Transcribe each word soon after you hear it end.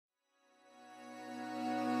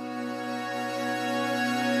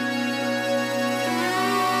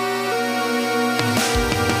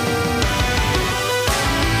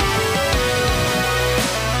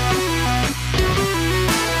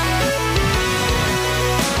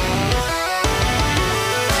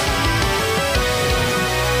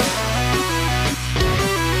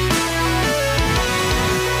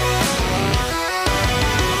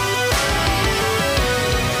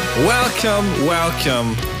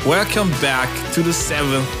Welcome back to the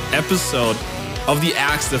 7th episode of The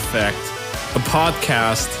Axe Effect, a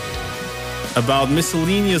podcast about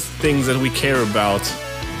miscellaneous things that we care about,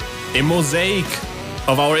 a mosaic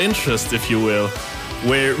of our interest, if you will,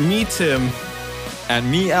 where me, Tim,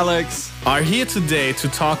 and me, Alex, are here today to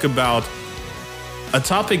talk about a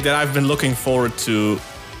topic that I've been looking forward to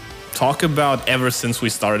talk about ever since we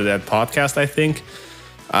started that podcast, I think.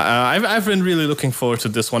 I've been really looking forward to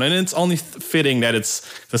this one, and it's only fitting that it's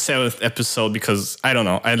the 7th episode because, I don't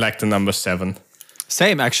know, I like the number 7.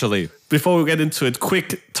 Same, actually. Before we get into it,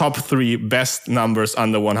 quick top 3 best numbers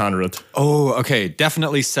under 100. Oh, okay.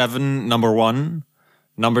 Definitely 7, number 1.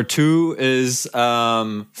 Number 2 is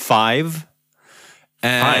 5.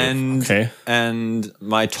 And, okay. And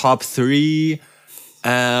my top 3,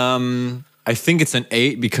 I think it's an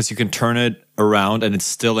 8 because you can turn it around and it's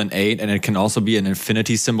still an 8, and it can also be an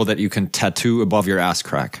infinity symbol that you can tattoo above your ass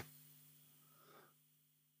crack.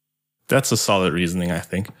 That's a solid reasoning, I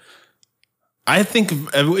think. I think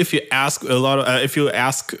if you ask if you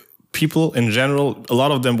ask people in general, a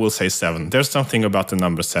lot of them will say 7. There's something about the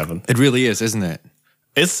number 7. It really is, isn't it?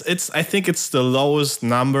 It's. I think it's the lowest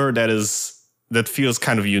number that feels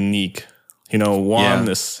kind of unique. You know, 1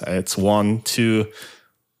 is it's 1, 2.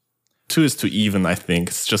 2 is too even. I think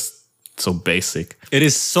it's just so basic. It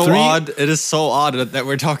is so 3? odd. It is so odd that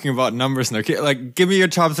we're talking about numbers now. Like, give me your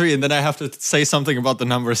top 3, and then I have to say something about the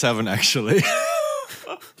number 7. Actually,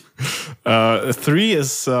 3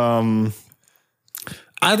 is. There's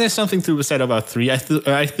something to be said about 3. I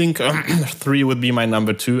think 3 would be my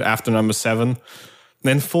number 2 after number 7.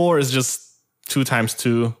 Then 4 is just 2 times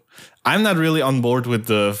 2. I'm not really on board with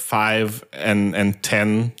the 5 and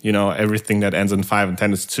 10. You know, everything that ends in 5 and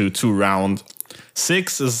 10 is too round.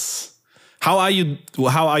 6 is. How are you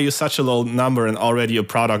such a low number and already a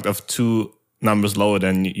product of 2 numbers lower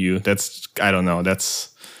than you? That's, I don't know. That's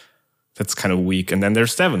kind of weak. And then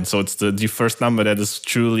there's 7. So it's the first number that is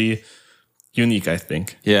truly unique, I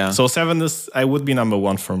think. Yeah. So 7 would be number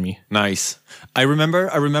 1 for me. Nice. I remember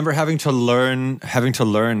having to learn. I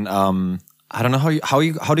don't know how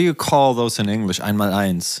do you call those in English? Einmal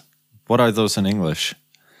eins. What are those in English?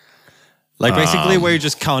 Like basically where you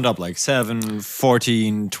just count up like 7,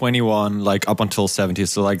 14, 21, like up until 70.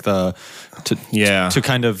 So like to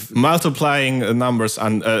kind of multiplying numbers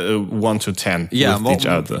on 1 to 10 with each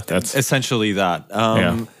other. That's essentially that.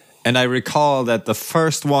 And I recall that the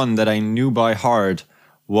first one that I knew by heart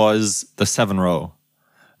was the 7 row.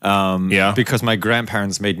 Because my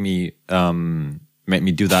grandparents made me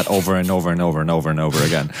do that over and over and over and over and over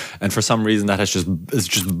again. And for some reason that is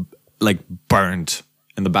just like burnt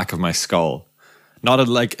in the back of my skull. Not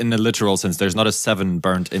like in the literal sense. There's not a 7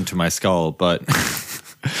 burnt into my skull, but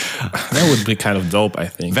that would be kind of dope, I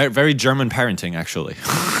think. Very, very German parenting, actually.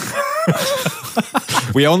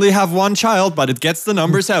 We only have 1 child, but it gets the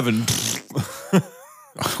number 7.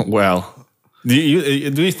 Well, do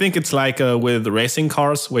you think it's like with racing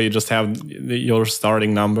cars where you just have your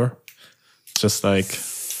starting number? Just like,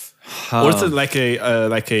 or is it like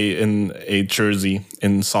in a jersey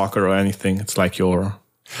in soccer or anything? It's like your.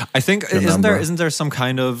 I think isn't there some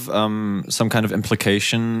kind of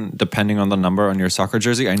implication depending on the number on your soccer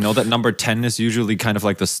jersey? I know that number 10 is usually kind of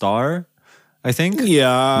like the star. I think.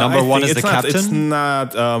 Yeah. Number 1 is the captain. It's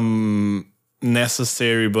not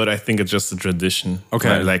necessary, but I think it's just a tradition.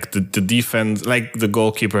 Okay. Like the defense, like the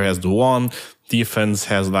goalkeeper has the 1. Defense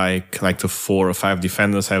has like the 4 or 5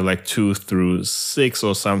 defenders have like 2 through 6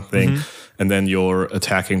 or something, and then your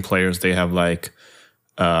attacking players they have like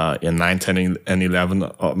 9, 10, and 11.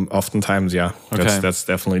 Oftentimes, yeah, that's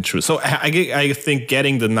definitely true. So I think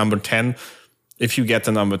getting the number 10, if you get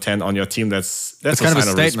the number 10 on your team, that's kind of a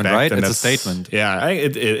statement, right? It's a statement. Yeah,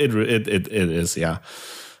 it is. Yeah.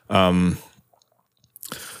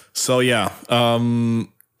 So yeah,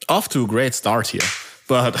 off to a great start here.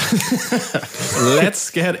 But let's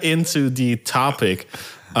get into the topic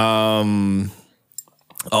of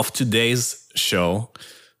today's show.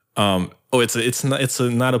 It's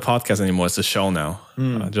not a podcast anymore. It's a show now.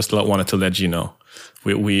 Just wanted to let you know.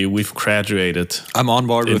 We've graduated. I'm on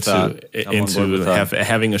board with that.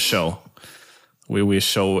 Having a show. We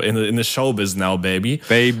show in the showbiz now, baby.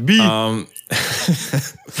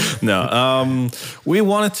 No. We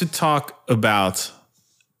wanted to talk about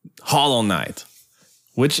Hollow Knight,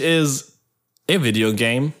 which is a video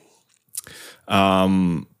game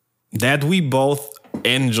that we both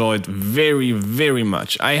enjoyed very, very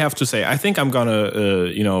much. I have to say, I think I'm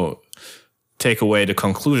gonna, take away the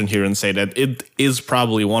conclusion here and say that it is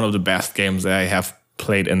probably one of the best games that I have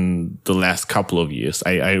played in the last couple of years.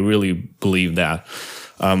 I really believe that.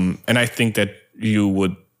 And I think that you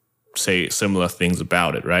would say similar things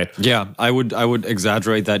about it, right? Yeah, I would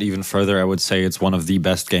exaggerate that even further. I would say it's one of the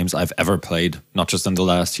best games I've ever played, not just in the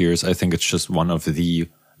last years. I think it's just one of the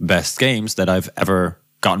best games that I've ever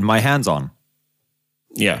gotten my hands on.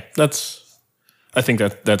 Yeah, I think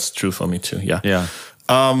that's true for me too. Yeah. Yeah.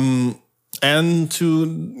 And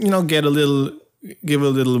to give a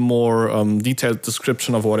little more detailed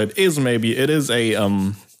description of what it is, maybe it is a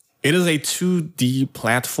 2D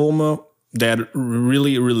platformer that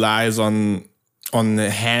really relies on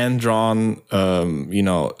hand-drawn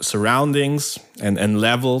surroundings and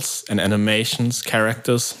levels and animations,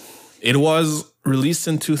 characters. It was released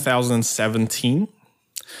in 2017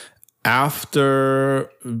 after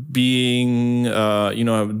being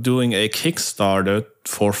doing a Kickstarter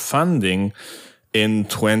for funding in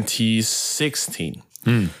 2016.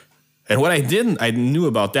 And what I knew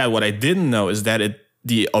about that, what I didn't know is that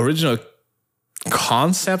the original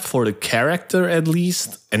concept for the character, at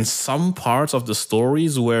least, and some parts of the story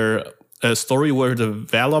were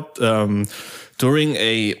developed during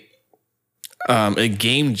a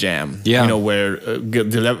game jam. Yeah. Where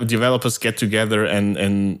developers get together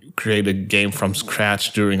and create a game from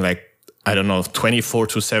scratch during 24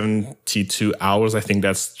 to 72 hours. I think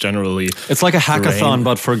that's generally... It's like a hackathon,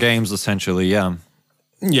 but for games, essentially, yeah.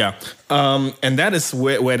 Yeah. And that is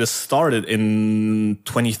where this started in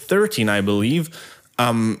 2013, I believe.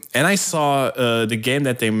 And I saw the game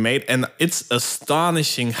that they made, and it's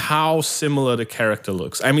astonishing how similar the character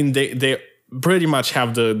looks. I mean, they pretty much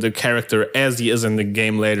have the character as he is in the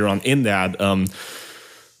game later on in that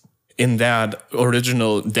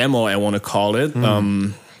original demo, I want to call it,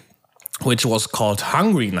 which was called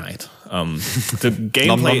Hungry Night. The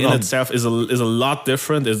gameplay in itself is a lot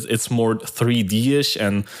different. It's more 3D-ish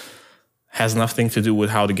and has nothing to do with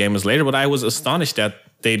how the game is later. But I was astonished that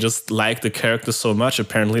they just liked the character so much,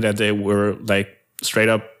 apparently, that they were straight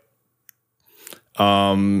up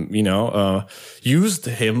used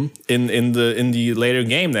him in the later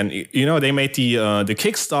game. Then they made the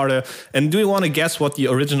Kickstarter. And do you want to guess what the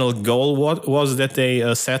original goal was that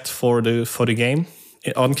they set for the game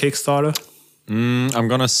on Kickstarter? I'm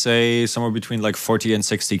gonna say somewhere between 40 and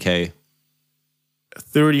 60K.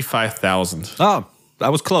 35,000. Oh,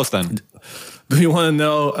 that was close then. Do you want to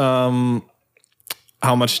know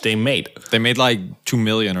how much they made? They made 2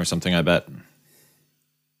 million or something, I bet.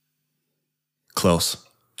 Close.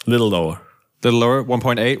 Little lower. Little lower?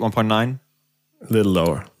 1.8, 1.9? Little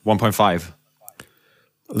lower. 1.5.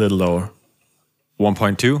 Little lower.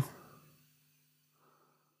 1.2?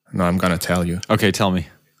 No, I'm gonna tell you. Okay, tell me.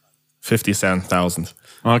 57,000.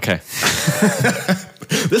 Okay.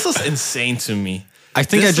 This is insane to me. I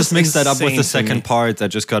think I just mixed that up with the second part that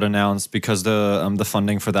just got announced because the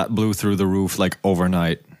funding for that blew through the roof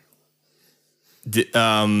overnight.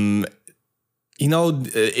 If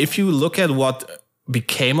you look at what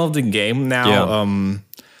became of the game now,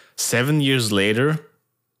 7 years later,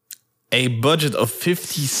 a budget of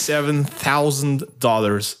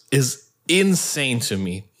 $57,000 is insane to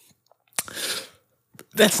me.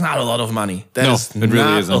 That's not a lot of money. It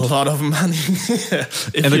really isn't a lot of money.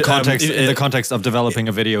 In the context of developing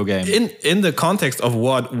a video game. In the context of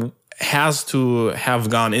what has to have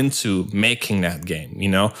gone into making that game,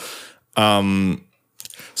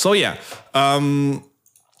 So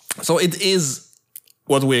it is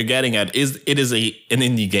what we're getting at. It is an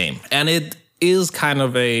indie game, and it is kind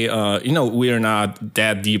of a we are not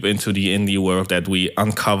that deep into the indie world that we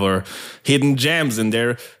uncover hidden gems in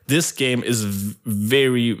there. This game is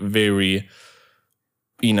very, very,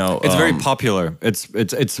 it's very popular. It's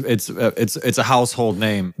a household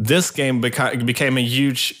name. This game became a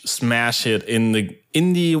huge smash hit in the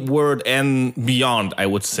indie world and beyond, I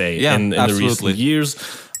would say, in the recent years.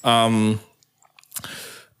 And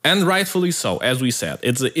rightfully so, as we said,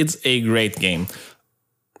 it's a great game.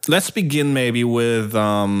 Let's begin maybe with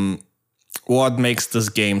what makes this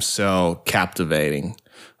game so captivating,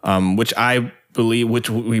 which I believe, which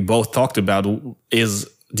we both talked about, is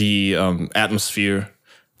the atmosphere,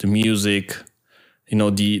 the music,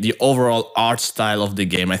 the overall art style of the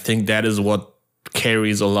game. I think that is what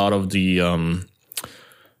carries a lot of the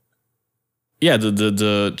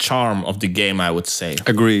charm of the game, I would say.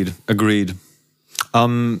 Agreed.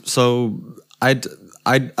 So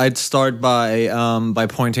I'd start by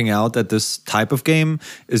pointing out that this type of game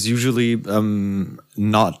is usually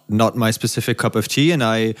not my specific cup of tea, and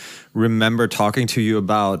I remember talking to you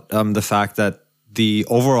about the fact that the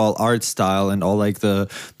overall art style and all the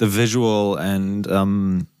visual and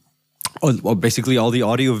basically all the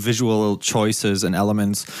audio visual choices and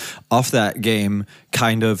elements of that game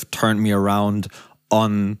kind of turned me around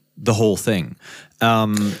on the whole thing.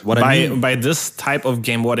 By this type of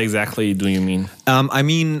game, what exactly do you mean? I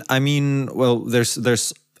mean, well,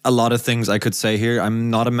 there's a lot of things I could say here. I'm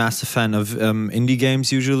not a massive fan of indie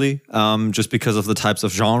games usually, just because of the types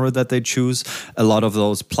of genre that they choose. A lot of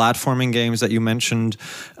those platforming games that you mentioned,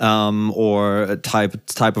 or a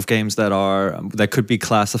type of games that could be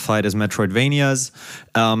classified as Metroidvanias.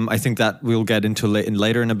 I think that we'll get into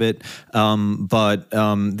later in a bit. But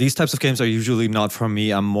these types of games are usually not for me.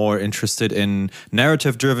 I'm more interested in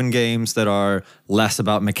narrative-driven games that are less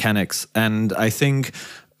about mechanics, and I think.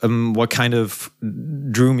 What kind of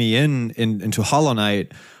drew me into Hollow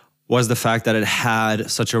Knight was the fact that it had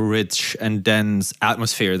such a rich and dense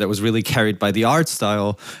atmosphere that was really carried by the art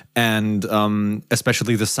style and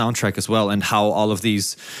especially the soundtrack as well, and how all of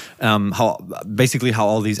these, how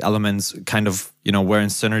all these elements kind of were in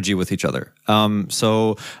synergy with each other.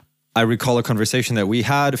 So I recall a conversation that we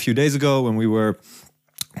had a few days ago when we were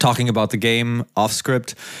talking about the game off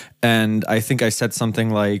script, and I think I said something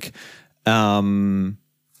like.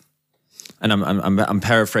 And I'm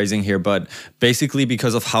paraphrasing here, but basically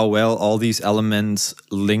because of how well all these elements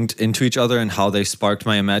linked into each other and how they sparked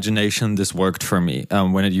my imagination, this worked for me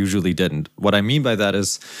when it usually didn't. What I mean by that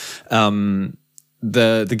is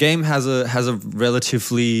the game has a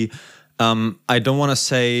relatively I don't want to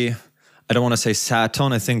say sad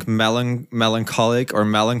tone. I think melancholic or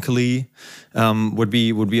melancholy would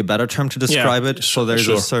be a better term to describe it. So there's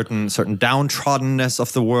a certain downtroddenness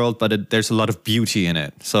of the world, but there's a lot of beauty in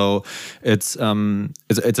it. So it's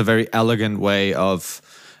a very elegant way of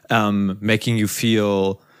making you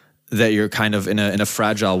feel that you're kind of in a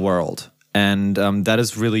fragile world. And that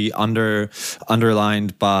is really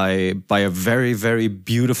underlined by a very, very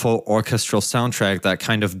beautiful orchestral soundtrack that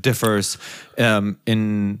kind of differs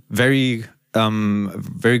in very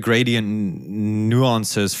gradient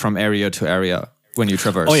nuances from area to area when you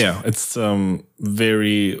traverse. Oh yeah, it's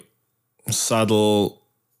very subtle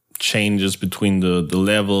changes between the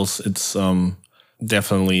levels. It's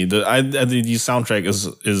definitely the soundtrack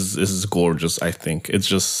is gorgeous. I think it's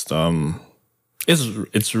just.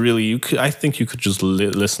 It's really I think you could just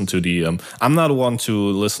listen to the. I'm not one to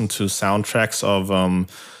listen to soundtracks of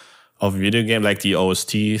video game like the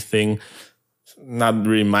OST thing. Not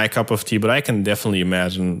really my cup of tea, but I can definitely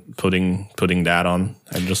imagine putting that on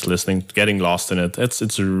and just listening, getting lost in it.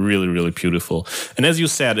 It's really, really beautiful. And as you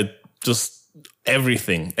said, it just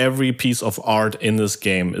every piece of art in this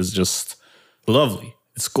game is just lovely.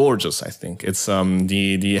 It's gorgeous. I think it's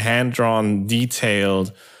the hand drawn,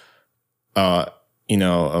 detailed.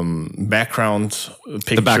 Background pictures,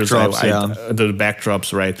 the backdrops, the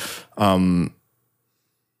backdrops, right?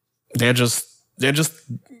 They're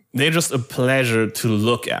just a pleasure to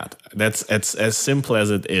look at. That's as simple as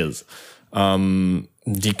it is.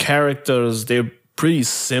 The characters, they're pretty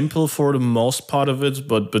simple for the most part of it,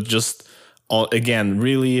 but just again,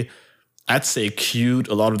 really, I'd say cute.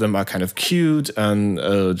 A lot of them are kind of cute and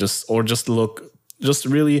just look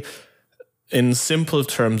really. In simple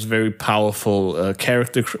terms, very powerful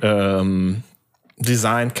character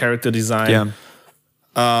design. Yeah.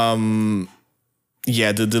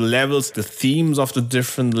 The levels, the themes of the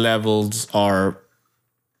different levels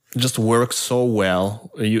just work so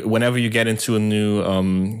well. Whenever you get into a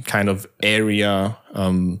new kind of area,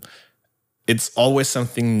 it's always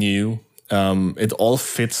something new. It all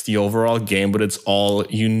fits the overall game, but it's all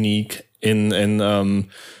unique in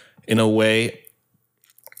a way.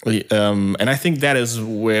 And I think that is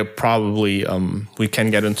where probably we can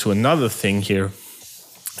get into another thing here,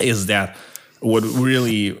 is that what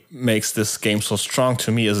really makes this game so strong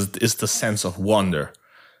to me is the sense of wonder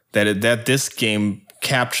that this game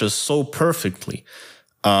captures so perfectly.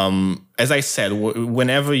 As I said,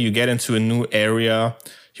 whenever you get into a new area,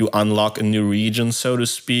 you unlock a new region, so to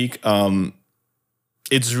speak.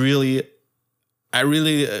 It's really. I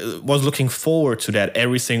really was looking forward to that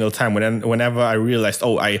every single time. Whenever I realized,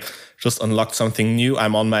 I just unlocked something new,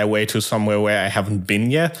 I'm on my way to somewhere where I haven't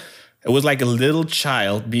been yet. It was like a little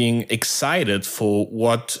child being excited for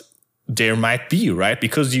what there might be, right?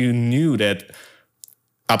 Because you knew that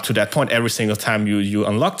up to that point, every single time you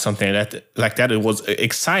unlocked something like that, it was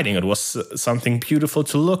exciting. It was something beautiful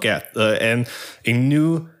to look at and a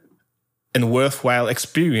new and worthwhile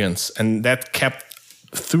experience. And that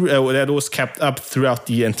was kept up throughout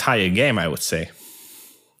the entire game, I would say.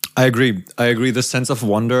 I agree. The sense of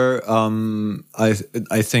wonder, I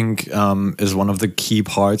think, is one of the key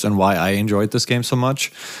parts and why I enjoyed this game so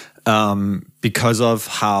much, because of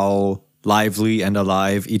how lively and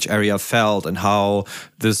alive each area felt, and how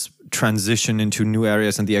this transition into new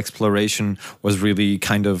areas and the exploration was really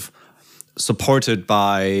kind of supported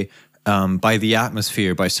by by the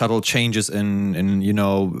atmosphere, by subtle changes in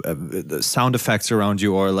the sound effects around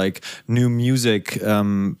you, or like new music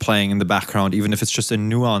playing in the background, even if it's just in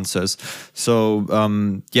nuances. So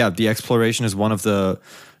the exploration is one of the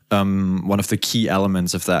key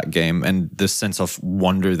elements of that game, and this sense of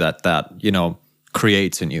wonder that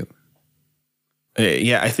creates in you.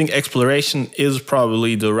 I think exploration is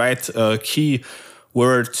probably the right key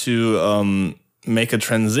word to make a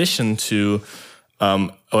transition to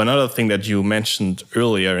another thing that you mentioned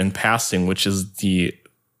earlier in passing, which is the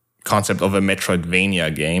concept of a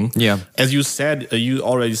Metroidvania game. Yeah. As you said, you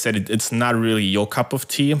already said it's not really your cup of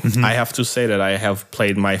tea. Mm-hmm. I have to say that I have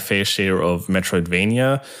played my fair share of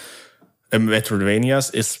Metroidvanias.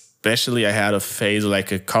 Especially, I had a phase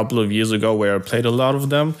like a couple of years ago where I played a lot of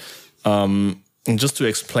them. And just to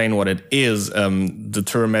explain what it is, the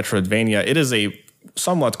term Metroidvania, it is a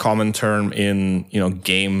somewhat common term in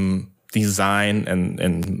game design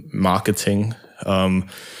and marketing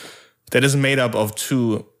that is made up of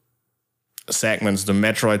two segments: the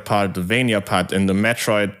Metroid part, the Vania part. And the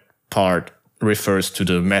Metroid part refers to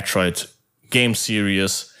the Metroid game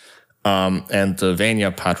series, and the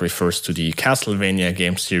Vania part refers to the Castlevania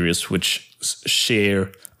game series, which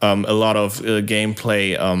share a lot of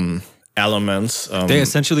gameplay elements. They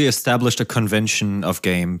essentially established a convention of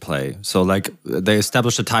gameplay. So like they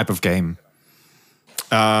established a type of game.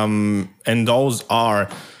 And those are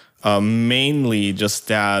mainly just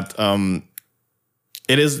that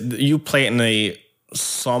it is you play in a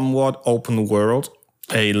somewhat open world,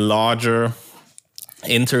 a larger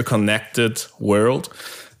interconnected world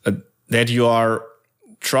that you are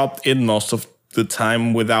dropped in most of the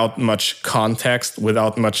time without much context,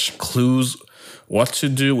 without much clues what to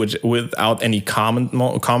do, without any comment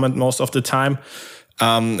most of the time.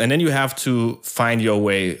 And then you have to find your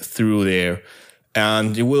way through there.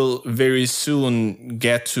 And you will very soon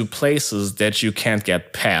get to places that you can't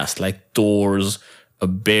get past, like doors,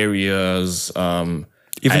 barriers,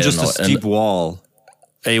 even just a steep wall.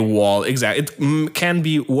 A wall, exactly. It can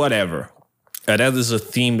be whatever. That is a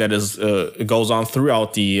theme that is goes on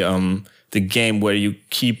throughout the game, where you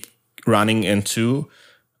keep running into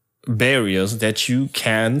barriers that you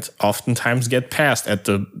can't oftentimes get past at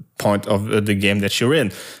the point of the game that you're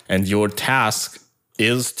in. And your task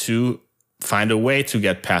is to find a way to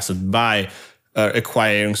get past it by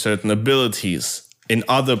acquiring certain abilities in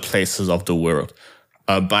other places of the world,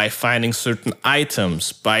 by finding certain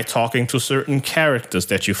items, by talking to certain characters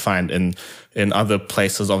that you find in other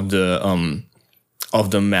places of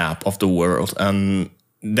the map of the world. And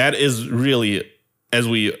that is really, as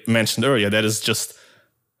we mentioned earlier, that is just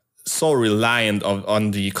so reliant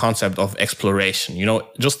on the concept of exploration.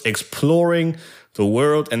 Just exploring the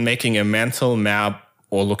world and making a mental map,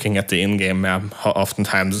 or looking at the in-game map,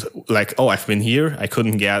 oftentimes like, oh, I've been here, I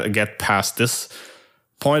couldn't get past this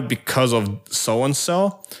point because of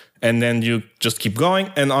so-and-so. And then you just keep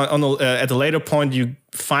going. And at a later point, you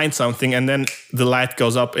find something, and then the light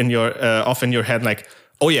goes up off in your head, like,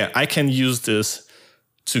 oh yeah, I can use this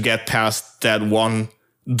to get past that one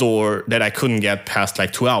door that I couldn't get past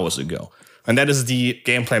like 2 hours ago. And that is the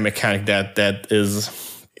gameplay mechanic that is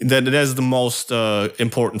the most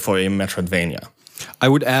important for a Metroidvania. I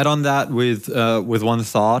would add on that with one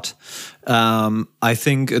thought. I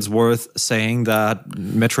think it's worth saying that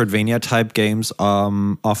Metroidvania type games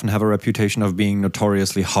often have a reputation of being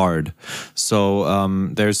notoriously hard. So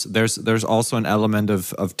there's also an element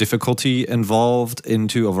of difficulty involved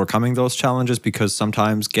into overcoming those challenges, because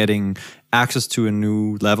sometimes getting access to a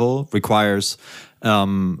new level requires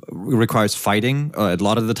fighting. A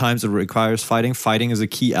lot of the times it requires fighting. Fighting is a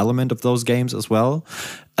key element of those games as well.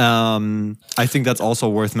 I think that's also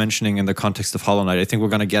worth mentioning in the context of Hollow Knight. I think we're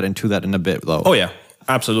going to get into that in a bit, though. Oh yeah,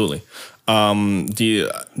 absolutely.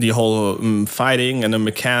 The whole fighting and the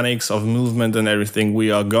mechanics of movement and everything, we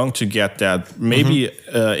are going to get that maybe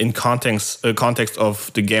in context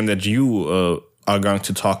of the game that you are going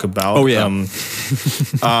to talk about. Oh yeah.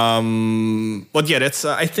 But yeah, that's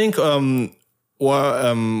I think one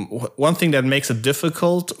thing that makes it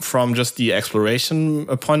difficult from just the exploration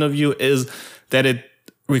point of view is that it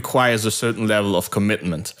requires a certain level of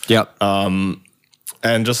commitment. Yeah.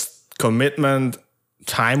 And just commitment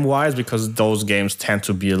time-wise, because those games tend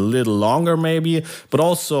to be a little longer maybe, but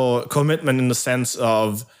also commitment in the sense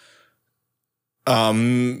of,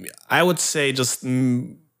 I would say just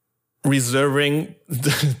reserving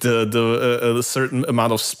the certain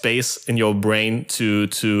amount of space in your brain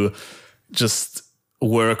to just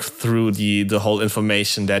work through the whole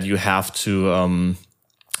information that you have to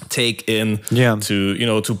take in,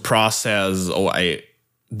 to process.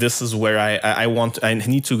 this is where I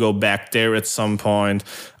need to go back there at some point.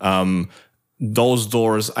 Those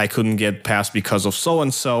doors I couldn't get past because of so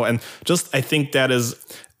and so, and just I think that is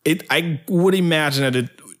it. I would imagine that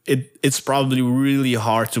it's probably really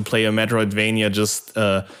hard to play a Metroidvania just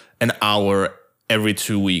an hour every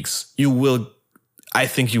 2 weeks. I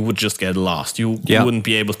think you would just get lost. You wouldn't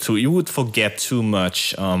be able to. You would forget too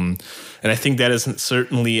much, and I think that is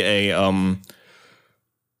certainly a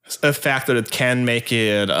factor that can make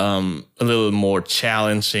it a little more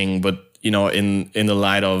challenging. But in the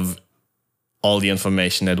light of all the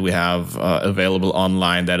information that we have available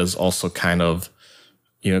online, that is also kind of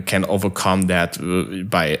can overcome that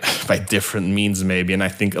by different means maybe. And I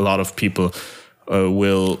think a lot of people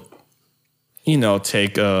will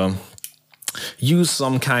take use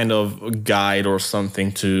some kind of guide or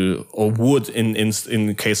something or would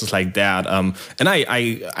in cases like that. And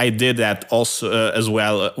I did that also as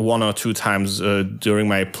well 1 or 2 times during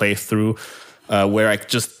my playthrough where I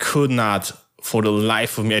just could not, for the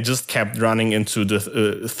life of me, I just kept running into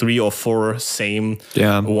the 3 or 4 same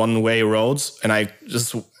one-way roads. And I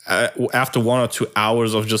just, after 1 or 2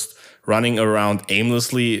 hours of just running around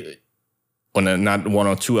aimlessly, or not 1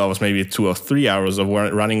 or 2 hours, maybe 2 or 3 hours of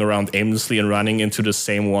running around aimlessly and running into the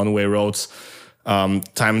same one-way roads time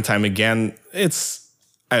and time again, it's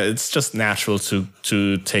just natural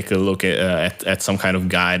to take a look at some kind of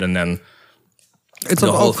guide, and then it's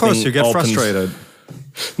of course you get frustrated.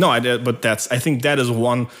 No, but I think that is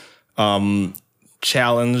one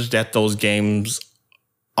challenge that those games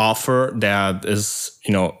offer that is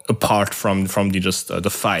apart from the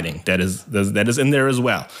fighting that is in there as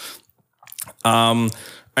well. And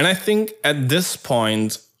I think at this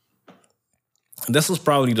point, this is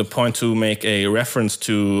probably the point to make a reference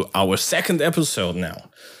to our second episode now,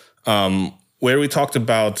 where we talked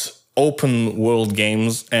about open world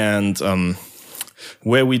games and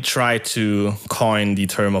where we try to coin the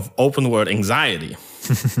term of open world anxiety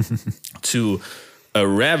to a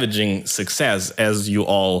ravaging success, as you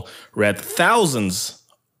all read thousands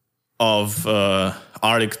of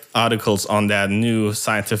articles on that new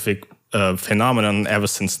scientific phenomenon ever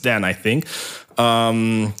since then, I think.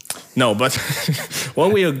 No, but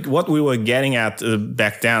what we were getting at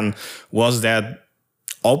back then was that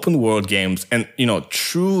open world games, and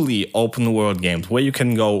truly open world games where you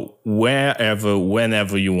can go wherever,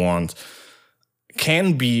 whenever you want,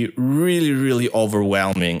 can be really, really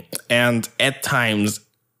overwhelming and at times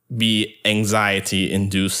be anxiety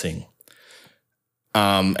inducing.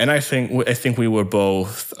 And I think we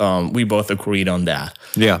both agreed on that.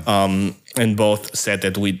 Yeah. And both said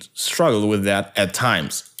that we struggled with that at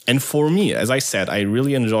times. And for me, as I said, I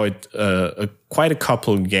really enjoyed quite a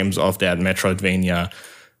couple of games of that Metroidvania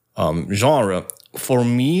genre. For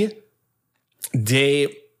me, they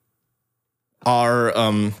are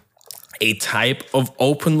a type of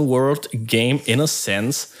open world game in a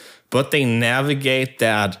sense, but they navigate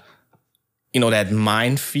that that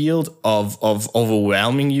minefield of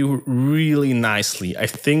overwhelming you really nicely. I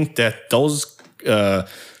think that those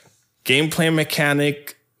gameplay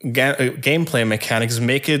mechanics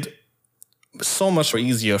make it so much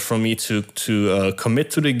easier for me to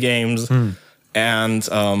commit to the games and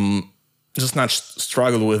just not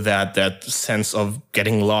struggle with that sense of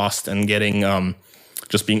getting lost and getting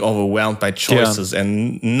just being overwhelmed by choices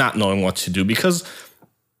and not knowing what to do, because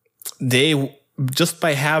they just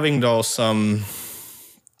by having those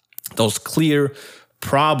clear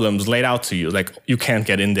problems laid out to you, like you can't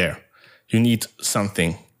get in there, you need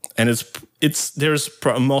something, and there's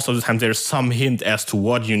most of the time there's some hint as to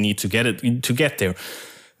what you need to get there.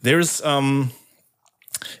 There's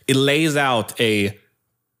it lays out a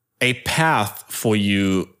path for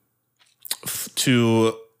you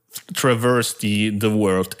to traverse the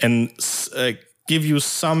world and give you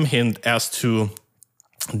some hint as to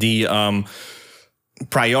the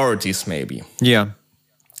priorities maybe. Yeah.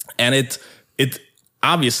 And it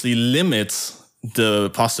obviously limits the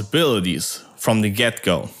possibilities from the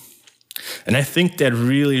get-go. And I think that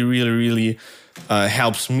really, really, really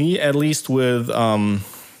helps me, at least with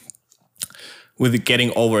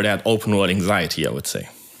getting over that open world anxiety, I would say.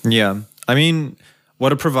 Yeah. I mean,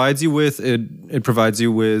 what it provides you with, it provides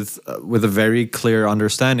you with a very clear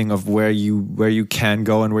understanding of where you can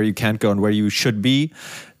go and where you can't go and where you should be.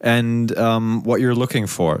 and what you're looking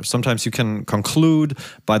for. Sometimes you can conclude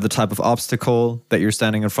by the type of obstacle that you're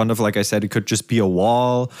standing in front of. Like I said, it could just be a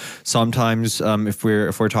wall. Sometimes, if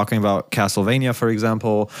we're talking about Castlevania, for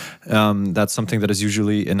example, that's something that is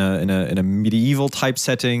usually in a medieval type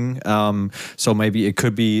setting. So maybe it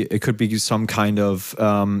could be some kind of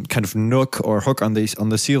nook or hook on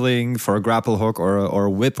the ceiling for a grapple hook or a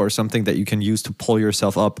whip or something that you can use to pull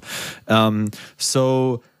yourself up.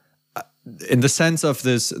 So in the sense of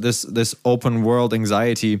this open world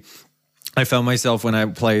anxiety, I found myself when I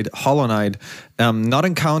played Hollow Knight not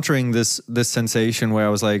encountering this sensation where I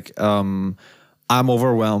was like, I'm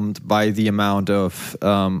overwhelmed by the amount of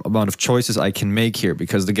choices I can make here,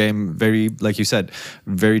 because the game very, like you said,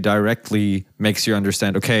 very directly makes you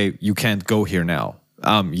understand, okay, you can't go here now.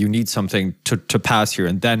 You need something to pass here,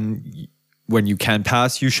 and then when you can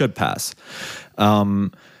pass, you should pass.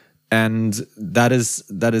 And that is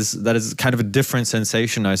kind of a different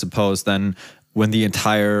sensation, I suppose, than when the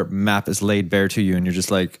entire map is laid bare to you and you're just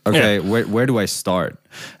like, okay, where do I start?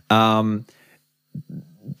 That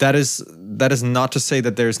is not to say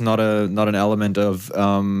that there's not an element of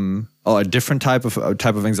a different type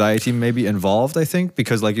of anxiety maybe involved, I think,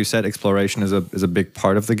 because like you said, exploration is a big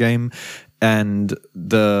part of the game, and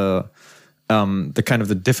the kind of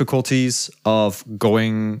the difficulties of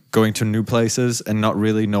going to new places and not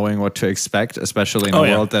really knowing what to expect, especially in a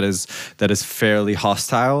world that is fairly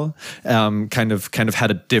hostile, kind of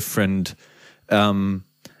had a different,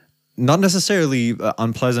 not necessarily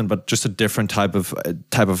unpleasant, but just a different type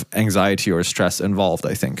of anxiety or stress involved,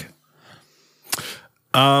 I think.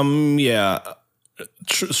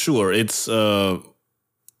 Sure. It's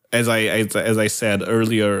as I said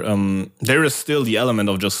earlier, there is still the element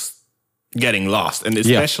of just getting lost, and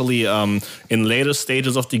especially in later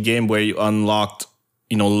stages of the game where you unlocked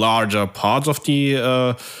larger parts of the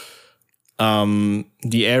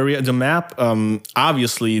area, the map.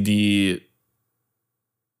 Obviously the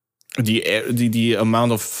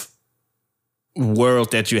amount of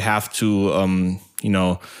world that you have to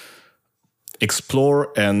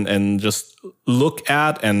explore and just look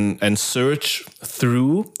at and search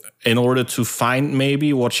through in order to find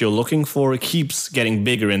maybe what you're looking for, it keeps getting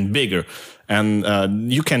bigger and bigger, and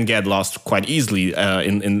you can get lost quite easily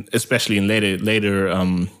in especially in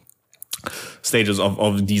later stages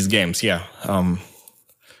of these games.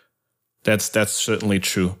 That's certainly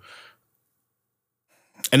true.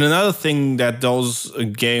 And another thing that those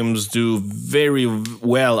games do very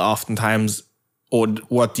well oftentimes, or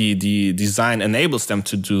what the design enables them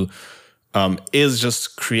to do, is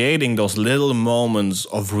just creating those little moments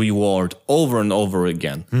of reward over and over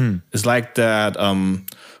again. It's like that,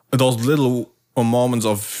 those little moments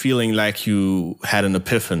of feeling like you had an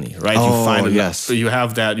epiphany, right? You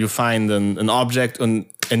have that, you find an object and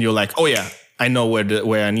you're like, oh yeah, I know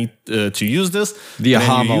where I need to use this. The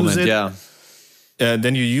aha moment,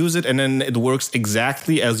 then you use it, and then it works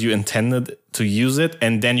exactly as you intended to use it,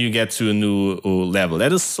 and then you get to a new level.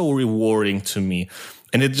 That is so rewarding to me.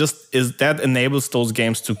 And it just is, that enables those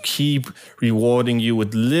games to keep rewarding you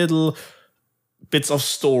with little bits of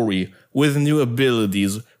story, with new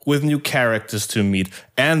abilities, with new characters to meet,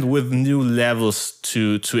 and with new levels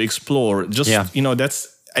to explore.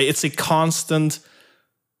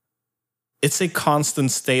 It's a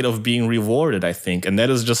constant state of being rewarded, I think. And that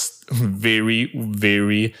is just very,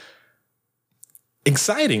 very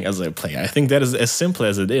exciting as I play. I think that is as simple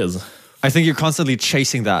as it is. I think you're constantly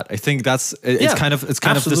chasing that. I think it's kind of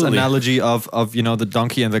this analogy of the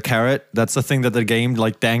donkey and the carrot. That's the thing that the game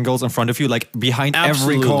like dangles in front of you. Like behind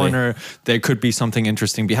every corner there could be something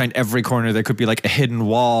interesting. Behind every corner there could be like a hidden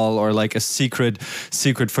wall or like a secret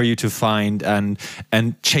for you to find, and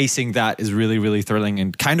chasing that is really, really thrilling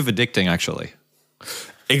and kind of addicting, actually.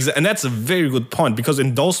 And that's a very good point, because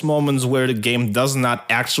in those moments where the game does not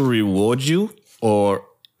actually reward you, or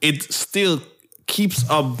it still keeps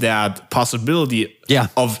up that possibility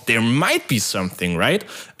of there might be something, right?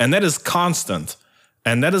 And that is constant.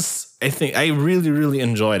 And that is, I think, I really, really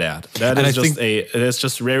enjoy that. It's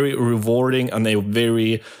just very rewarding on a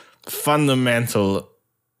very fundamental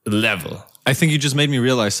level. I think you just made me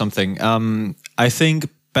realize something. I think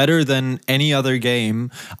better than any other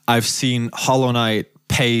game, I've seen Hollow Knight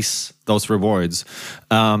pace those rewards.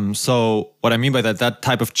 So what I mean by that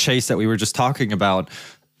type of chase that we were just talking about,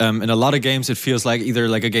 in a lot of games, it feels like either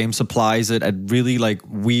like a game supplies it at really like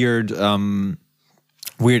weird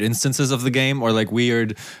instances of the game, or like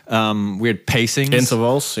weird pacings.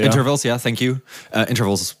 Intervals, yeah, thank you.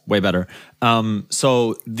 Intervals is way better.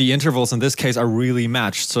 So the intervals in this case are really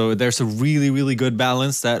matched. So there's a really, really good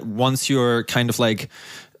balance that once you're kind of like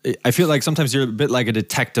I feel like sometimes you're a bit like a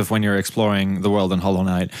detective when you're exploring the world in Hollow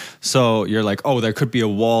Knight. So you're like, oh, there could be a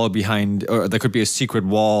wall behind, or there could be a secret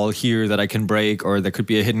wall here that I can break, or there could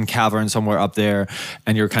be a hidden cavern somewhere up there,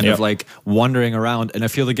 and you're kind of like wandering around. And I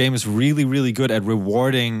feel the game is really, really good at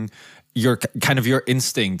rewarding your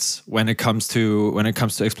instincts when it comes to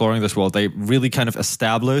exploring this world. They really kind of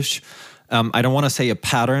establish, I don't want to say a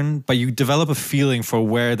pattern, but you develop a feeling for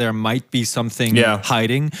where there might be something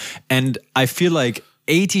hiding. And I feel like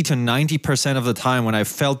 80 to 90% of the time when I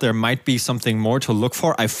felt there might be something more to look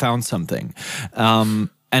for, I found something. And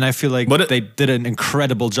I feel like they did an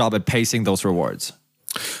incredible job at pacing those rewards.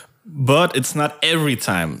 But it's not every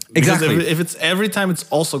time. Exactly. If it's every time, it's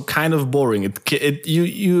also kind of boring.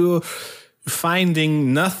 You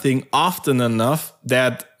finding nothing often enough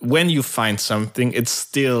that when you find something, it's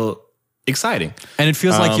still exciting, and it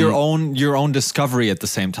feels like your own discovery at the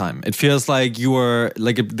same time. It feels like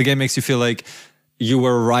the game makes you feel like you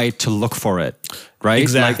were right to look for it, right?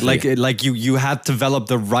 Exactly. Like you had developed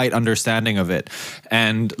the right understanding of it,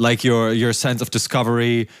 and like your sense of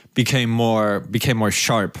discovery became more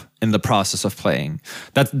sharp in the process of playing.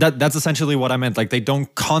 That's essentially what I meant. Like, they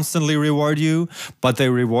don't constantly reward you, but they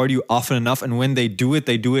reward you often enough, and when they do it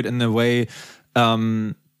in a way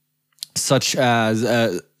such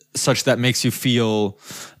that makes you feel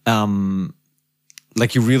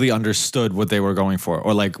like you really understood what they were going for,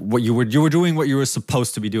 or like what you were doing what you were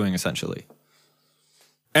supposed to be doing, essentially.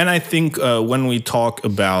 And I think when we talk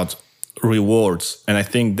about rewards, and I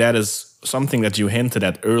think that is something that you hinted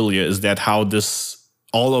at earlier, is that how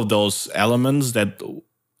all of those elements that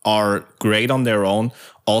are great on their own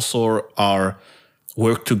also are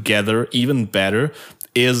work together even better,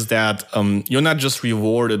 is that you're not just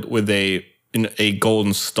rewarded with a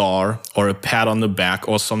golden star or a pat on the back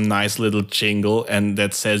or some nice little jingle and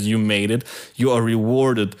that says you made it. You are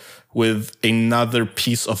rewarded with another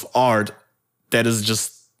piece of art that is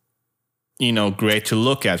just, great to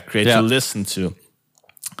look at, great to listen to.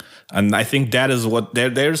 And I think that is what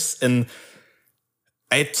there's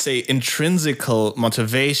I'd say intrinsical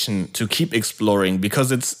motivation to keep exploring,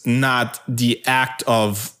 because it's not the act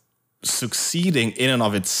of succeeding in and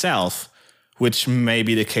of itself, which may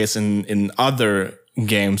be the case in other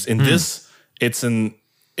games. In this, it's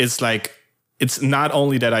not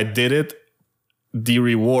only that I did it, the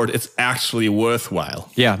reward, it's actually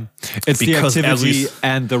worthwhile. Yeah, it's because the activity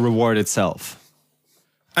and the reward itself.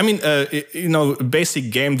 I mean,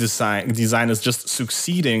 basic game design is just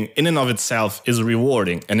succeeding in and of itself is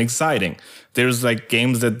rewarding and exciting. There's like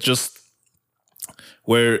games that just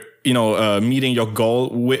where, meeting your goal,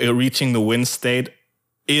 reaching the win state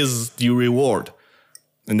is the reward.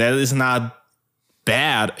 And that is not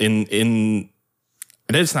bad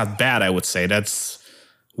that's not bad, I would say. That's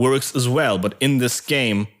works as well. But in this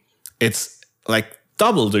game, it's like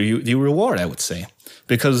double the reward, I would say.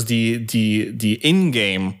 Because the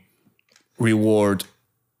in-game reward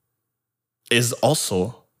is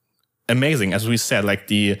also amazing. As we said, like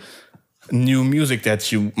the new music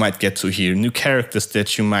that you might get to hear, new characters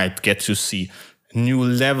that you might get to see, new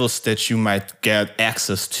levels that you might get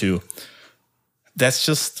access to.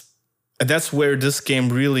 That's where this game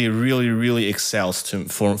really, really, really excels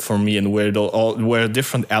for me, and where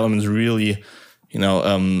different elements really,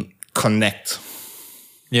 connect.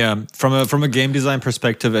 Yeah, from a game design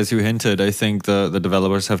perspective, as you hinted, I think the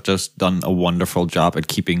developers have just done a wonderful job at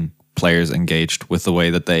keeping players engaged with the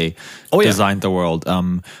way that they designed the world.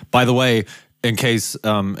 By the way, in case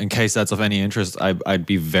that's of any interest, I'd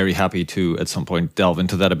be very happy to at some point delve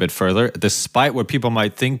into that a bit further. Despite what people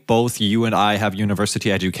might think, both you and I have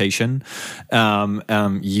university education.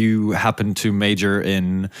 You happen to major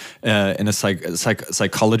in a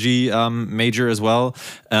psychology major as well,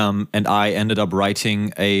 and I ended up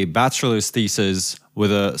writing a bachelor's thesis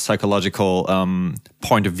with a psychological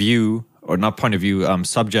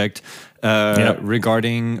subject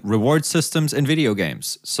regarding reward systems in video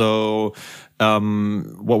games. So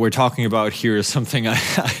what we're talking about here is something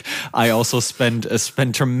I also spend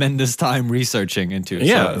tremendous time researching into.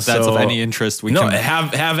 Yeah, so if that's of any interest, we can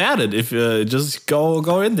have at it. If just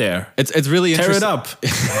go in there, it's really tear interesting.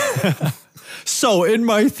 it up. So in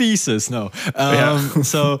my thesis,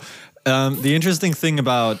 the interesting thing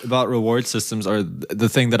about reward systems, or the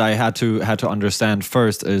thing that I had to understand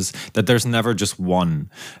first, is that there's never just one,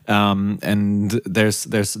 and there's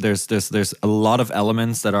a lot of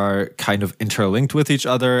elements that are kind of interlinked with each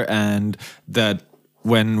other, and that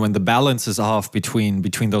when the balance is off between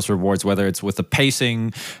those rewards, whether it's with the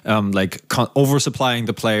pacing, like oversupplying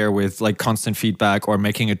the player with like constant feedback, or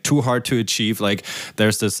making it too hard to achieve, like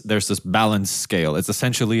there's this balance scale. It's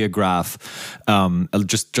essentially a graph,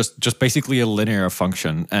 just basically a linear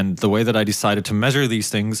function. And the way that I decided to measure these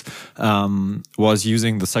things was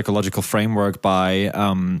using the psychological framework by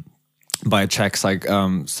a Czech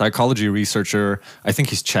psychology researcher. I think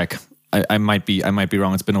he's Czech. I might be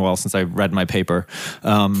wrong. It's been a while since I read my paper,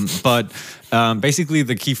 but basically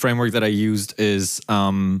the key framework that I used is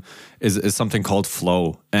something called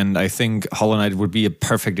flow, and I think Hollow Knight would be a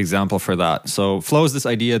perfect example for that. So flow is this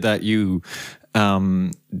idea that you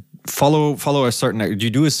follow you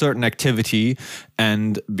do a certain activity,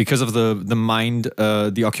 and because of the mind,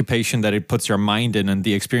 the occupation that it puts your mind in, and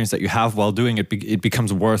the experience that you have while doing it, it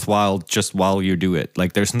becomes worthwhile just while you do it.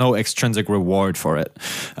 Like there's no extrinsic reward for it.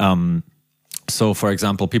 So, for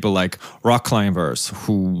example, people like rock climbers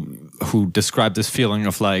who describe this feeling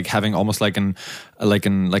of like having almost like an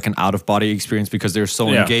out of body experience, because they're so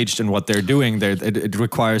engaged in what they're doing. It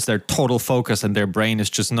requires their total focus, and their brain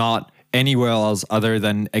is just not anywhere else other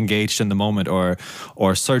than engaged in the moment. Or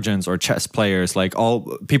surgeons or chess players, like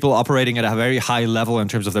all people operating at a very high level in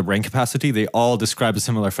terms of their brain capacity, they all describe a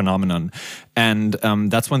similar phenomenon. And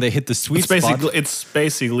that's when they hit the sweet spot. It's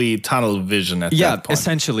basically tunnel vision at that point. Yeah,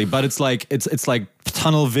 essentially. But it's like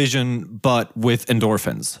tunnel vision, but with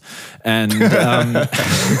endorphins. And and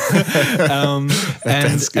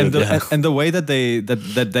the way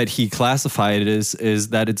that he classified it is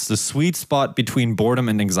that it's the sweet spot between boredom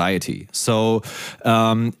and anxiety. So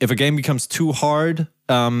if a game becomes too hard,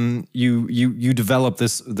 you develop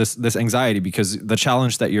this anxiety, because the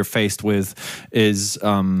challenge that you're faced with is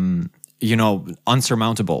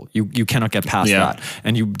unsurmountable. You cannot get past that,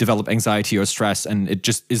 and you develop anxiety or stress, and it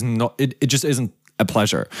just isn't a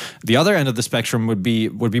pleasure. The other end of the spectrum would be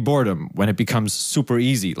boredom, when it becomes super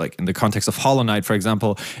easy. Like in the context of Hollow Knight, for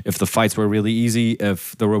example, if the fights were really easy,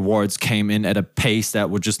 if the rewards came in at a pace that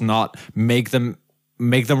would just not make them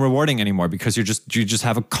rewarding anymore, because you just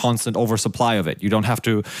have a constant oversupply of it. You don't have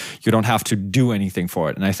to do anything for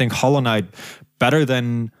it. And I think Hollow Knight, better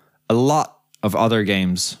than a lot of other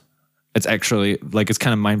games, it's actually like, it's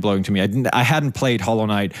kind of mind-blowing to me. I hadn't played Hollow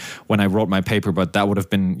Knight when I wrote my paper, but that would have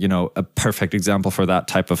been, a perfect example for that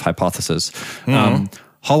type of hypothesis. Mm-hmm.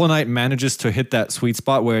 Hollow Knight manages to hit that sweet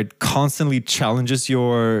spot where it constantly challenges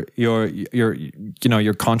your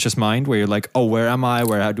conscious mind, where you're like, oh, where am I?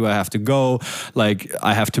 Where do I have to go? Like,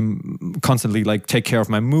 I have to constantly like take care of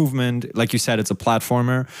my movement. Like you said, it's a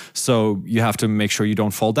platformer, so you have to make sure you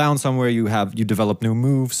don't fall down somewhere. You develop new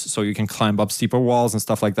moves so you can climb up steeper walls and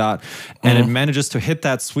stuff like that. And it manages to hit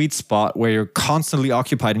that sweet spot where you're constantly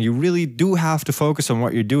occupied, and you really do have to focus on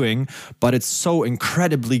what you're doing, but it's so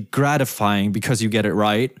incredibly gratifying because you get it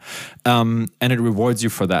right. And it rewards you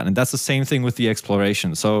for that. And that's the same thing with the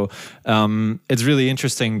exploration. So it's really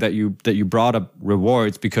interesting that you brought up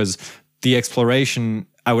rewards, because the exploration,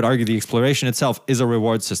 I would argue the exploration itself is a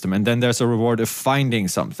reward system. And then there's a reward of finding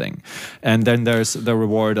something. And then there's the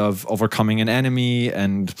reward of overcoming an enemy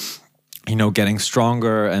and getting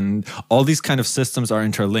stronger, and all these kind of systems are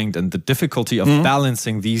interlinked. And the difficulty of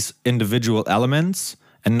balancing these individual elements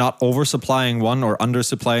and not oversupplying one or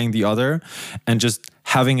undersupplying the other, and just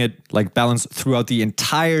having it like balanced throughout the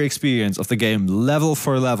entire experience of the game, level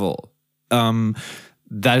for level,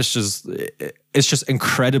 it's just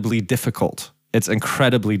incredibly difficult. It's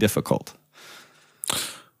incredibly difficult.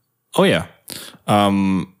 Oh yeah.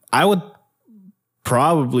 I would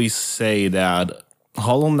probably say that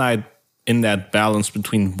Hollow Knight, in that balance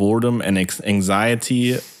between boredom and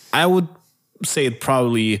anxiety, I would say it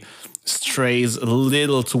probably strays a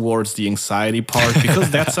little towards the anxiety part, because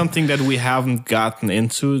that's something that we haven't gotten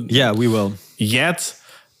into. Yeah, we will. Yet,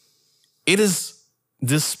 it is,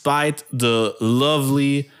 despite the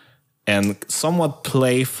lovely and somewhat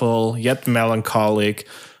playful yet melancholic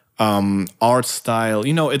art style.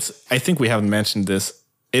 I think we haven't mentioned this.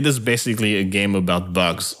 It is basically a game about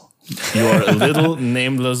bugs. You are a little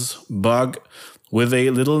nameless bug with a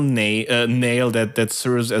little nail that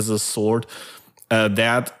serves as a sword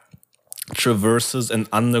that traverses an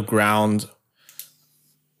underground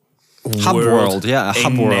hub world, a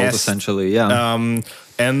hub world essentially, and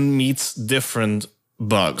meets different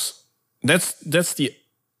bugs. That's the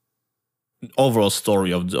overall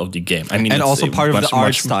story of the game. I mean, and also part of the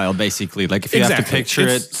art style, basically. Like if you have to picture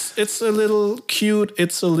it's a little cute,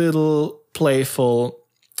 it's a little playful,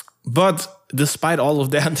 but despite all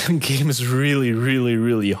of that, the game is really, really,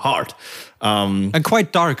 really hard. And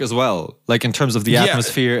quite dark as well. Like in terms of the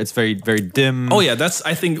atmosphere, it's very, very dim. Oh yeah,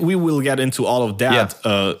 I think we will get into all of that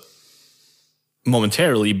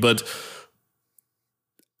momentarily, but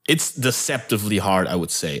it's deceptively hard, I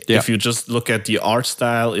would say. Yeah. If you just look at the art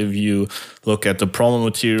style, if you look at the promo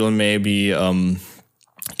material, maybe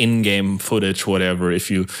in-game footage, whatever, if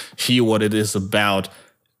you hear what it is about,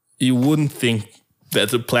 you wouldn't think that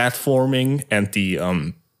the platforming and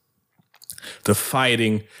the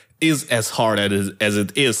fighting is as hard as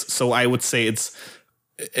it is. So I would say it's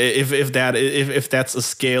if that's a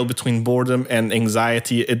scale between boredom and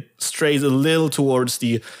anxiety, it strays a little towards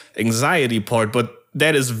the anxiety part, but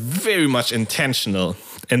that is very much intentional,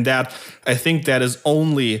 and that I think that is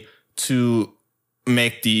only to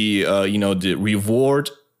make the the reward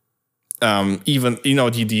even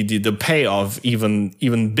the payoff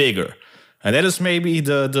even bigger, and that is maybe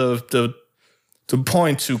the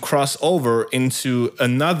point to cross over into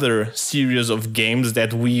another series of games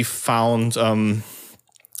that we found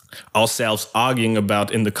ourselves arguing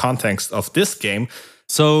about in the context of this game.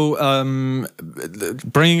 So,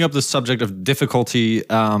 bringing up the subject of difficulty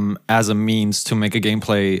as a means to make make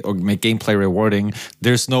gameplay rewarding,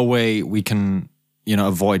 there's no way we can,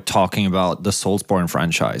 avoid talking about the Soulsborne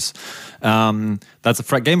franchise. That's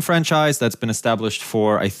a game franchise that's been established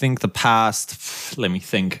for, I think, the past,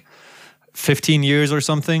 15 years or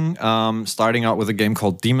something. Starting out with a game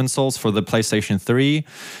called Demon's Souls for the PlayStation 3,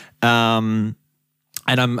 and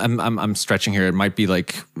I'm stretching here. It might be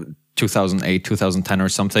like 2008, 2010 or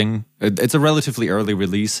something. It's a relatively early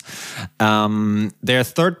release. They're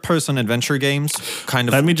third-person adventure games, kind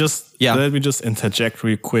of. Let me just interject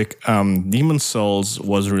real quick. Demon's Souls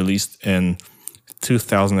was released in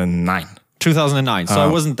 2009. 2009. So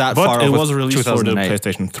it wasn't that far. But it was released for the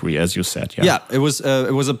PlayStation 3, as you said. Yeah, it was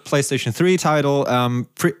a PlayStation 3 title.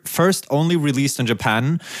 First only released in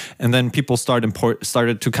Japan, and then people started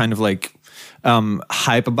to kind of like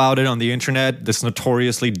hype about it on the internet. This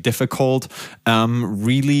notoriously difficult,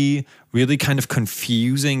 really kind of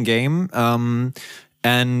confusing game.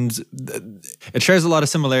 And it shares a lot of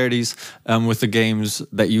similarities with the games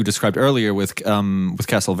that you described earlier with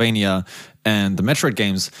Castlevania and the Metroid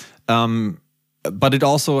games. But it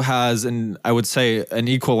also has, I would say, an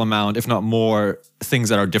equal amount, if not more, things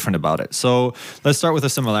that are different about it. So let's start with the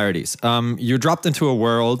similarities. You're dropped into a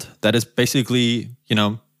world that is basically,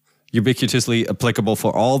 ubiquitously applicable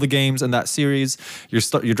for all the games in that series.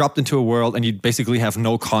 You're dropped into a world and you basically have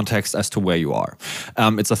no context as to where you are.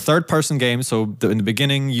 It's a third-person game, so in the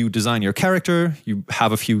beginning you design your character. You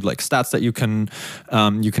have a few stats that you can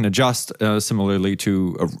adjust, similarly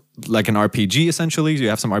to an RPG. Essentially, you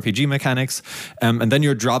have some RPG mechanics, and then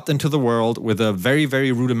you're dropped into the world with a very,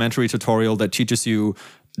 very rudimentary tutorial that teaches you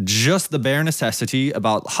just the bare necessity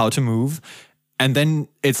about how to move. And then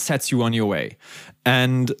it sets you on your way.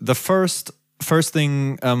 And the first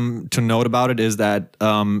thing to note about it is that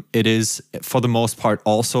it is, for the most part,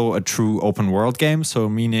 also a true open world game. So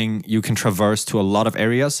meaning you can traverse to a lot of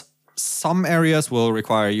areas. Some areas will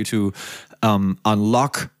require you to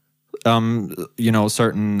unlock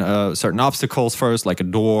certain obstacles first, like a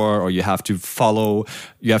door, or you have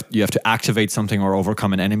to activate something or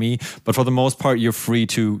overcome an enemy. But for the most part, you're free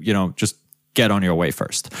to just get on your way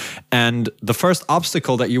first. And the first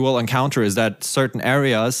obstacle that you will encounter is that certain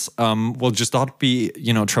areas will just not be,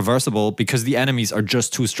 traversable because the enemies are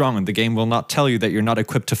just too strong, and the game will not tell you that you're not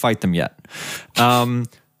equipped to fight them yet.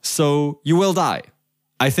 So you will die.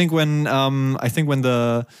 I think when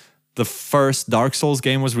the first Dark Souls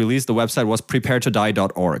game was released, the website was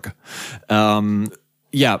preparetodie.org.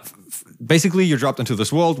 Basically, you're dropped into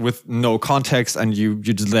this world with no context, and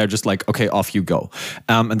they're just like, okay, off you go.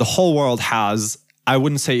 And the whole world has, I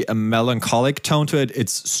wouldn't say a melancholic tone to it.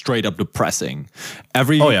 It's straight up depressing.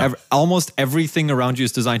 Almost everything around you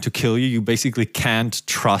is designed to kill you. You basically can't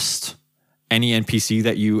trust any NPC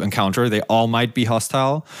that you encounter. They all might be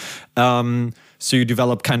hostile. So you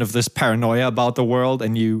develop kind of this paranoia about the world,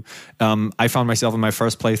 and I found myself in my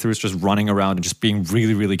first playthroughs just running around and just being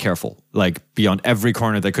really, really careful. Like beyond every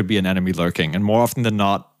corner, there could be an enemy lurking, and more often than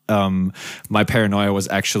not, my paranoia was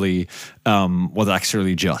actually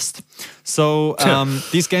just. So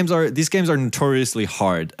these games are notoriously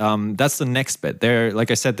hard. That's the next bit. They're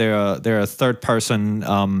a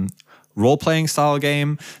third-person role-playing style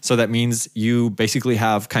game. So that means you basically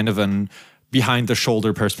have kind of an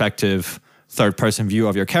behind-the-shoulder perspective, third-person view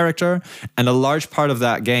of your character, and a large part of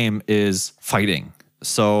that game is fighting.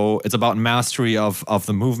 So it's about mastery of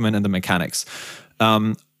the movement and the mechanics.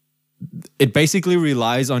 It basically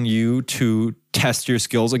relies on you to test your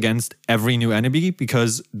skills against every new enemy,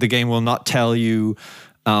 because the game will not tell you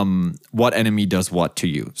what enemy does what to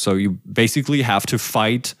you. So you basically have to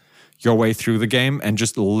fight your way through the game and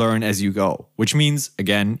just learn as you go, which means,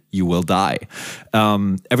 again, you will die.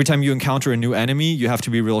 Every time you encounter a new enemy, you have to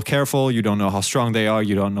be real careful. You don't know how strong they are.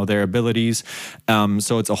 You don't know their abilities.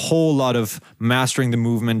 So it's a whole lot of mastering the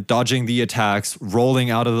movement, dodging the attacks, rolling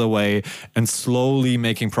out of the way, and slowly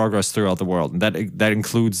making progress throughout the world. And that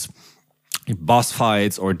includes boss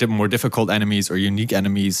fights or more difficult enemies or unique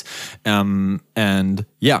enemies. And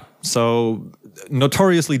yeah, so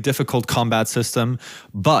notoriously difficult combat system,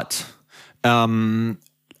 but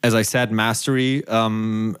as I said, mastery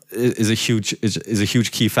is a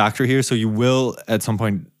huge key factor here. So you will at some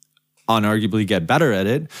point unarguably get better at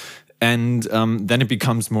it, and then it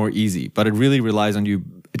becomes more easy. But it really relies on you.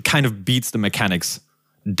 It kind of beats the mechanics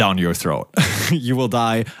down your throat. You will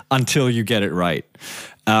die until you get it right.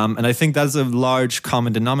 And I think that's a large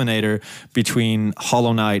common denominator between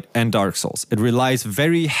Hollow Knight and Dark Souls. It relies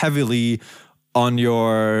very heavily on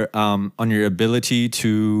your ability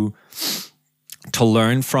to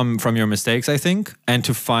learn from your mistakes, I think, and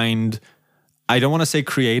to find, I don't want to say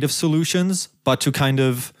creative solutions, but to kind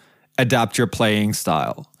of adapt your playing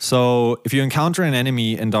style. So if you encounter an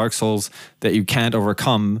enemy in Dark Souls that you can't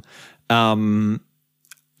overcome,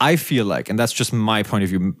 I feel like, and that's just my point of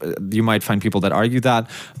view, you might find people that argue that,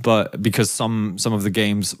 but because some of the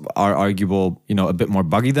games are arguable, a bit more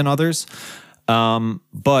buggy than others.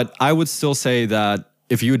 But I would still say that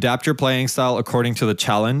if you adapt your playing style according to the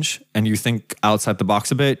challenge and you think outside the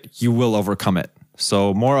box a bit, you will overcome it.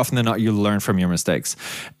 So more often than not, you learn from your mistakes.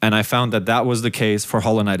 And I found that was the case for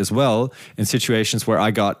Hollow Knight as well, in situations where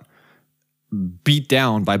I got beat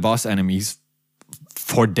down by boss enemies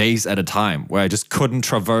for days at a time, where I just couldn't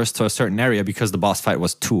traverse to a certain area because the boss fight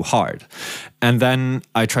was too hard. And then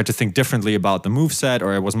I tried to think differently about the moveset,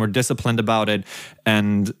 or I was more disciplined about it.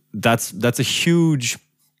 And that's a huge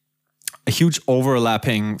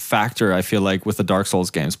overlapping factor, I feel like, with the Dark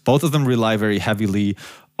Souls games. Both of them rely very heavily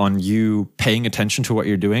on you paying attention to what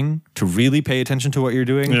you're doing, to really pay attention to what you're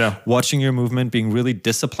doing, watching your movement, being really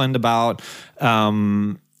disciplined about,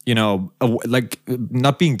 like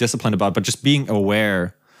not being disciplined about, but just being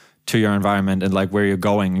aware to your environment and like where you're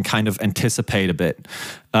going and kind of anticipate a bit.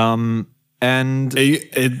 And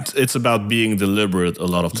it's about being deliberate a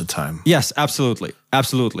lot of the time. Yes, absolutely.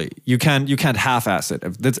 Absolutely. You can't half-ass it.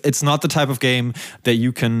 It's not the type of game that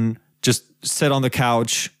you can just sit on the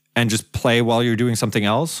couch and just play while you're doing something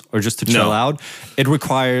else, or just to chill out. It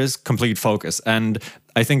requires complete focus. And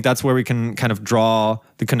I think that's where we can kind of draw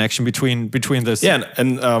the connection between this. Yeah,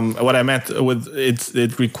 and what I meant with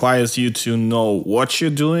it requires you to know what you're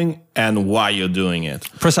doing and why you're doing it.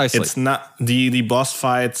 Precisely. It's not the boss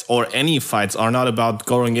fights or any fights are not about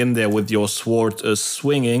going in there with your sword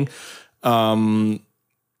swinging.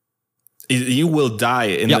 You will die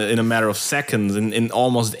in a matter of seconds in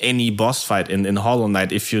almost any boss fight in Hollow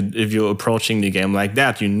Knight. If you're approaching the game like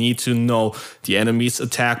that, you need to know the enemy's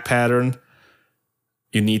attack pattern.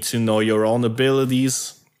 You need to know your own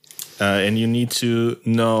abilities, and you need to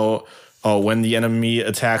know, when the enemy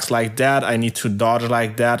attacks like that, I need to dodge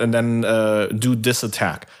like that, and then do this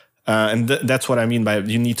attack. And that's what I mean by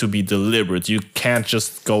you need to be deliberate. You can't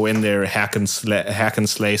just go in there hack and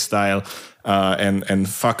slay style and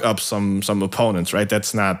fuck up some opponents, right?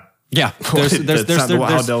 That's not. Yeah,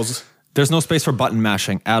 there's no space for button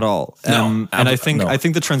mashing at all. And I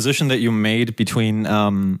think the transition that you made between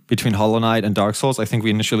Hollow Knight and Dark Souls, I think we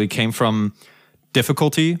initially came from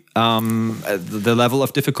difficulty, the level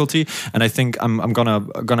of difficulty, and I think I'm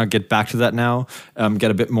gonna get back to that now,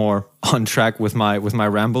 get a bit more on track with my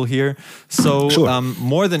ramble here. So sure.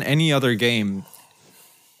 More than any other game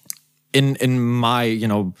in my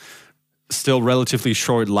still relatively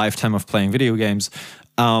short lifetime of playing video games,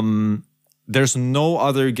 there's no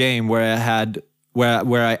other game where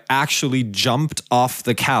I actually jumped off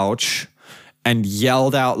the couch and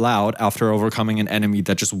yelled out loud after overcoming an enemy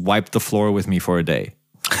that just wiped the floor with me for a day.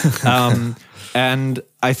 And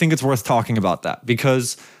I think it's worth talking about that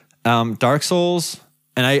because Dark Souls,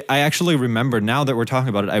 and I actually remember now that we're talking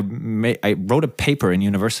about it, I wrote a paper in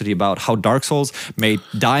university about how Dark Souls made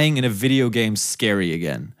dying in a video game scary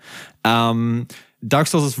again. Dark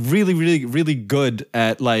Souls is really, really, really good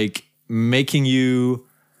at like making you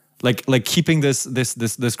like keeping this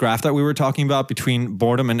graph that we were talking about between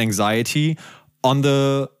boredom and anxiety on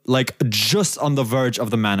the just on the verge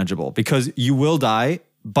of the manageable, because you will die,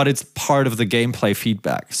 but it's part of the gameplay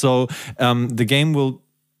feedback. So the game will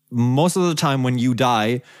most of the time when you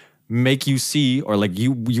die make you see, or like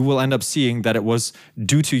you will end up seeing that it was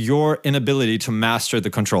due to your inability to master the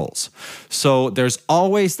controls. So there's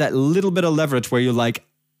always that little bit of leverage where you're like,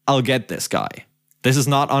 I'll get this guy. This is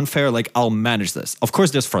not unfair. Like, I'll manage this. Of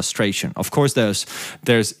course, there's frustration. Of course, there's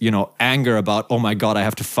anger about, oh my God, I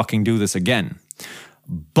have to fucking do this again.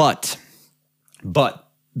 But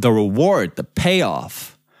the reward, the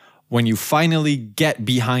payoff, when you finally get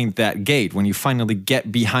behind that gate, when you finally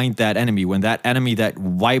get behind that enemy, when that enemy that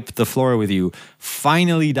wiped the floor with you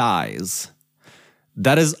finally dies,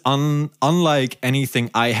 that is unlike anything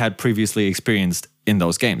I had previously experienced in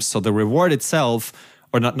those games. So the reward itself,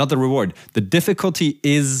 or not the reward, the difficulty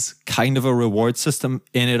is kind of a reward system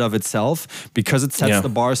in and of itself, because it sets the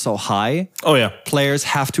bar so high. Oh yeah. Players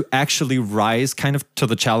have to actually rise kind of to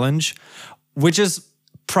the challenge, which is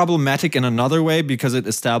problematic in another way, because it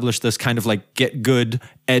established this kind of like get good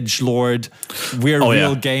edgelord, we're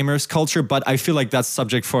real gamers culture. But I feel like that's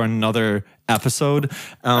subject for another episode.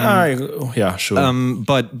 Yeah, sure.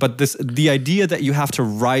 But the idea that you have to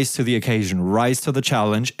rise to the occasion, rise to the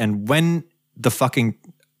challenge, and when the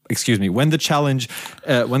challenge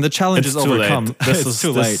is overcome, it's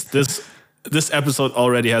too late. This episode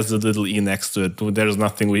already has the little E next to it. There's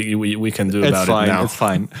nothing we can do about it now. It's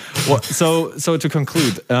fine. Well, so to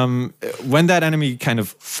conclude, when that enemy kind of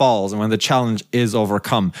falls and when the challenge is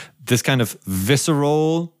overcome, this kind of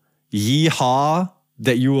visceral yeehaw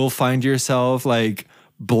that you will find yourself like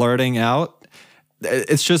blurting out,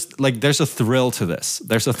 it's just like there's a thrill to this.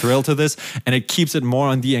 There's a thrill to this, and it keeps it more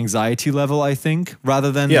on the anxiety level, I think,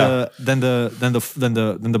 rather than the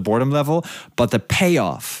boredom level. But the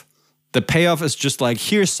payoff is just like,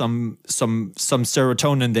 here's some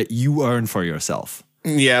serotonin that you earn for yourself.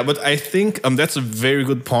 Yeah, but I think that's a very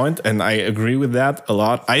good point, and I agree with that a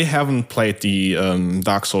lot. I haven't played the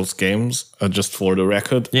Dark Souls games, just for the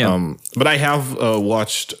record. Yeah. But I have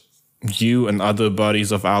watched you and other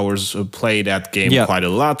buddies of ours play that game quite a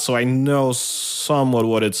lot, so I know somewhat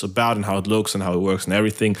what it's about and how it looks and how it works and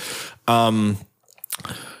everything. And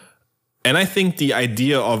I think the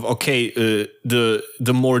idea of the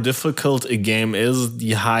more difficult a game is,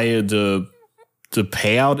 the higher the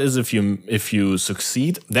payout is if you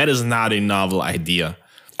succeed. That is not a novel idea.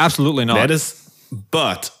 Absolutely not.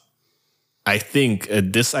 But I think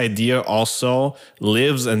this idea also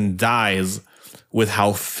lives and dies with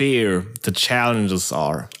how fair the challenges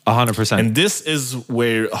are. 100%. And this is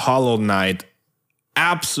where Hollow Knight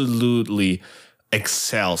absolutely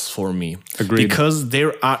excels for me. Agreed. Because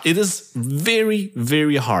it is very,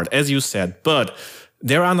 very hard, as you said, but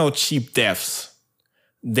there are no cheap deaths.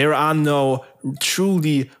 There are no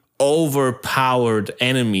truly overpowered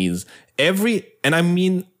enemies. And I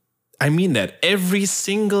mean that every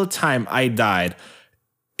single time I died,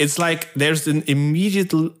 it's like there's an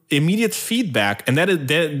immediate feedback, and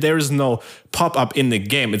there is no pop-up in the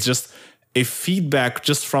game. It's just a feedback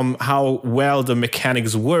just from how well the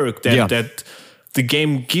mechanics work that the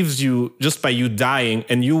game gives you just by you dying,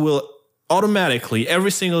 and you will automatically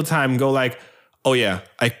every single time go like, oh yeah,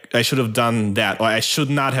 I should have done that, or I should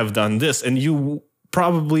not have done this. And you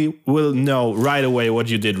probably will know right away what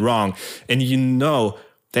you did wrong. And you know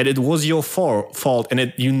that it was your fault,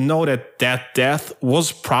 and you know that death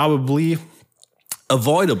was probably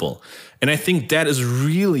avoidable. And I think that is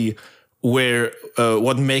really where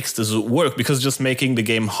what makes this work, because just making the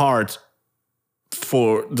game hard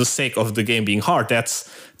for the sake of the game being hard,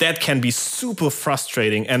 that can be super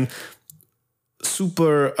frustrating and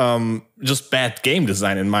super just bad game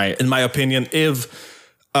design in my opinion, if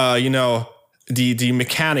the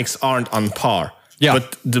mechanics aren't on par. Yeah.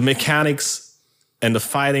 But the mechanics and the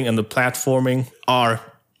fighting and the platforming are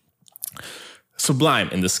sublime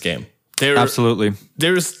in this game. Absolutely.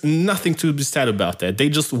 There is nothing to be said about that. They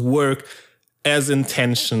just work as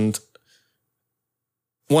intentioned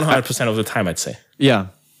 100% of the time, I'd say. Yeah.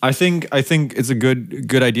 I think it's a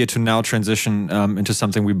good idea to now transition into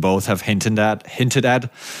something we both have hinted at.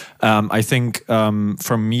 I think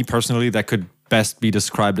for me personally, that could best be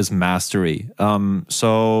described as mastery.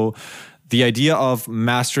 So the idea of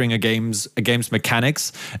mastering a game's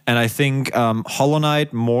mechanics, and I think Hollow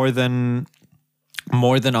Knight more than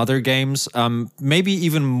other games, maybe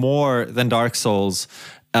even more than Dark Souls,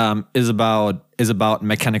 is about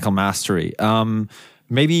mechanical mastery.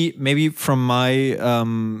 Maybe from my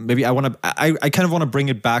I kind of want to bring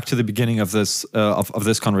it back to the beginning of this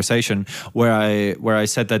conversation, where I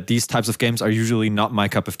said that these types of games are usually not my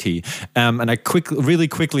cup of tea, and I really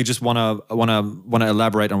quickly just want to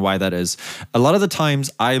elaborate on why that is. A lot of the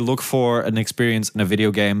times I look for an experience in a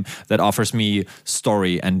video game that offers me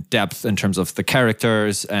story and depth in terms of the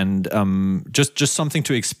characters, and just something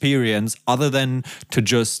to experience other than to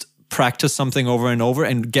just practice something over and over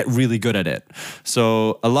and get really good at it.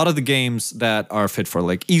 So a lot of the games that are fit for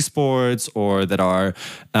like esports or that are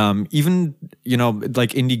even,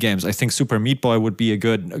 like indie games, I think Super Meat Boy would be a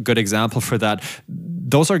good example for that.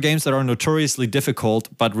 Those are games that are notoriously difficult,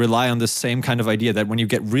 but rely on the same kind of idea that when you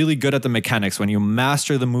get really good at the mechanics, when you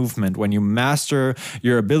master the movement, when you master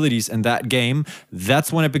your abilities in that game,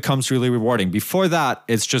 that's when it becomes really rewarding. Before that,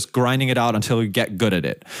 it's just grinding it out until you get good at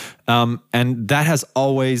it. And that has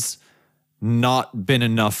always not been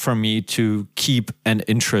enough for me to keep an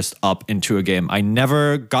interest up into a game. I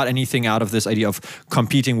never got anything out of this idea of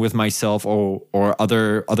competing with myself or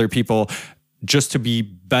other people just to be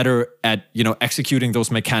better at, executing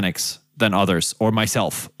those mechanics than others or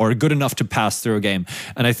myself, or good enough to pass through a game.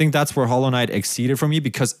 And I think that's where Hollow Knight exceeded for me,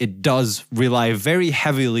 because it does rely very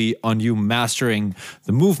heavily on you mastering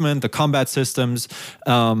the movement, the combat systems,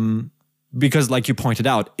 because like you pointed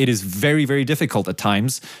out, it is very, very difficult at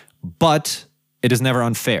times, but it is never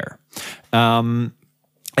unfair.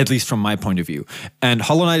 At least from my point of view. And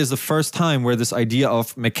Hollow Knight is the first time where this idea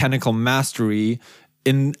of mechanical mastery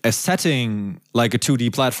in a setting like a 2D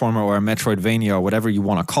platformer or a Metroidvania or whatever you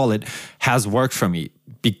want to call it has worked for me,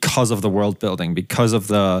 because of the world building, because of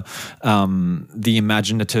the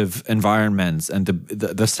imaginative environments and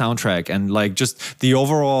the soundtrack, and like just the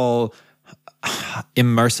overall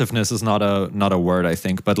immersiveness is not a word, I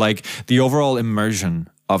think, but like the overall immersion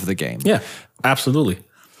of the game. Yeah, absolutely.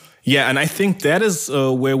 Yeah, and I think that is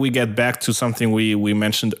where we get back to something we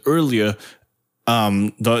mentioned earlier.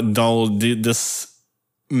 This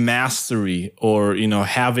mastery, or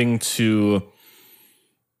having to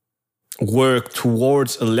work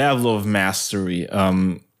towards a level of mastery,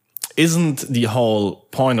 isn't the whole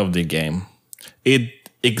point of the game. It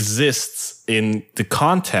exists in the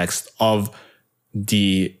context of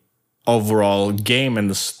the overall game and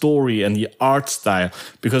the story and the art style,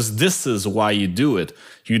 because this is why you do it.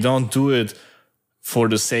 You don't do it for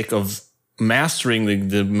the sake of mastering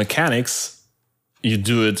the mechanics. You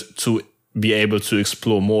do it to be able to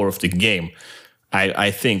explore more of the game.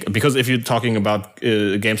 I think, because if you're talking about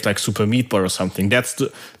games like Super Meat Boy or something,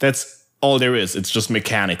 that's all there is. It's just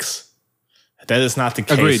mechanics. That is not the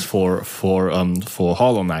case. Agreed. for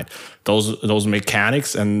Hollow Knight. Those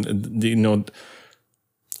mechanics and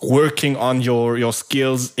working on your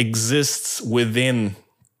skills exists within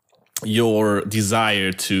your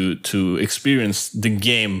desire to experience the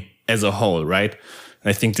game as a whole, right? And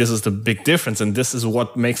I think this is the big difference, and this is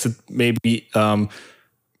what makes it maybe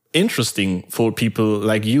interesting for people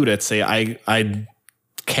like you that say, I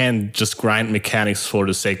can't just grind mechanics for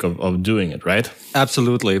the sake of doing it, right?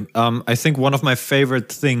 Absolutely. I think one of my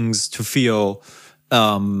favorite things to feel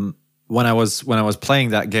when I was playing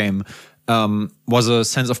that game was a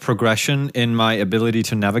sense of progression in my ability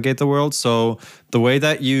to navigate the world. So the way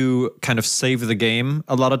that you kind of save the game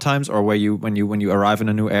a lot of times, or when you arrive in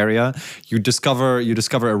a new area, you discover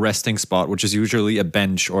a resting spot, which is usually a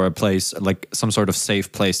bench or a place, like some sort of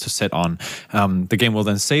safe place to sit on. The game will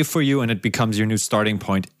then save for you, and it becomes your new starting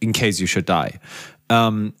point in case you should die.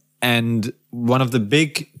 And one of the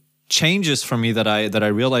big changes for me that I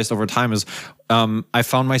realized over time is I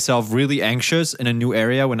found myself really anxious in a new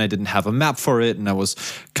area when I didn't have a map for it, and I was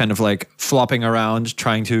kind of like flopping around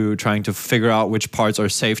trying to figure out which parts are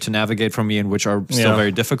safe to navigate for me and which are still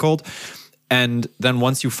very difficult. And then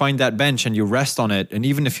once you find that bench and you rest on it, and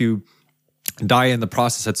even if you die in the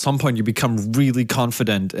process, at some point you become really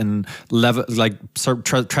confident in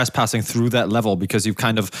trespassing through that level, because you've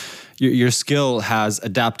kind of your skill has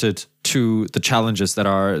adapted to the challenges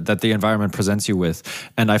that the environment presents you with.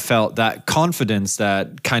 And I felt that confidence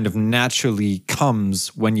that kind of naturally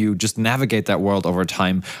comes when you just navigate that world over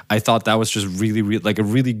time. I thought that was just really like a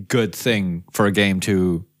really good thing for a game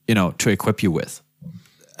to equip you with.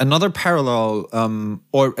 Another parallel,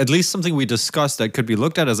 or at least something we discussed that could be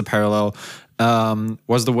looked at as a parallel,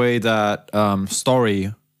 was the way that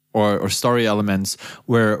story or story elements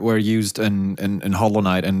were used in Hollow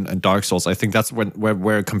Knight and Dark Souls. I think that's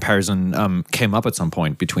where a comparison came up at some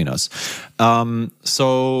point between us.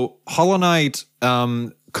 So Hollow Knight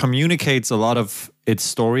communicates a lot of its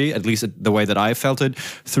story, at least the way that I felt it,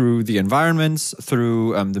 through the environments,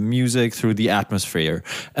 through the music, through the atmosphere.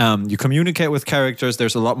 You communicate with characters.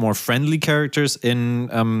 There's a lot more friendly characters in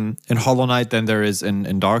Hollow Knight than there is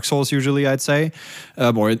in Dark Souls, usually, I'd say,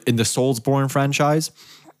 or in the Soulsborne franchise.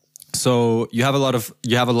 So you have a lot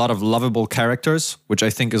of lovable characters, which I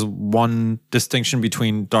think is one distinction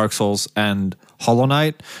between Dark Souls and Hollow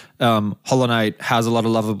Knight. Hollow Knight has a lot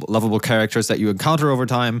of lovable characters that you encounter over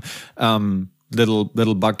time.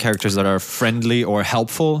 little bug characters that are friendly or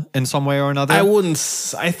helpful in some way or another?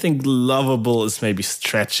 I think lovable is maybe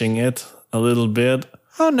stretching it a little bit.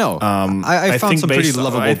 Oh no, I found some pretty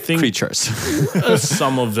lovable creatures.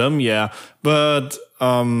 Some of them, yeah, but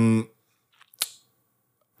I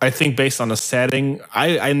think based on the setting,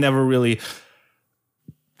 I never really.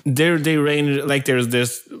 They range like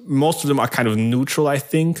there's most of them are kind of neutral. I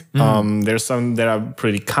think there's some that are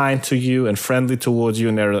pretty kind to you and friendly towards you,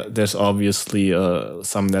 and there's obviously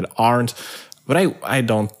some that aren't. But I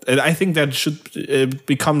don't. I think that it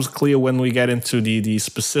becomes clear when we get into the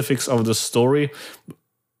specifics of the story.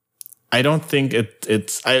 I don't think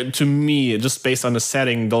it's to me, just based on the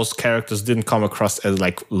setting, those characters didn't come across as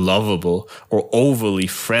like lovable or overly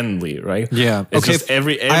friendly, right? Yeah. It's just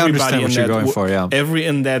everybody in that going for, yeah.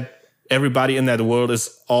 Everybody in that world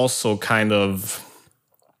is also kind of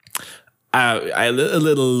a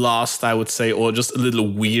little lost, I would say, or just a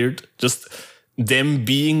little weird. Just them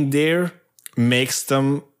being there makes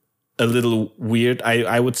them a little weird,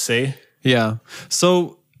 I would say. Yeah.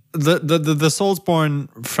 So the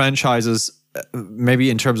Soulsborne franchises, maybe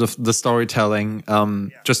in terms of the storytelling,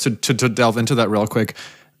 just to delve into that real quick,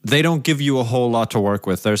 they don't give you a whole lot to work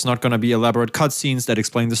with. There's not going to be elaborate cutscenes that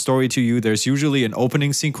explain the story to you. There's usually an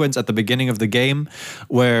opening sequence at the beginning of the game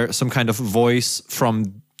where some kind of voice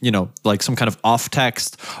from, like some kind of off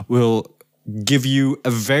text will give you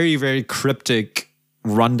a very, very cryptic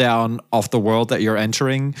rundown of the world that you're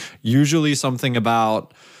entering. Usually something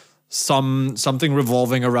about something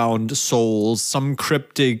revolving around souls, some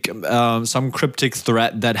cryptic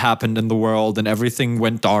threat that happened in the world and everything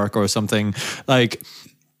went dark or something. Like,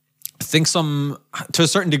 I think to a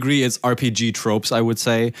certain degree it's RPG tropes, I would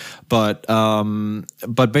say, but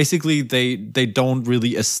basically they don't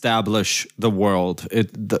really establish the world.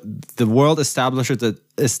 The world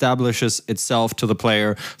establishes itself to the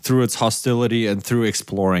player through its hostility and through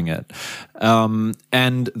exploring it.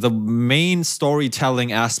 And the main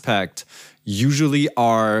storytelling aspect usually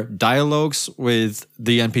are dialogues with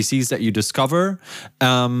the NPCs that you discover,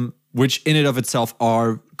 which in and of itself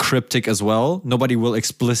are cryptic as well. Nobody will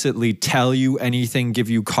explicitly tell you anything, give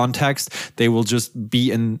you context. They will just be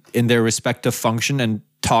in their respective function and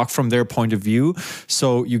talk from their point of view.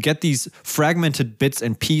 So you get these fragmented bits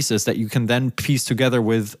and pieces that you can then piece together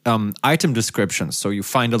with item descriptions. So you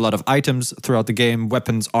find a lot of items throughout the game,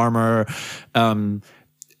 weapons, armor,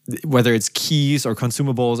 whether it's keys or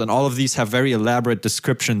consumables, and all of these have very elaborate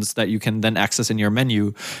descriptions that you can then access in your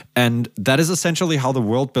menu. And that is essentially how the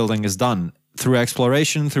world building is done, through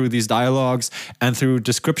exploration, through these dialogues, and through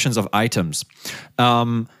descriptions of items.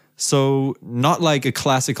 So not like a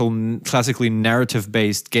classically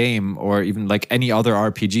narrative-based game, or even like any other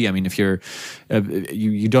RPG. I mean, if you're,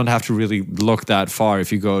 you don't have to really look that far.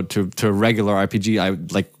 If you go to a regular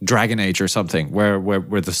RPG, like Dragon Age or something, where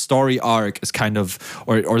the story arc is kind of,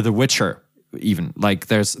 or The Witcher, even, like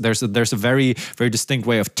there's a very, very distinct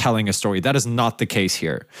way of telling a story. That is not the case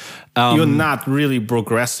here. You're not really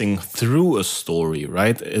progressing through a story,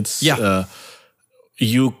 right? It's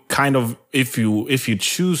you kind of, if you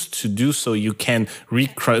choose to do so, you can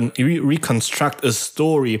reconstruct a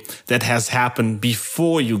story that has happened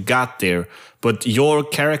before you got there, but your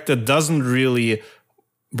character doesn't really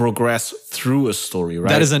progress through a story, right?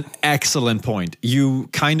 That is an excellent point. You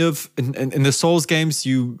kind of, in the Souls games,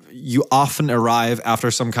 you often arrive after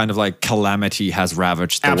some kind of like calamity has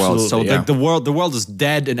ravaged the world. So like the world is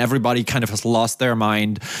dead and everybody kind of has lost their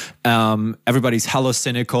mind. Everybody's hella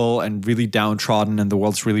cynical and really downtrodden, and the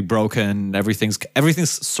world's really broken. Everything's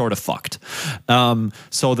sort of fucked.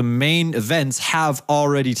 So the main events have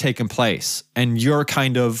already taken place, and you're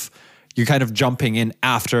kind of jumping in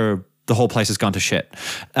after the whole place has gone to shit.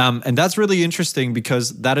 And that's really interesting, because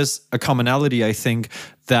that is a commonality, I think,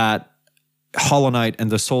 that Hollow Knight and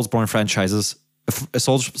the Soulsborne franchise,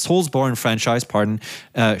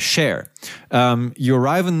 share. You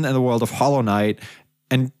arrive in the world of Hollow Knight,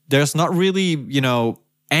 and there's not really,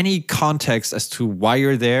 any context as to why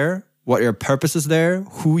you're there, what your purpose is there,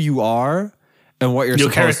 who you are, and what you're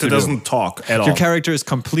supposed to do. Your character doesn't talk at all. Your character is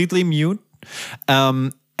completely mute.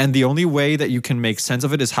 And the only way that you can make sense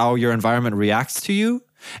of it is how your environment reacts to you,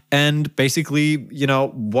 and basically,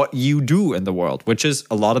 what you do in the world, which is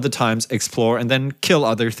a lot of the times explore and then kill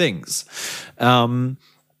other things. And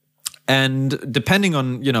depending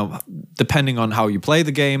on how you play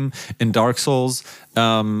the game, in Dark Souls,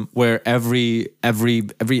 where every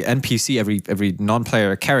NPC, every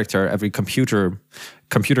non-player character, every computer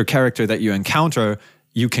character that you encounter,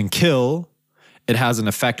 you can kill, it has an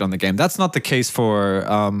effect on the game. That's not the case for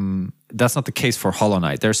that's not the case for Hollow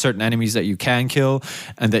Knight. There are certain enemies that you can kill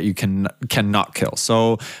and that you cannot kill.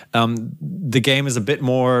 So the game is a bit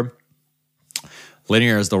more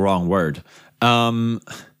linear is the wrong word.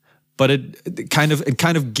 But it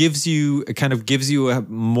kind of gives you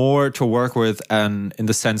more to work with, and in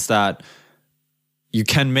the sense that you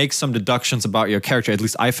can make some deductions about your character. At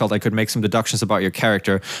least I felt I could make some deductions about your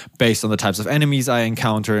character based on the types of enemies I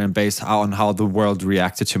encounter and based on how the world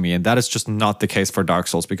reacted to me. And that is just not the case for Dark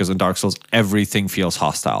Souls, because in Dark Souls, everything feels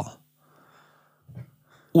hostile.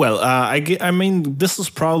 Well, I mean, this is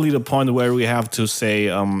probably the point where we have to say,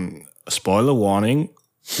 spoiler warning.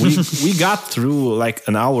 We got through like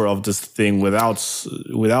an hour of this thing without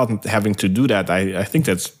having to do that. I think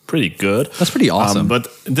that's pretty good. That's pretty awesome. But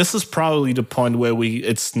this is probably the point where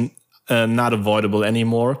it's not avoidable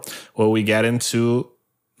anymore, where we get into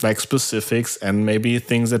like specifics and maybe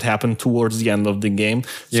things that happen towards the end of the game.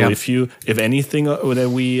 So if anything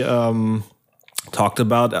that we talked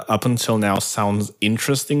about up until now sounds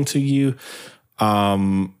interesting to you,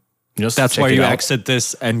 that's why you exit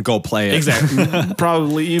this and go play it. Exactly.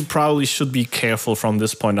 You probably should be careful from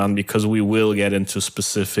this point on, because we will get into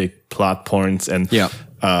specific plot points and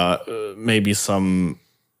maybe some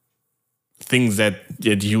things that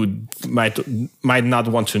you might not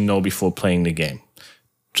want to know before playing the game.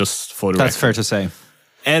 Just for the That's record. fair to say.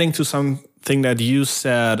 Adding to something that you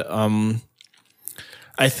said,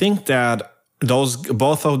 I think that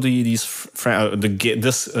both of this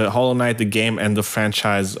Hollow Knight, the game, and the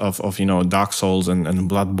franchise of Dark Souls and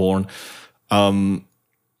Bloodborne,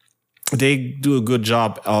 they do a good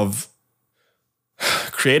job of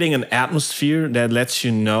creating an atmosphere that lets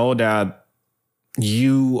you know that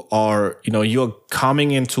you're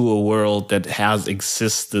coming into a world that has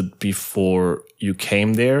existed before you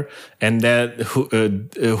came there, and that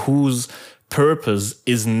whose purpose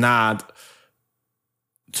is not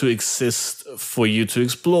to exist for you to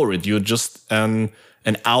explore it. You're just an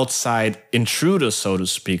outside intruder, so to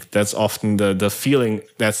speak. That's often the feeling.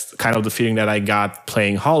 That's kind of the feeling that I got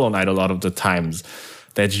playing Hollow Knight a lot of the times.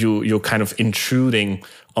 That you're kind of intruding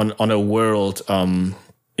on a world, an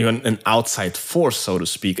outside force, so to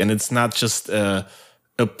speak, and it's not just a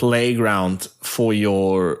playground for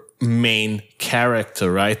your main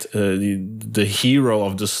character, right? The hero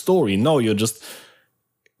of the story. No, you're just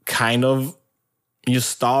kind of. You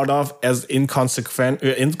start off as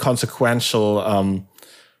inconsequential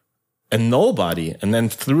a nobody, and then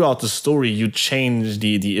throughout the story you change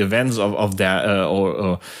the events of that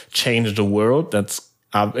or change the world. That's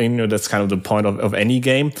that's kind of the point of any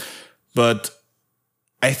game. But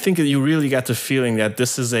I think that you really get the feeling that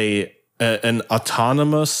this is an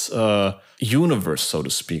autonomous universe, so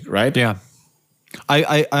to speak, right? Yeah,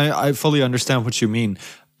 I fully understand what you mean.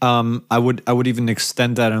 I would even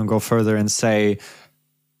extend that and go further and say,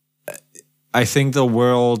 I think the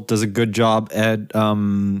world does a good job at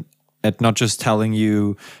not just telling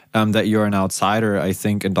you that you're an outsider. I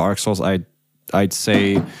think in Dark Souls, I'd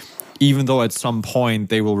say, even though at some point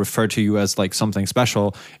they will refer to you as like something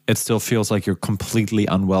special, it still feels like you're completely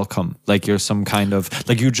unwelcome. Like you're some kind of,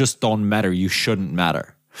 like you just don't matter. You shouldn't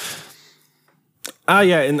matter.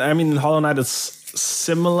 Yeah, and I mean in Hollow Knight it's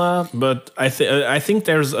similar, but I think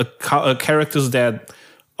there's characters that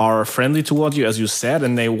are friendly toward you, as you said,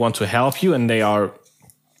 and they want to help you, and they are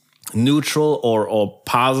neutral or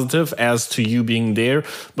positive as to you being there.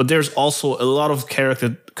 But there's also a lot of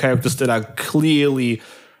characters that are clearly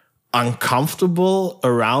uncomfortable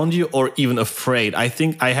around you or even afraid. I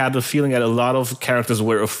think I had the feeling that a lot of characters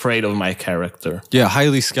were afraid of my character. Yeah,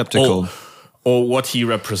 highly skeptical. Or what he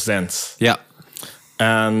represents. Yeah.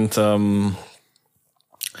 And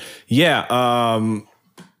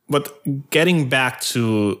but getting back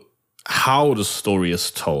to how the story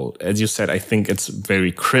is told, as you said, I think it's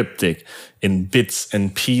very cryptic in bits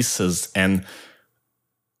and pieces and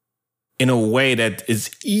in a way that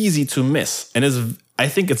is easy to miss. And I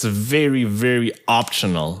think it's very, very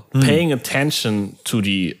optional. Paying attention to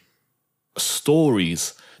the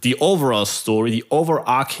stories, the overall story, the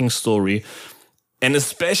overarching story, and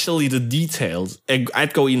especially the details.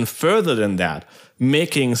 I'd go even further than that.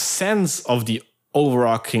 Making sense of the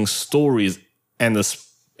overarching stories and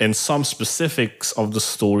some specifics of the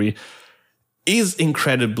story is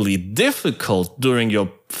incredibly difficult during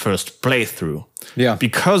your first playthrough. Yeah.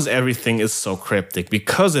 Because everything is so cryptic,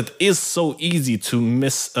 because it is so easy to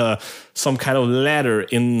miss some kind of letter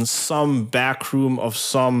in some back room of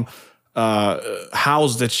some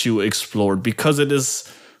house that you explored, because it is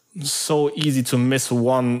so easy to miss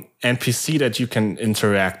one NPC that you can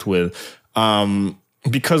interact with.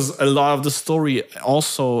 Because a lot of the story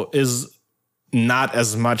also is not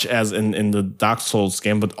as much as in the Dark Souls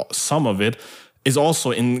game, but some of it is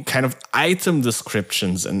also in kind of item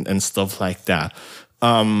descriptions and stuff like that.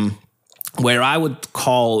 Where I would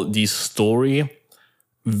call the story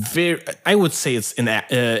I would say it's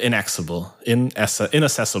inaccessible.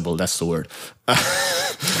 Inaccessible, that's the word.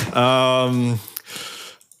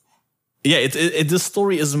 The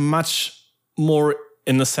story is much more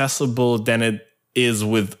inaccessible than it is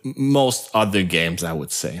with most other games, I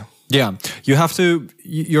would say. Yeah,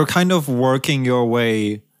 you're kind of working your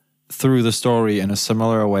way through the story in a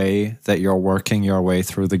similar way that you're working your way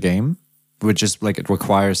through the game, which is like it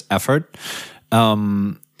requires effort.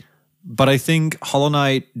 But I think Hollow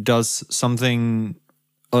Knight does something.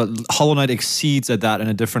 Hollow Knight exceeds at that in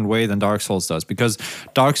a different way than Dark Souls does, because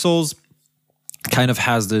Dark Souls kind of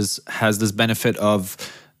has this benefit of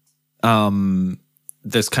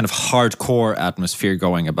this kind of hardcore atmosphere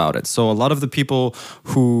going about it. So a lot of the people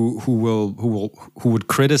who would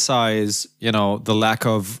criticize, the lack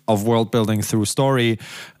of world building through story,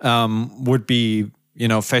 would be,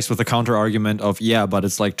 faced with the counter argument of, yeah, but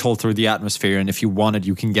it's like told through the atmosphere, and if you want it,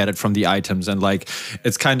 you can get it from the items, and like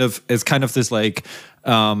it's kind of this like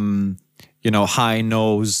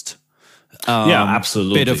high-nosed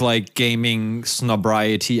absolutely bit of like gaming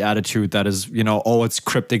snobriety attitude that is, it's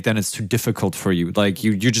cryptic, then it's too difficult for you. Like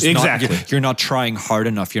you're just you're not trying hard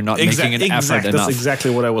enough. You're not making an effort enough. That's exactly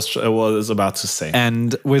what I was about to say.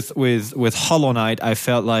 And with Hollow Knight, I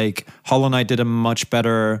felt like Hollow Knight did a much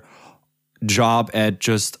better job at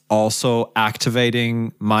just also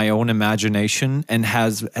activating my own imagination, and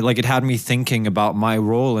it had me thinking about my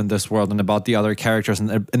role in this world and about the other characters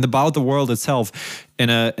and about the world itself in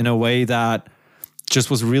a way that just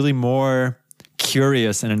was really more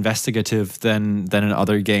curious and investigative than in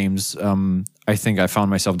other games. I think I found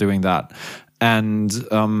myself doing that, and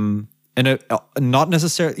not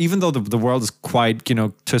necessarily, even though the world is quite,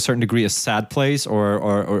 to a certain degree, a sad place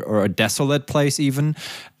or a desolate place even.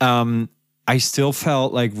 I still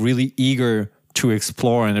felt like really eager to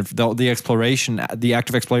explore, and the exploration, the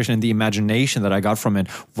active exploration, and the imagination that I got from it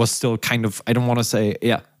was still kind of, I want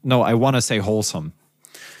to say wholesome.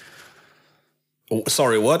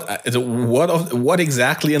 Sorry, what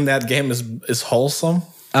exactly in that game is wholesome?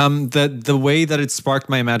 The way that it sparked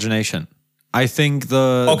my imagination. I think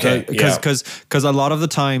because a lot of the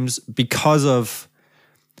times, because of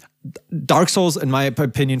Dark Souls, in my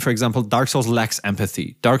opinion, for example, Dark Souls lacks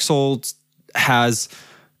empathy. Dark Souls has,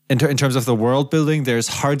 in terms of the world building, there's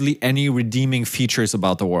hardly any redeeming features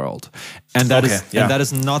about the world, and that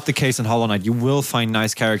is not the case in Hollow Knight. You will find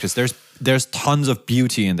nice characters. There's tons of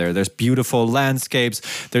beauty in there. There's beautiful landscapes.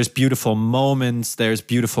 There's beautiful moments. There's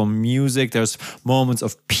beautiful music. There's moments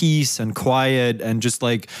of peace and quiet, and just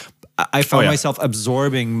like I found myself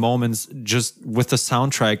absorbing moments just with the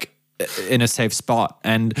soundtrack in a safe spot,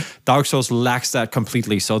 and Dark Souls lacks that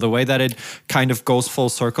completely. So the way that it kind of goes full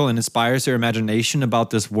circle and inspires your imagination about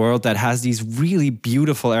this world that has these really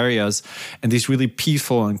beautiful areas and these really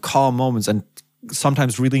peaceful and calm moments, and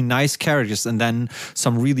sometimes really nice characters, and then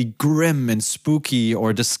some really grim and spooky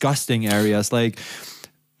or disgusting areas. Like,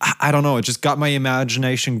 I don't know, it just got my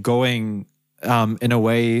imagination going in a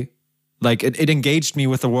way. Like it engaged me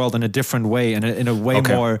with the world in a different way, and in a way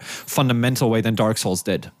more fundamental way than Dark Souls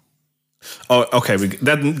did. Oh, okay.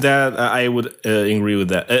 That I would agree with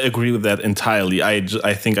that. Agree with that entirely. I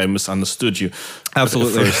think I misunderstood you.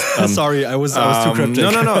 Absolutely. First. Sorry, I was too cryptic.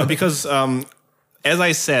 No. Because as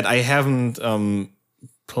I said, I haven't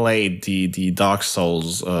played the Dark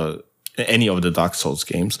Souls, any of the Dark Souls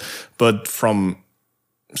games, but from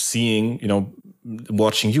seeing,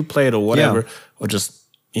 watching you play it or whatever, or just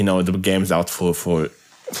the game's out for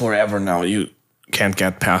forever now. You can't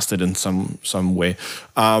get past it in some way.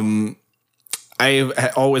 I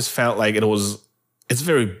always felt like it's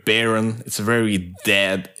very barren. It's very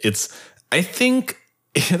dead. I think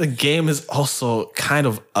the game is also kind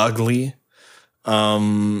of ugly,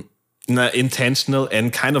 intentional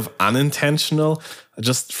and kind of unintentional.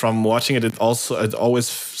 Just from watching it, it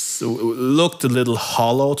always looked a little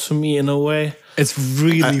hollow to me in a way. It's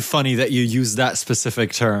really funny that you use that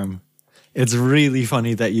specific term. It's really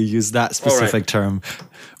funny that you use that specific term.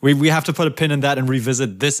 We have to put a pin in that and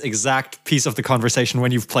revisit this exact piece of the conversation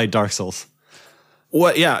when you've played Dark Souls.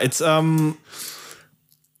 Well, yeah, it's I'll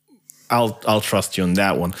trust you on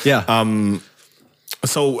that one. Yeah.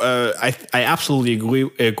 So I absolutely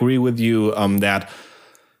agree with you that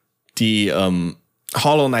the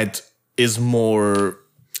Hollow Knight is more.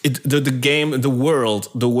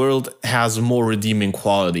 The world has more redeeming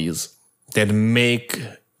qualities that make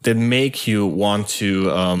you want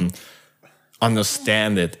to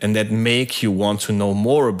understand it and that make you want to know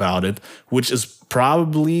more about it, which is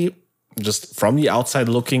probably just from the outside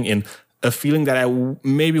looking in a feeling that I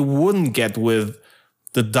maybe wouldn't get with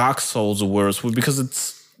the Dark Souls worlds, because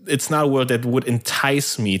it's not a world that would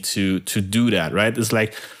entice me to do that, right? It's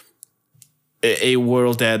like a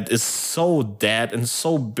world that is so dead and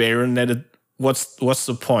so barren that what's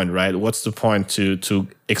the point, right? What's the point to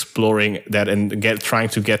exploring that and trying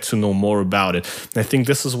to get to know more about it? And I think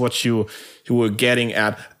this is what you were getting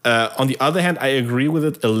at. On the other hand, I agree with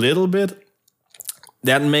it a little bit.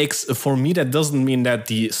 That makes, for me, that doesn't mean that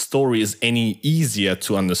the story is any easier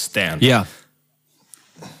to understand. Yeah.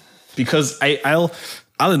 Because I'll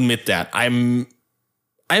admit that I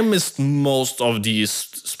missed most of these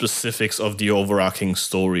specifics of the overarching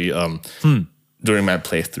story during my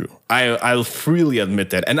playthrough. I'll freely admit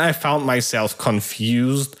that. And I found myself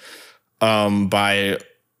confused by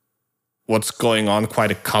what's going on quite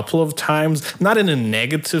a couple of times. Not in a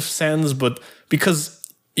negative sense, but because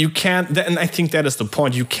you can't, and I think that is the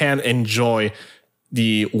point, you can't enjoy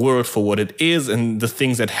the world for what it is and the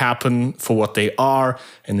things that happen for what they are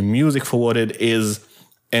and the music for what it is.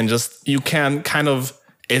 And just, you can kind of,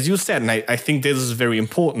 as you said, and I think this is very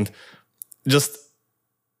important, just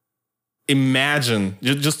imagine,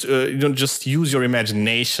 just use your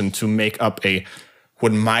imagination to make up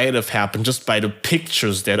what might have happened just by the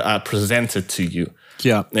pictures that are presented to you.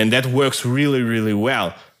 Yeah. And that works really, really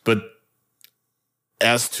well. But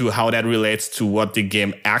as to how that relates to what the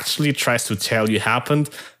game actually tries to tell you happened,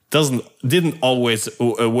 didn't always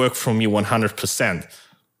work for me 100%.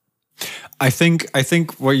 I think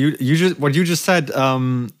what you just said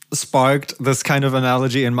sparked this kind of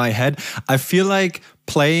analogy in my head. I feel like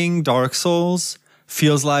playing Dark Souls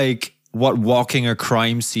feels like what walking a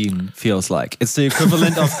crime scene feels like. It's the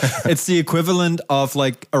equivalent of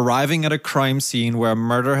like arriving at a crime scene where a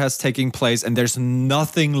murder has taken place and there's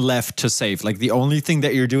nothing left to save. Like the only thing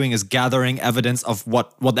that you're doing is gathering evidence of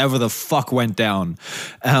whatever the fuck went down.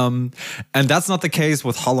 And that's not the case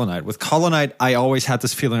with Hollow Knight. With Hollow Knight, I always had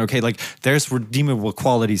this feeling, okay, like there's redeemable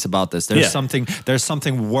qualities about this. There's something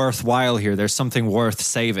worthwhile here. There's something worth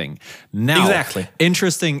saving. Now, exactly.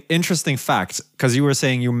 Interesting fact, because you were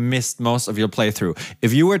saying you missed most of your playthrough.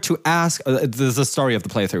 If you were to ask, the story of the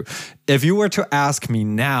playthrough, if you were to ask me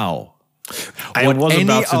now, I was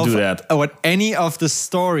about to do that. What any of the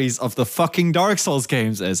stories of the fucking Dark Souls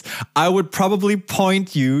games is, I would probably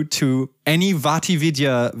point you to any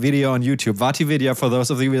VatiVidya video on YouTube. VatiVidya, for those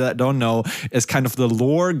of you that don't know, is kind of the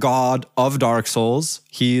lore god of Dark Souls.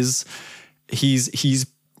 He's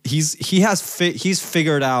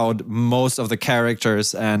figured out most of the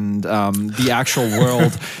characters and the actual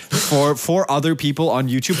world for other people on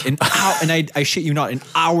YouTube and I shit you not, in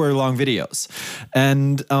hour-long videos.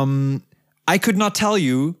 And I could not tell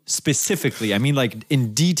you specifically, I mean like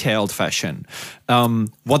in detailed fashion,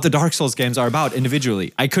 what the Dark Souls games are about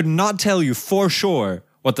individually. I could not tell you for sure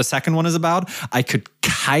what the second one is about. I could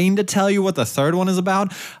kind of tell you what the third one is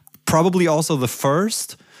about. Probably also the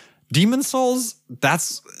first. Demon Souls,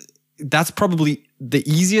 that's probably the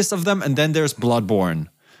easiest of them, and then there's Bloodborne.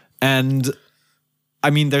 And I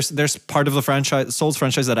mean, there's part of the Souls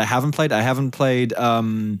franchise that I haven't played. I haven't played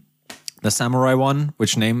the Samurai one,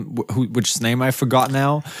 which name I forgot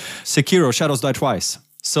now. Sekiro: Shadows Die Twice.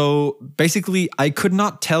 So basically, I could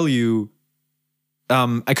not tell you.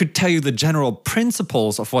 I could tell you the general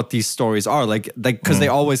principles of what these stories are, like because they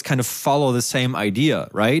always kind of follow the same idea,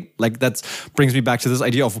 right? Like that brings me back to this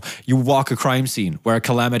idea of you walk a crime scene where a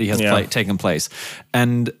calamity has taken place,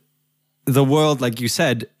 and the world, like you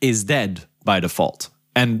said, is dead by default,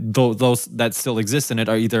 and those that still exist in it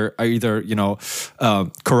are either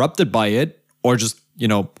corrupted by it or just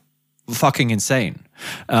fucking insane.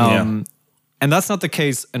 And that's not the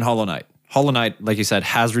case in Hollow Knight. Hollow Knight, like you said,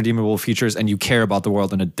 has redeemable features and you care about the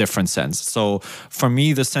world in a different sense. So for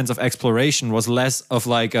me, the sense of exploration was less of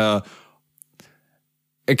like it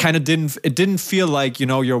didn't feel like,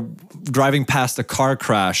 you're driving past a car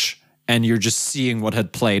crash and you're just seeing what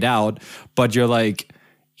had played out, but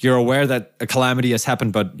you're aware that a calamity has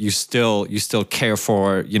happened, but you still care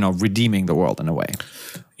for, redeeming the world in a way.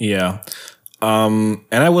 Yeah. And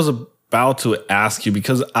I was about to ask you,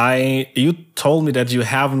 because you told me that you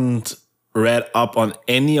haven't read up on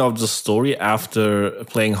any of the story after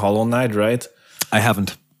playing Hollow Knight, right? I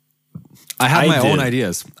haven't. I had my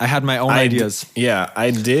own ideas. Yeah,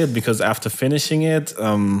 I did, because after finishing it,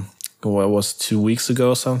 it was 2 weeks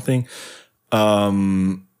ago or something,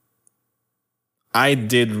 I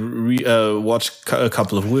did watch a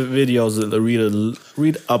couple of videos,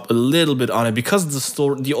 read up a little bit on it, because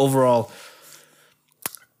the overall,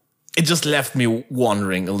 it just left me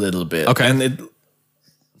wondering a little bit. Okay. And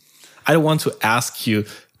I want to ask you,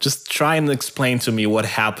 just try and explain to me what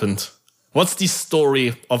happened. What's the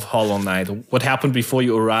story of Hollow Knight? What happened before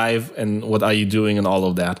you arrive, and what are you doing and all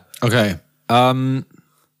of that? Okay.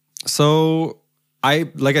 So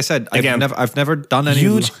like I said, I've never done any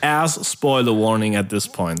huge ass spoiler warning at this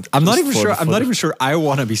point. I'm not even sure I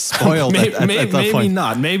want to be spoiled. Maybe point.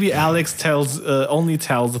 Not. Maybe Alex only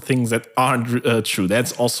tells the things that aren't true.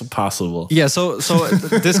 That's also possible. Yeah. So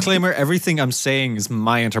disclaimer: everything I'm saying is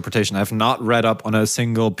my interpretation. I've not read up on a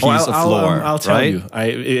single piece of lore. I'll tell you.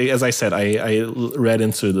 As I said, I read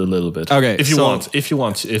into it a little bit. Okay. If you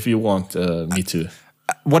want me to.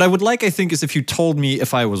 What I would like, I think, is if you told me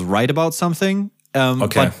if I was right about something.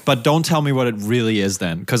 Okay. But don't tell me what it really is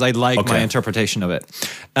then, because I like my interpretation of it.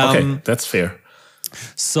 Okay, that's fair.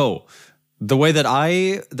 So the way that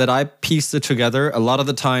I pieced it together, a lot of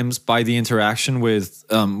the times by the interaction with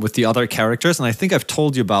the other characters, and I think I've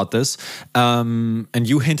told you about this, and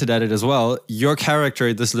you hinted at it as well. Your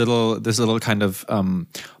character, this little kind of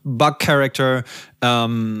bug character,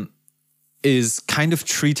 is kind of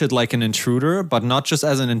treated like an intruder, but not just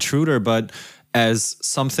as an intruder, but as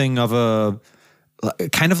something of a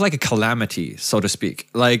kind of like a calamity, so to speak,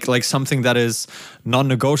 like something that is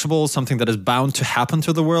non-negotiable, something that is bound to happen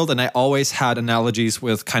to the world. And I always had analogies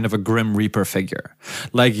with kind of a Grim Reaper figure,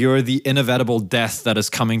 like you're the inevitable death that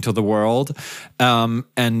is coming to the world,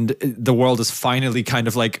 and the world is finally kind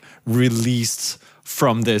of like released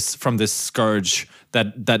from this scourge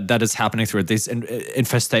that is happening through it, this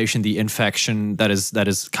infestation, the infection that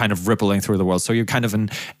is kind of rippling through the world. So you're kind of an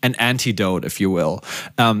antidote, if you will.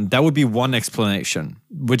 That would be one explanation,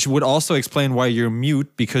 which would also explain why you're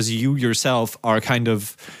mute, because you yourself are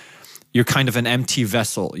you're kind of an empty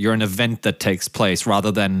vessel. You're an event that takes place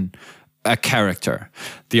rather than a character.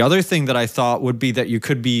 The other thing that I thought would be that you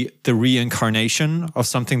could be the reincarnation of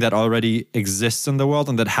something that already exists in the world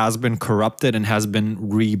and that has been corrupted and has been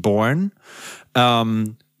reborn.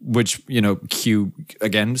 Which, cue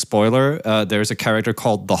again, spoiler, there's a character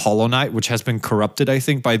called the Hollow Knight, which has been corrupted, I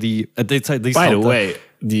think, by the at least. By the way,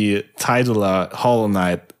 the title Hollow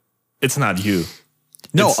Knight, it's not you.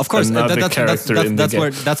 No, it's of course.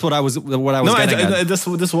 That's what I was getting at.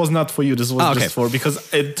 This was not for you. This was just for,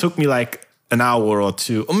 because it took me like an hour or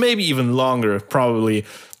two, or maybe even longer, probably.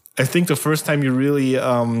 I think the first time you really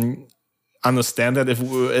understand that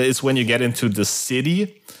is when you get into the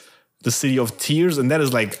city of Tears, and that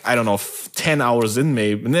is like, I don't know, 10 hours in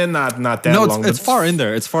maybe, and then not that long. No, it's far in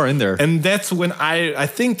there. It's far in there. And that's when I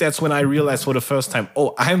think that's when I realized for the first time,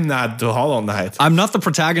 oh, I'm not the Hollow Knight. I'm not the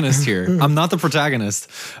protagonist here. I'm not the protagonist.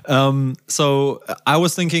 So I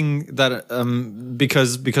was thinking that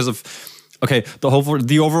because of. Okay,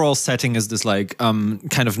 the overall setting is this like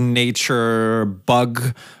kind of nature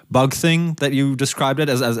bug thing that you described it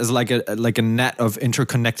as like a net of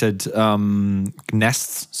interconnected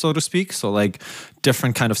nests, so to speak. So like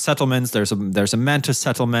different kind of settlements. There's a mantis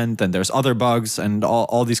settlement, then there's other bugs and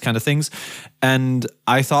all these kind of things. And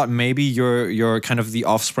I thought maybe you're kind of the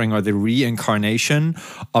offspring or the reincarnation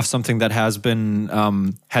of something that has been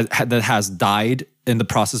that has died in the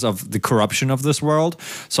process of the corruption of this world.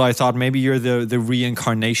 So I thought maybe you're the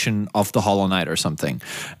reincarnation of the Hollow Knight or something.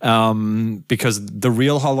 Because the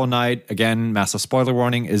real Hollow Knight, again, massive spoiler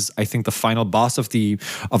warning, is I think the final boss of the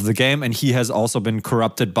game, and he has also been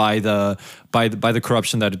corrupted by the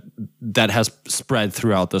corruption that has spread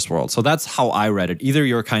throughout this world. So that's how I read it. Either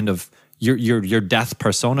you're kind of you're death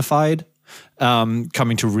personified,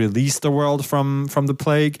 coming to release the world from the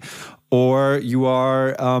plague, or you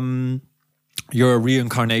are you're a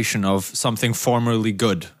reincarnation of something formerly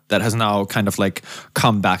good that has now kind of like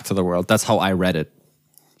come back to the world. That's how I read it.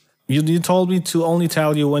 You told me to only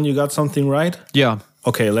tell you when you got something right? Yeah.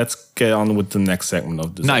 Okay, let's get on with the next segment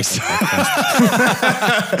of this. Nice.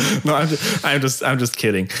 No, I'm just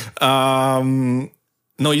kidding.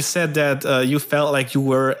 No, you said that you felt like you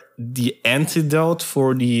were the antidote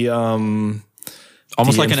for the almost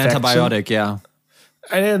like infection. An antibiotic, yeah.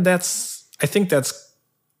 I think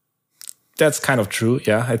that's kind of true.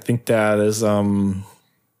 Yeah, I think that is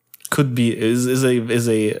could be is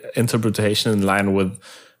a interpretation in line with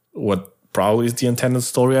what probably is the intended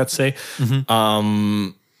story, I'd say. Mm-hmm.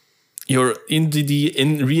 You're in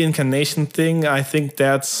the reincarnation thing. I think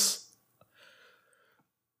that's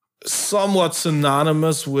somewhat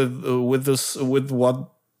synonymous with what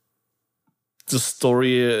the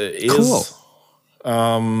story is. Cool.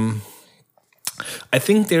 I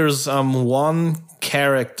think there's one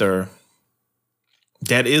character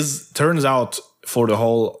that turns out for the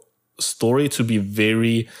whole story to be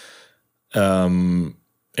very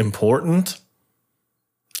important.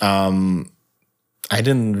 I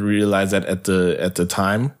didn't realize that at the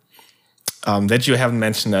time. That you haven't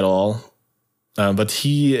mentioned at all. But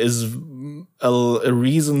he is a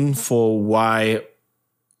reason for why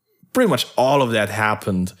pretty much all of that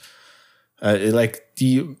happened. Like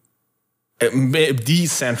the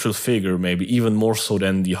central figure, maybe even more so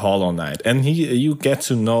than the Hollow Knight. And you get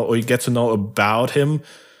to know about him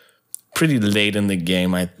pretty late in the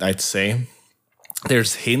game, I'd say.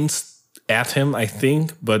 There's hints at him, I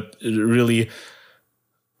think, but really,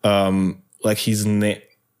 like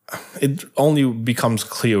it only becomes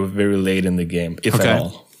clear very late in the game, if at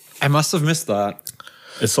all. I must have missed that.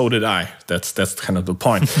 So did I. That's kind of the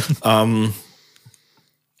point.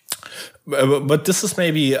 But this is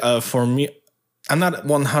maybe for me. I'm not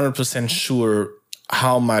 100% sure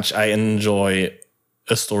how much I enjoy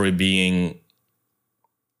a story being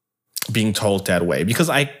told that way, because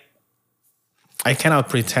I cannot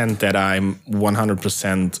pretend that I'm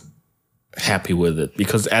 100% happy with it,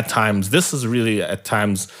 because at times this is really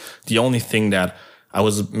the only thing that I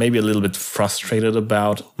was maybe a little bit frustrated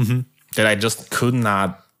about, that I just could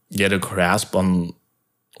not get a grasp on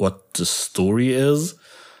what the story is.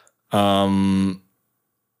 And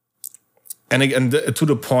again, to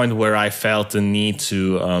the point where I felt the need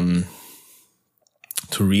to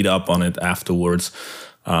read up on it afterwards.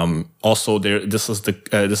 Also, this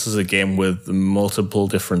is a game with multiple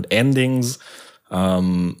different endings,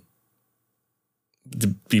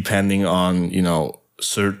 depending on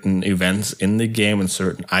certain events in the game and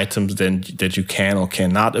certain items that you can or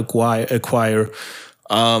cannot acquire.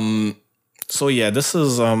 So yeah, this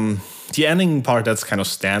is the ending part that's kind of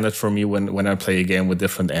standard for me when I play a game with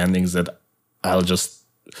different endings, that I'll just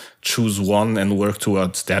choose one and work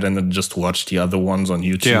towards that and then just watch the other ones on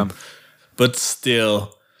YouTube. Yeah. But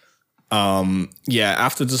still,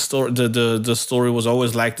 after the story, the story was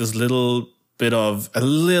always like this little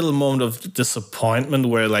moment of disappointment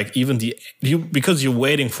where, like, even because you're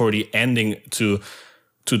waiting for the ending to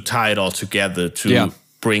tie it all together, to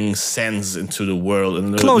bring sense into the world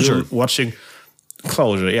and closure. Watching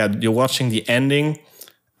closure. Yeah, you're watching the ending,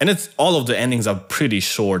 and all of the endings are pretty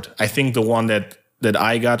short. I think the one that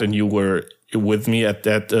I got, and you were with me at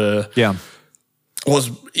that,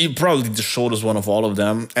 was probably the shortest one of all of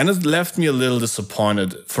them, and it left me a little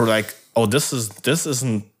disappointed. For like, oh, this is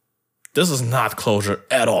not closure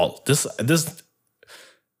at all. This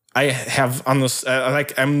I have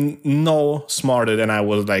I'm no smarter than I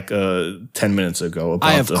was like 10 minutes ago about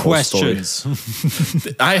I have the whole questions.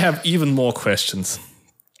 Story. I have even more questions.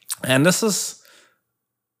 And this is,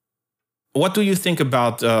 what do you think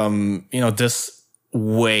about this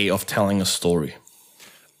way of telling a story?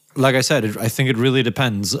 Like I said, I think it really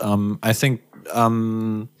depends. I think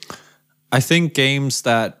games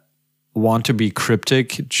that want to be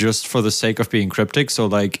cryptic just for the sake of being cryptic, so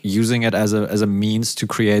like using it as a means to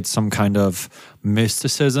create some kind of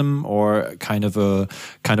mysticism or kind of a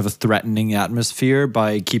threatening atmosphere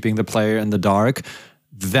by keeping the player in the dark,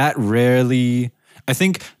 that rarely, I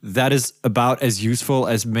think that is about as useful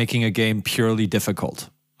as making a game purely difficult.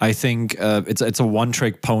 I think it's a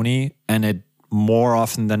one-trick pony, and it more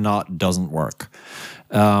often than not doesn't work.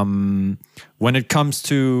 When it comes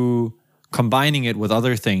to combining it with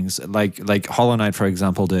other things, like Hollow Knight, for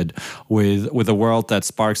example, did with a world that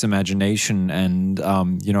sparks imagination and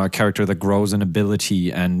a character that grows in ability,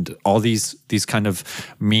 and all these kind of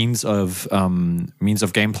means of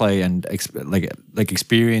gameplay and like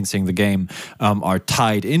experiencing the game are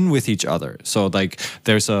tied in with each other. So like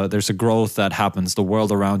there's a growth that happens. The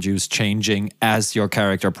world around you is changing as your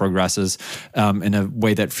character progresses in a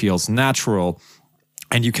way that feels natural.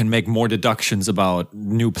 And you can make more deductions about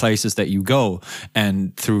new places that you go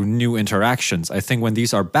and through new interactions. I think when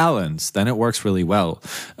these are balanced, then it works really well,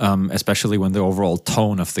 especially when the overall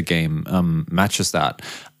tone of the game matches that.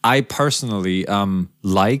 I personally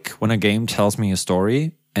like when a game tells me a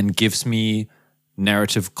story and gives me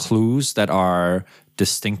narrative clues that are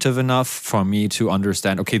distinctive enough for me to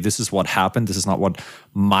understand, okay, this is what happened. This is not what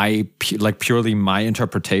purely my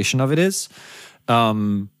interpretation of it is.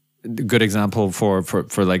 Good example for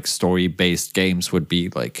like story-based games would be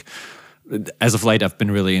like, as of late, I've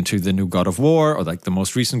been really into the new God of War, or like the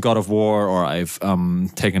most recent God of War, or I've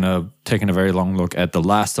taken a very long look at The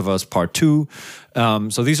Last of Us Part 2.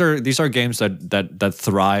 So these are games that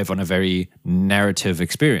thrive on a very narrative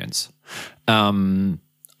experience.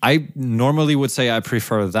 I normally would say I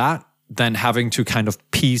prefer that than having to kind of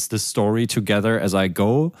piece the story together as I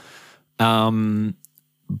go.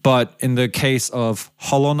 But in the case of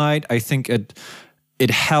Hollow Knight, I think it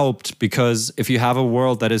helped, because if you have a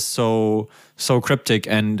world that is so cryptic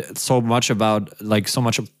and so much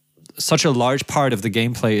such a large part of the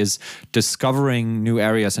gameplay is discovering new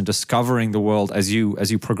areas and discovering the world as you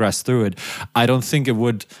progress through it. I don't think it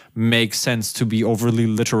would make sense to be overly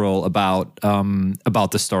literal about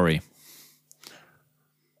the story.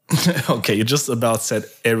 Okay, you just about said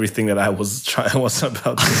everything that I was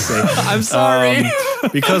about to say. I'm sorry.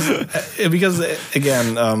 Because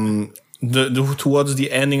again, towards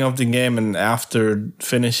the ending of the game and after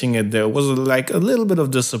finishing it, there was like a little bit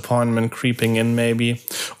of disappointment creeping in, maybe.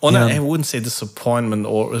 Or not, I wouldn't say disappointment,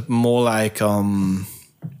 or more like I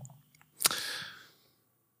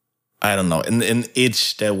don't know, an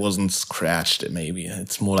itch that wasn't scratched. Maybe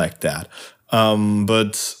it's more like that.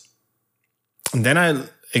 But then I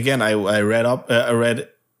read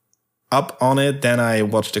up on it. Then I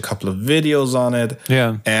watched a couple of videos on it.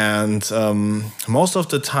 Yeah. And most of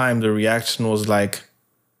the time, the reaction was like,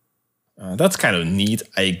 that's kind of neat,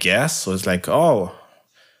 I guess. So it's like, oh,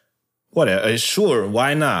 whatever, sure,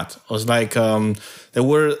 why not? I was like, there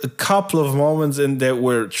were a couple of moments in there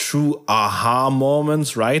were true aha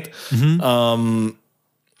moments, right? Mm-hmm.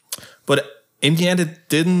 But in the end, it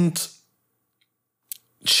didn't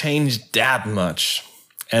change that much.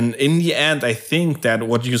 And in the end, I think that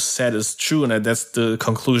what you said is true, and that's the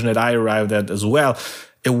conclusion that I arrived at as well.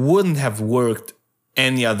 It wouldn't have worked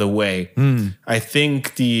any other way. I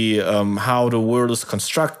think the how the world is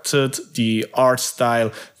constructed, the art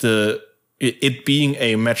style, it being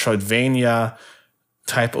a Metroidvania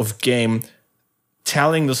type of game,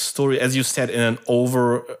 telling the story, as you said, in an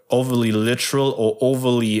overly literal or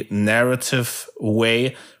overly narrative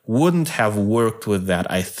way wouldn't have worked with that,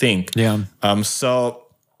 I think. Yeah. So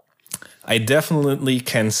I definitely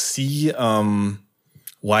can see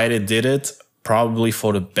why they did it, probably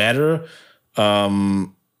for the better.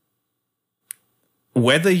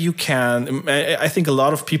 Whether you can, I think a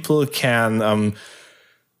lot of people can,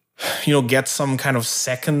 get some kind of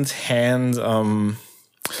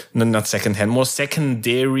more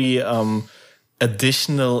secondary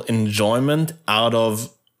additional enjoyment out of,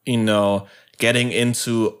 getting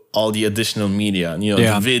into all the additional media,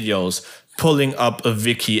 the videos, pulling up a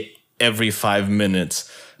wiki every 5 minutes.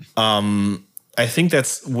 I think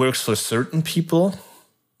that works for certain people.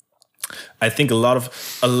 I think a lot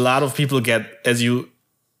of people get, as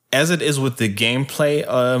it is with the gameplay,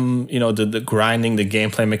 the grinding, the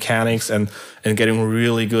gameplay mechanics, and getting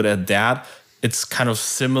really good at that. It's kind of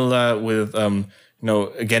similar with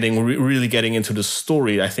really getting into the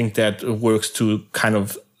story. I think that works to kind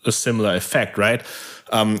of a similar effect, right?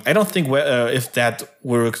 I don't think if that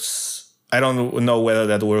works. I don't know whether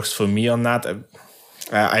that works for me or not.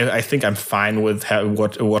 I think I'm fine with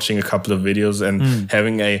watching a couple of videos and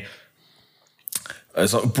having a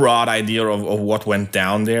sort of broad idea of what went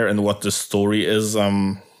down there and what the story is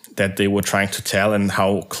that they were trying to tell, and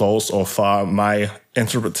how close or far my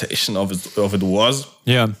interpretation of it was.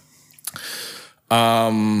 Yeah.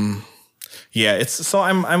 I'm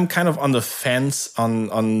kind of on the fence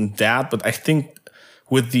on that, but I think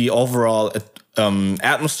with the overall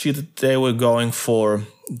atmosphere that they were going for,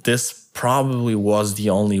 this probably was the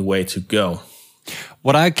only way to go.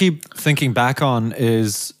 What I keep thinking back on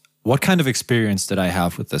is, what kind of experience did I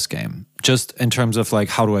have with this game? Just in terms of like,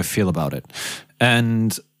 how do I feel about it?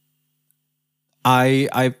 And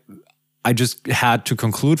I just had to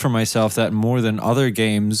conclude for myself that more than other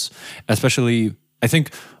games, especially, I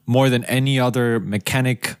think more than any other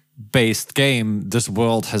mechanic-based game, this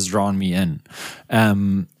world has drawn me in.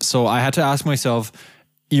 So I had to ask myself,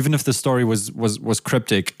 even if the story was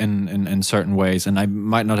cryptic in certain ways, and I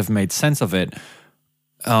might not have made sense of it,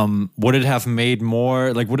 would it have made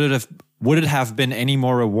more, like, would it have been any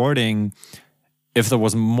more rewarding if there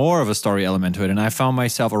was more of a story element to it? And I found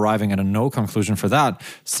myself arriving at a no conclusion for that,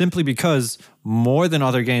 simply because more than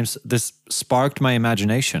other games, this sparked my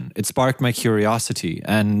imagination. It sparked my curiosity,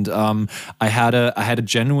 and I had a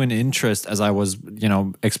genuine interest as I was,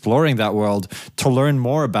 exploring that world, to learn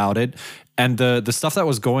more about it. And the stuff that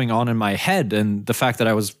was going on in my head, and the fact that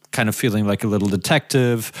I was kind of feeling like a little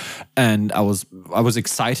detective, and I was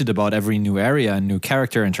excited about every new area and new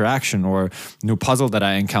character interaction or new puzzle that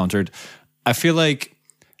I encountered. I feel like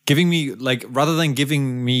rather than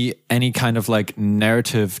giving me any kind of like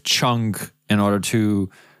narrative chunk in order to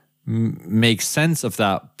make sense of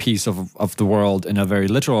that piece of the world in a very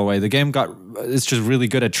literal way, the game it's just really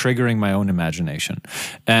good at triggering my own imagination.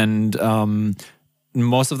 And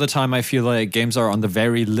most of the time I feel like games are on the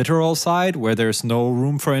very literal side, where there's no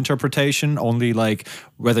room for interpretation, only like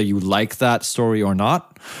whether you like that story or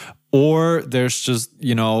not. Or there's just,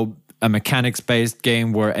 a mechanics-based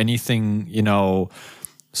game where anything,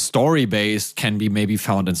 story based can be maybe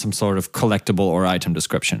found in some sort of collectible or item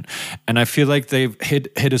description. And I feel like they've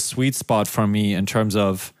hit a sweet spot for me in terms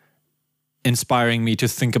of inspiring me to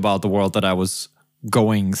think about the world that I was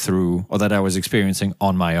going through or that I was experiencing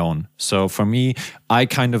on my own. So for me, I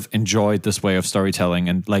kind of enjoyed this way of storytelling.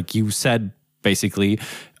 And like you said, basically,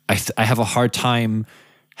 I have a hard time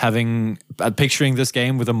picturing this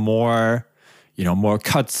game with a more, more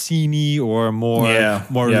cutscene-y or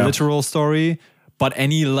more literal story. But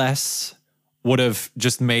any less would have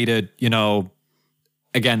just made it,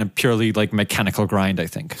 again, a purely like mechanical grind, I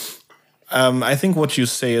think. I think what you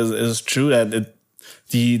say is true, that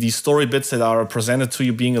the story bits that are presented to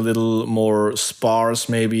you being a little more sparse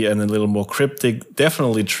maybe and a little more cryptic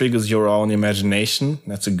definitely triggers your own imagination.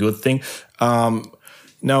 That's a good thing.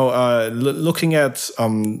 Looking at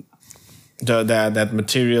that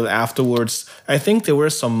material afterwards, I think there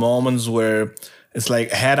were some moments where it's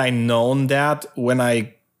like, had I known that when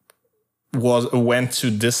I went to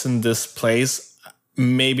this place,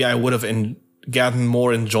 maybe I would have gotten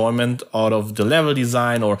more enjoyment out of the level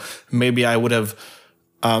design, or maybe I would have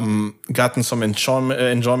gotten some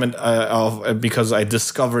enjoyment because I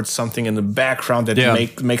discovered something in the background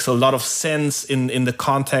that makes a lot of sense in the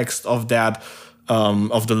context of that.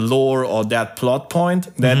 Of the lore or that plot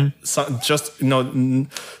point, that just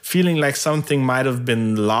feeling like something might have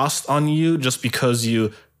been lost on you just because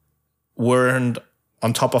you weren't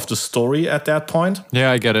on top of the story at that point.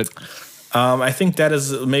 Yeah, I get it. I think that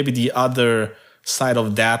is maybe the other side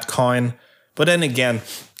of that coin. But then again,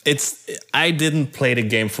 I didn't play the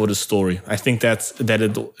game for the story. I think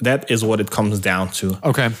that is what it comes down to.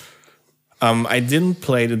 Okay. I didn't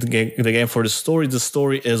play the game for the story. The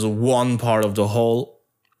story is one part of the whole.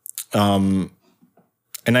 And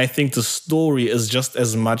I think the story is just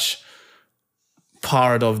as much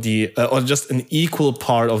part of or just an equal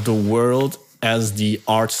part of the world as the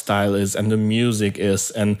art style is and the music is.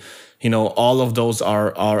 And, all of those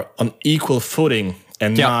are on equal footing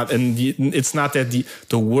and it's not that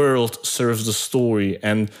the world serves the story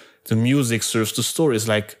and the music serves the story. It's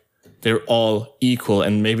like, they're all equal,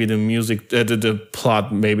 and maybe the music, the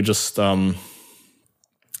plot, maybe just that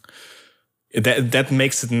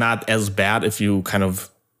makes it not as bad if you kind of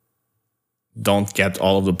don't get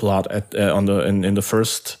all of the plot in the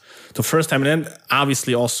first time, and then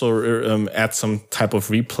obviously also add some type of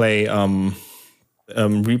replay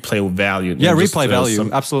value. Yeah, replay value,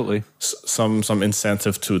 absolutely. Some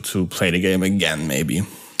incentive to play the game again, maybe.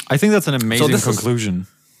 I think that's an amazing conclusion.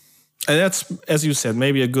 And that's, as you said,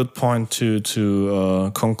 maybe a good point to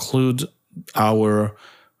conclude our,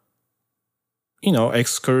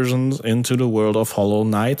 excursions into the world of Hollow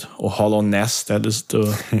Knight or Hollow Nest. That is the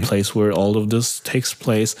place where all of this takes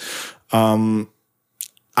place.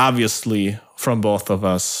 Obviously, from both of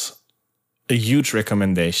us, a huge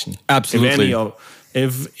recommendation. Absolutely.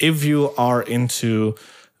 If you are into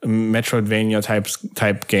Metroidvania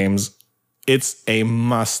type games, it's a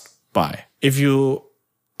must buy. If you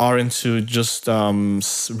are into just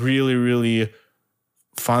really, really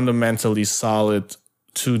fundamentally solid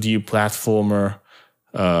 2D platformer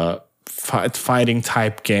fighting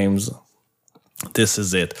type games, this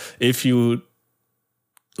is it. If you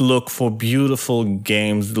look for beautiful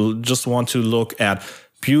games, just want to look at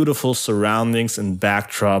beautiful surroundings and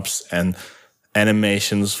backdrops and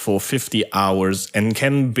animations for 50 hours and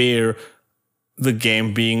can bear the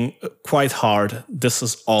game being quite hard, this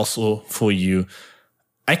is also for you.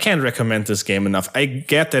 I can't recommend this game enough. I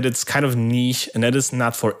get that it's kind of niche and that it's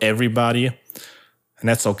not for everybody, and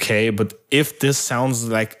that's okay. But if this sounds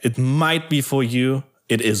like it might be for you,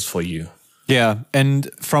 it is for you. Yeah, and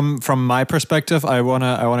from my perspective, I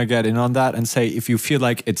wanna get in on that and say, if you feel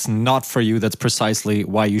like it's not for you, that's precisely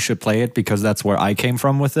why you should play it, because that's where I came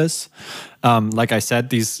from with this. Like I said,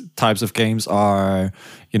 these types of games are,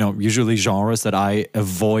 usually genres that I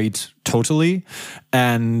avoid totally,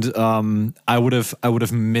 and I would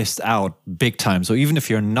have missed out big time. So even if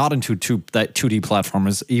you're not into 2D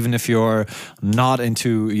platformers, even if you're not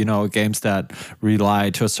into games that rely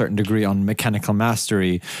to a certain degree on mechanical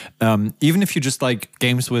mastery, even if you just like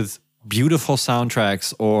games with beautiful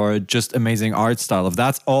soundtracks or just amazing art style, if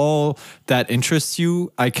that's all that interests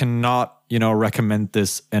you, I cannot recommend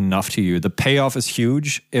this enough to you. The payoff is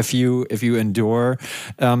huge if you endure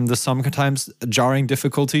the sometimes jarring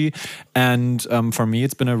difficulty, and for me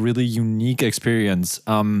it's been a really unique experience,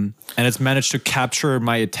 and it's managed to capture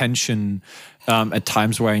my attention at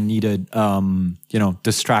times where I needed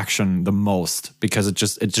distraction the most, because it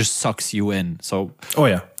just sucks you in. So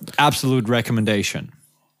absolute recommendation.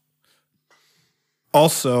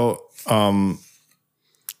 Also,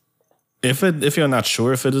 if you're not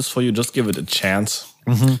sure if it is for you, just give it a chance.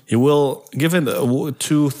 You will give it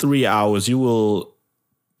 2-3 hours. You will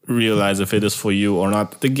realize if it is for you or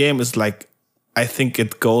not. The game is like, I think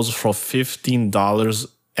it goes for $15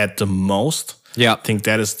 at the most. Yeah, I think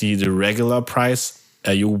that is the regular price.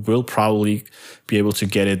 You will probably be able to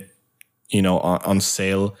get it, on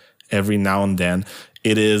sale every now and then.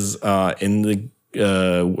 It is in the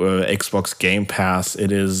Xbox Game Pass.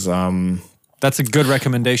 It is. That's a good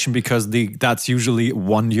recommendation because that's usually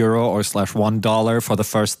 €1 or $1 for the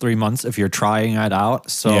first 3 months if you're trying it out.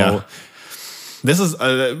 So. Yeah. This is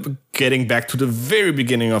getting back to the very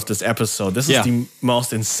beginning of this episode. This is the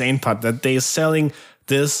most insane part, that they are selling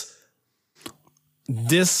this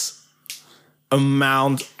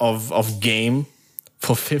amount of game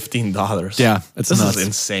for $15. Yeah, this is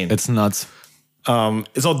insane. It's nuts.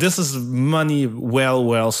 So this is money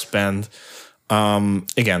well spent.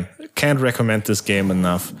 Again, can't recommend this game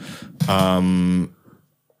enough.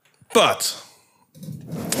 But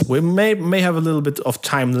we may have a little bit of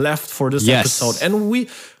time left for this episode, and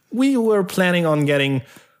we were planning on getting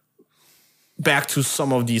back to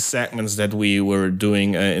some of these segments that we were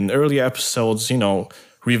doing in earlier episodes.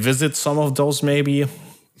 Revisit some of those maybe.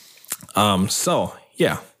 So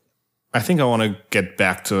yeah, I think I want to get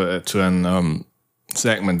back to an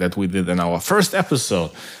segment that we did in our first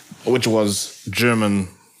episode, which was German.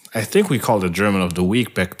 I think we called it German of the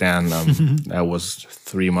Week back then. That was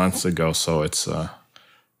 3 months ago, so it's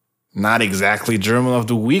not exactly German of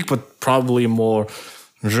the Week, but probably more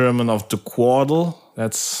German of the Quarter.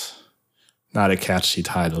 That's not a catchy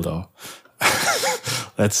title, though.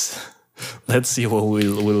 Let's see what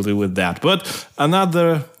we'll do with that. But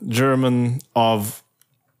another German of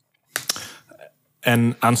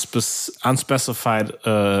an unspecified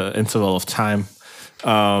interval of time.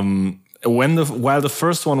 While the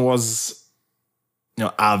first one was,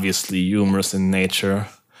 obviously humorous in nature,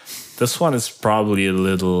 this one is probably a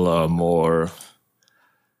little more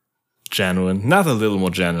genuine. Not a little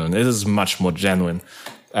more genuine. It is much more genuine.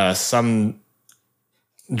 Some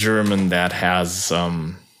German that has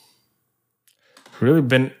really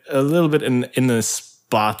been a little bit in a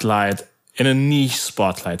spotlight, in a niche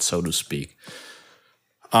spotlight, so to speak.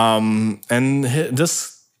 And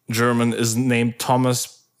this German is named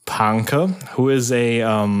Thomas Panke, who is a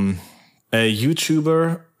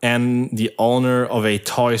YouTuber and the owner of a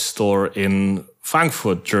toy store in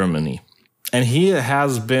Frankfurt, Germany. And he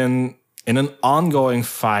has been in an ongoing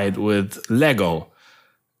fight with Lego,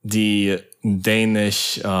 the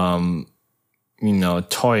Danish,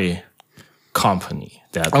 toy company.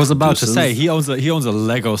 That I was about to say he owns a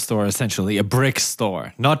Lego store, essentially a brick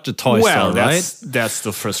store, not the toy store, right? That's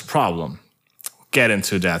the first problem. Get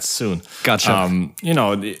into that soon. Gotcha.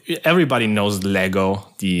 Everybody knows Lego,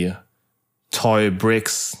 the toy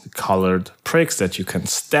bricks, colored bricks that you can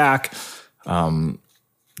stack,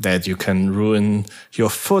 that you can ruin your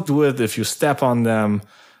foot with if you step on them.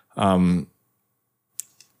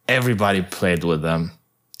 Everybody played with them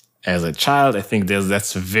as a child. I think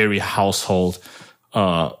that's a very household,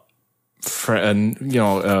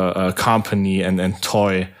 company and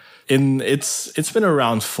toy. It's been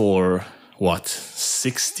around for what,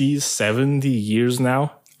 60, 70 years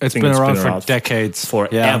now? It's been around for decades.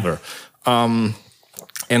 Forever. Yeah.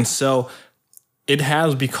 And so it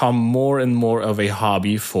has become more and more of a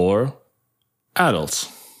hobby for adults.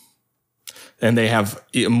 And they have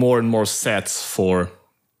more and more sets for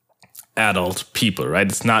adult people, right?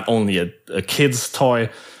 It's not only a kid's toy,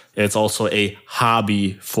 it's also a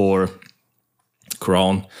hobby for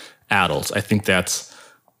grown adults. I think that's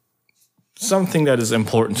something that is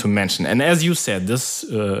important to mention. And as you said, this,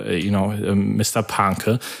 Mr.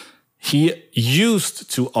 Panke, he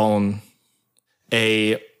used to own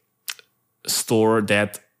a store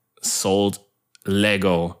that sold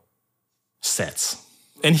Lego sets.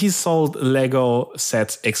 And he sold Lego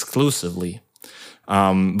sets exclusively.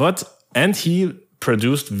 And he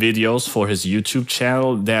produced videos for his YouTube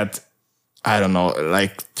channel that, I don't know,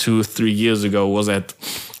 like 2-3 years ago was at,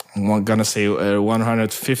 I'm gonna say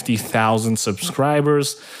 150,000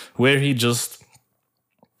 subscribers, where he just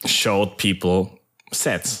showed people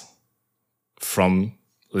sets from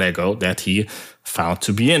Lego that he found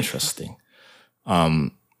to be interesting.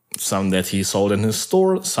 Some that he sold in his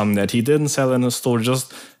store, some that he didn't sell in his store.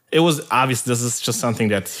 It was obvious this is just something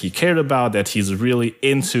that he cared about, that he's really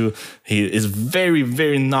into. He is very,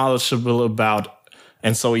 very knowledgeable about.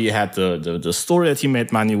 And so he had the store that he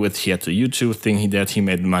made money with. He had the YouTube thing that he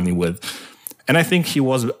made money with. And I think he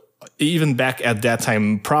was, even back at that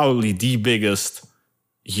time, probably the biggest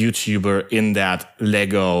YouTuber in that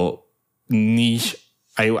Lego niche.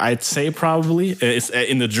 I'd say probably. It's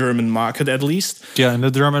in the German market at least. Yeah, in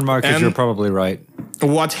the German market, you're probably right.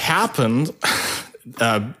 What happened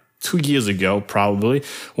 2 years ago probably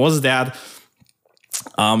was that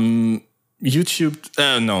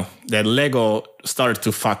that Lego started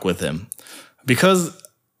to fuck with him. Because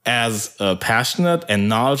as passionate and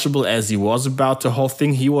knowledgeable as he was about the whole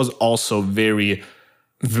thing, he was also very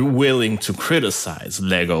willing to criticize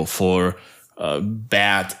Lego for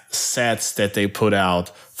bad sets that they put out,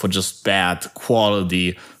 for just bad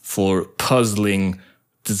quality, for puzzling,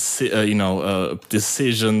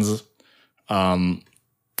 decisions.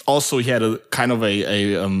 Also, he had a kind of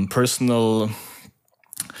a personal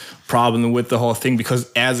problem with the whole thing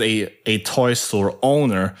because as a toy store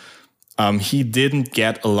owner, he didn't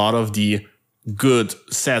get a lot of the good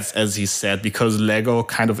sets, as he said, because Lego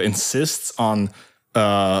kind of insists on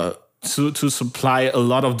to supply a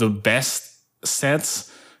lot of the best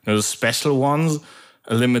sets, the special ones,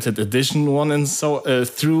 a limited edition one, and so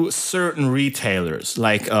through certain retailers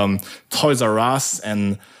like Toys R Us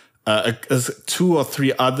and 2 or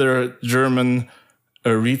 3 other German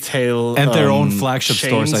retail and their own flagship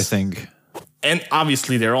chains. Stores, I think. And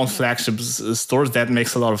obviously their own flagship stores, that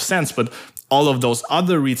makes a lot of sense. But all of those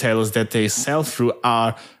other retailers that they sell through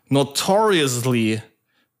are notoriously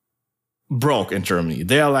broke in Germany.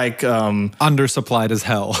 They are like... undersupplied as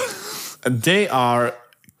hell. They are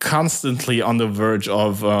constantly on the verge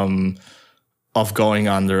of going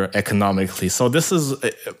under economically. So this is,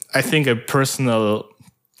 I think, a personal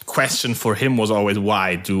question for him was always,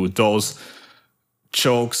 why do those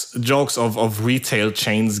jokes of retail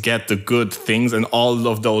chains get the good things and all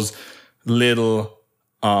of those little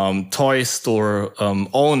toy store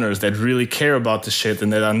owners that really care about the shit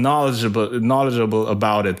and that are knowledgeable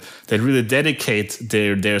about it, that really dedicate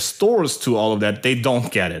their stores to all of that, they don't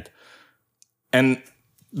get it. And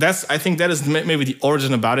I think that is maybe the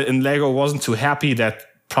origin about it. And Lego wasn't too happy that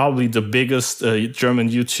probably the biggest German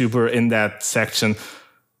YouTuber in that section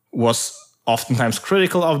was oftentimes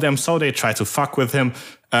critical of them, so they tried to fuck with him.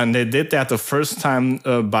 And they did that the first time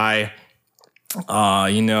by,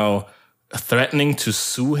 threatening to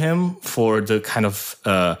sue him for the kind of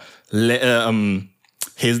the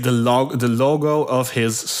logo of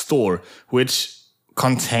his store, which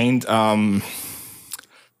contained I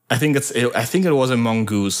think it was a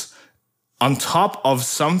mongoose on top of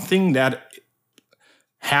something that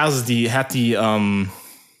had the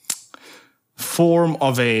form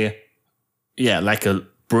of like a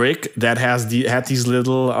brick that had these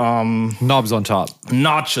little knobs on top.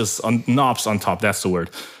 Knobs on top, that's the word.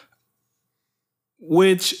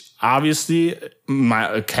 Which obviously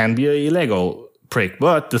can be a Lego brick,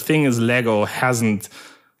 but the thing is, Lego hasn't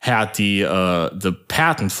had the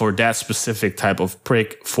patent for that specific type of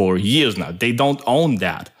brick for years now. They don't own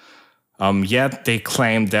that. Yet they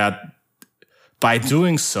claim that by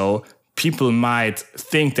doing so, people might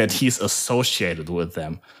think that he's associated with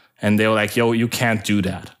them. And they were like, yo, you can't do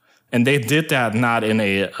that. And they did that not in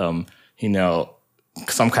a,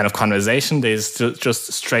 some kind of conversation. They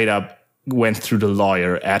just straight up went through the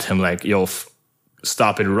lawyer at him like, yo,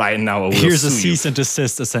 stop it right now. Here's a cease and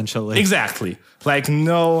desist, essentially. Exactly. Like,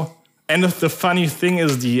 no. And the funny thing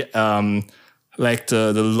is the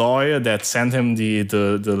lawyer that sent him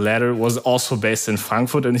the letter was also based in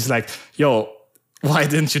Frankfurt. And he's like, yo, why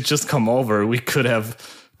didn't you just come over? We could have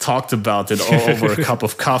talked about it over a cup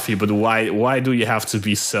of coffee, but why do you have to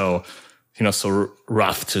be so, so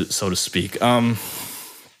rough, so to speak? That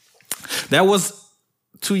was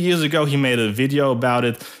 2 years ago. He made a video about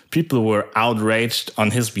it. People were outraged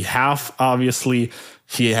on his behalf, obviously.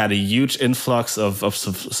 He had a huge influx of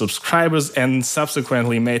subscribers and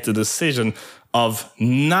subsequently made the decision of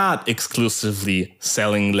not exclusively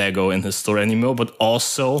selling Lego in his store anymore, but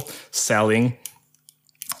also selling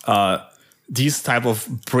these type of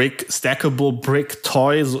stackable brick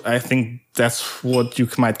toys. I think that's what you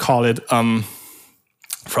might call it,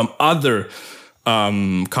 from other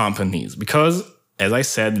companies. Because, as I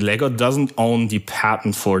said, Lego doesn't own the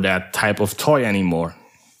patent for that type of toy anymore.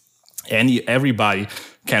 Everybody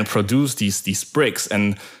can produce these bricks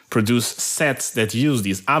and produce sets that use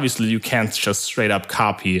these. Obviously, you can't just straight up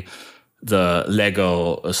copy the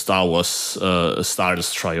Lego Star Wars Star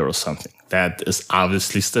Destroyer or something. That is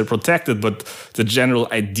obviously still protected, but the general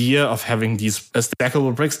idea of having these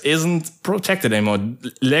stackable bricks isn't protected anymore.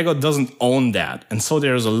 Lego doesn't own that. And so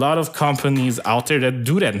there's a lot of companies out there that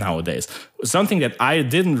do that nowadays. Something that I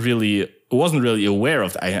wasn't really aware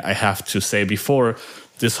of, I have to say, before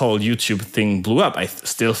this whole YouTube thing blew up. I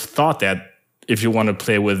still thought that if you want to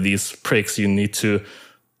play with these bricks, you need to,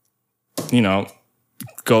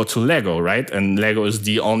 go to Lego, right? And Lego is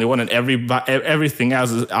the only one, and everything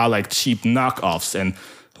else are like cheap knockoffs and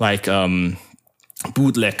like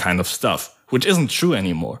bootleg kind of stuff, which isn't true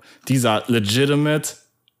anymore. These are legitimate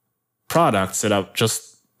products that are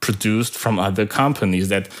just produced from other companies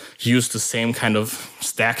that use the same kind of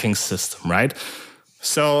stacking system, right?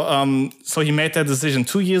 So he made that decision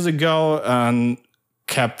 2 years ago and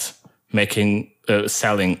kept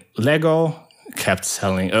selling Lego, kept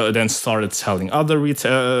selling, then started selling other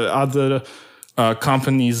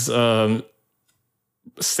companies'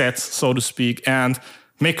 sets, so to speak, and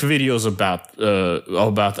make videos about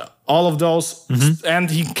all of those. Mm-hmm. And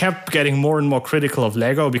he kept getting more and more critical of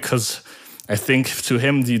Lego because I think to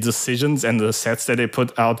him the decisions and the sets that they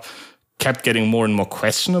put out kept getting more and more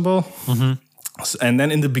questionable. Mm-hmm. And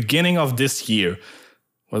then in the beginning of this year,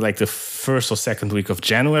 or like the first or second week of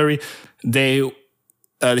January,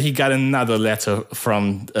 he got another letter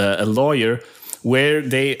from a lawyer where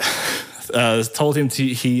they told him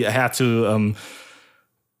he had to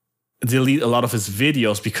delete a lot of his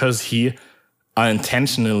videos because he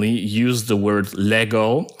unintentionally used the word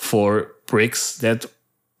Lego for bricks that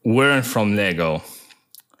weren't from Lego.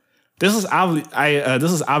 This is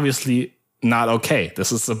obviously not okay.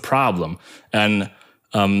 This is a problem, and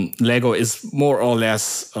Lego is more or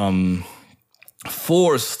less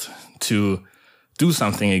forced to do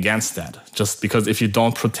something against that. Just because if you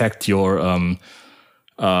don't protect your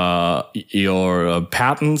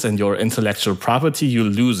patents and your intellectual property, you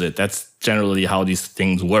lose it. That's generally how these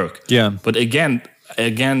things work. Yeah. But again,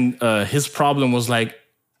 his problem was like,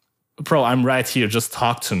 bro, I'm right here. Just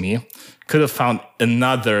talk to me. Could have found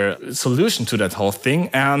another solution to that whole thing.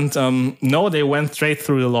 And no, they went straight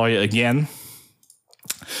through the lawyer again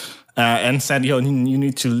and said, you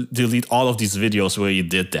need to delete all of these videos where you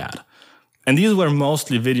did that. And these were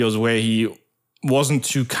mostly videos where he wasn't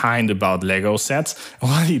too kind about Lego sets.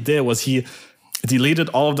 What he did was he deleted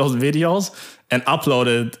all of those videos and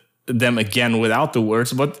uploaded them again without the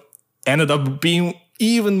words, but ended up being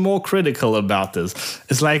even more critical about this.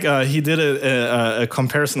 It's like he did a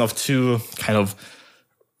comparison of two kind of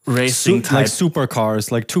racing type, like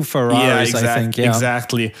supercars, like two Ferraris. I think. Yeah,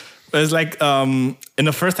 exactly. It's like in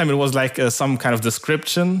the first time it was like some kind of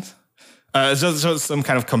description. Just some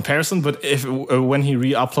kind of comparison, but when he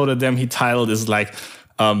re-uploaded them, he titled is like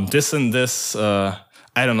this and this.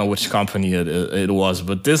 I don't know which company it was,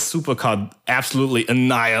 but this supercar absolutely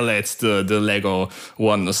annihilates the Lego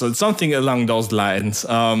one. So it's something along those lines.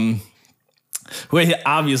 Where he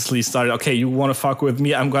obviously started, okay, you want to fuck with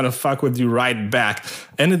me, I'm gonna fuck with you right back,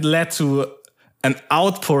 and it led to an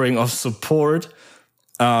outpouring of support.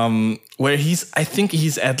 Where I think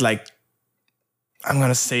he's at like, I'm going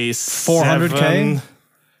to say 400K?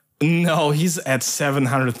 No, he's at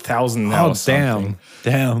 700,000 now. Oh,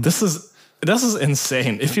 damn. This is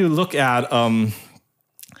insane. If you look at,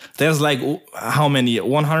 there's like, how many?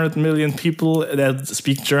 100 million people that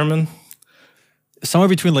speak German? Somewhere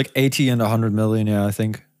between like 80 and 100 million, yeah, I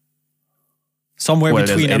think. Somewhere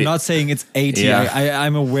between. I'm not saying it's 80. Yeah.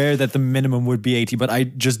 I'm aware that the minimum would be 80, but I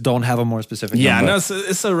just don't have a more specific number. Yeah, no,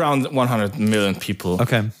 it's around 100 million people.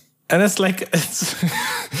 Okay. And it's like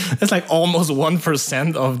it's like almost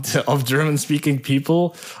 1% of German-speaking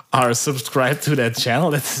people are subscribed to that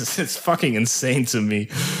channel. It's fucking insane to me.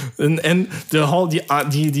 And the whole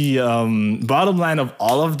bottom line of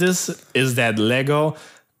all of this is that Lego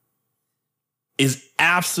is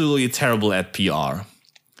absolutely terrible at PR.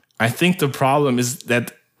 I think the problem is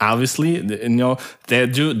that obviously,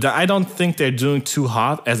 I don't think they're doing too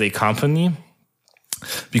hot as a company,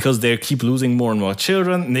 because they keep losing more and more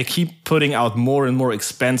children, and they keep putting out more and more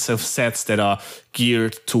expensive sets that are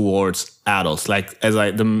geared towards adults. Like as I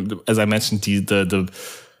mentioned, the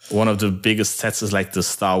one of the biggest sets is like the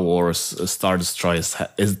Star Wars Star Destroyer.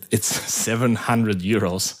 It's 700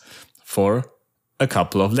 euros for a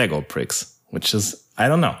couple of Lego bricks, which is, I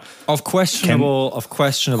don't know, of questionable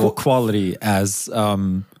quality, as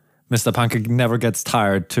Mr. Panke never gets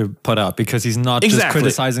tired to put up, because he's not just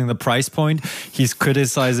criticizing the price point, he's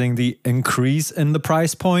criticizing the increase in the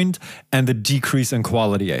price point and the decrease in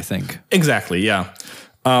quality, I think. Exactly, yeah.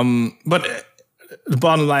 But the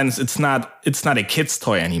bottom line is it's not a kid's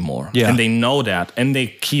toy anymore. Yeah. And they know that, and they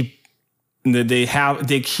keep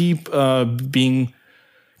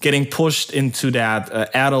getting pushed into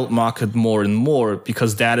that adult market more and more,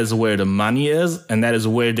 because that is where the money is, and that is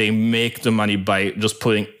where they make the money by just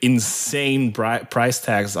putting insane price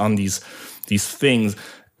tags on these things.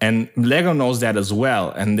 And Lego knows that as well,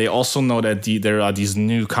 and they also know that there are these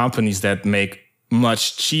new companies that make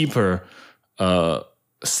much cheaper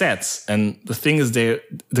sets. And the thing is, the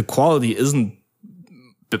quality isn't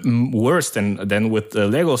worse than with the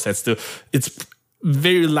Lego sets. It's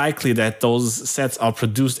very likely that those sets are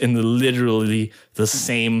produced in literally the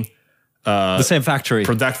same factory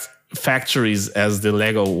factories as the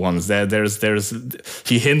Lego ones.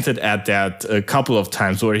 He hinted at that a couple of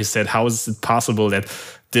times where he said, how is it possible that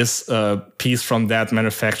this piece from that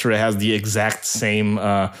manufacturer has the exact same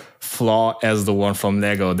flaw as the one from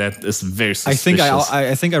Lego? That is very suspicious.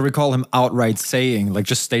 I think I recall him outright saying, like,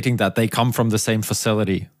 just stating that they come from the same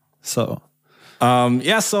facility. So and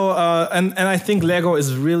I think Lego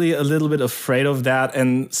is really a little bit afraid of that,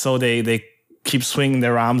 and so they keep swinging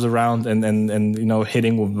their arms around and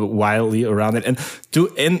hitting wildly around it, and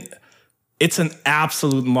it's an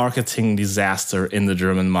absolute marketing disaster in the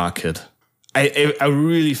German market. I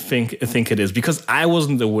really think it is, because I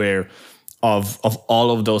wasn't aware of all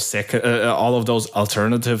of those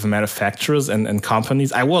alternative manufacturers and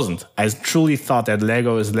companies. I wasn't. I truly thought that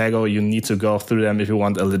Lego is Lego. You need to go through them if you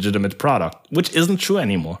want a legitimate product, which isn't true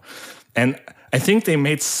anymore. And I think they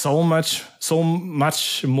made so much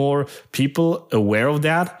more people aware of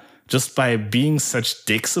that just by being such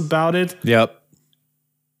dicks about it. Yep.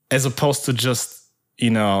 As opposed to just,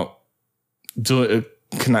 do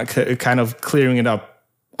kind of clearing it up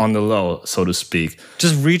on the low, so to speak.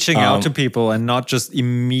 Just reaching out to people and not just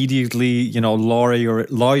immediately,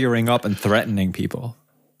 lawyering up and threatening people.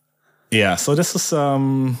 Yeah, so this is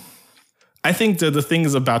I think the thing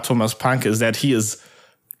is about Thomas Panke is that he is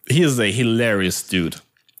a hilarious dude.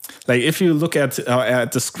 Like, if you look at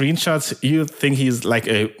the screenshots, you think he's like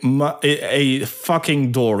a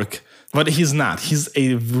fucking dork, but he's not. He's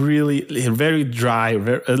a very dry,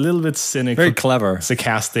 a little bit cynical, very clever,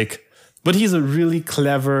 sarcastic, but he's a really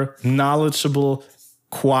clever, knowledgeable,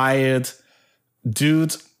 quiet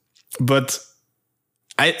dude. But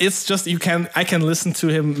I can listen to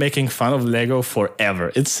him making fun of Lego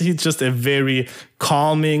forever. He's just a very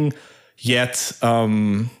calming, yet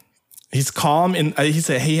he's calm and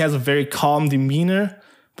he has a very calm demeanor,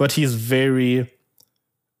 but he's very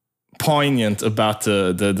poignant about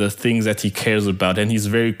the things that he cares about, and he's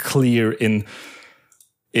very clear in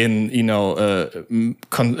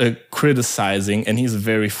criticizing, and he's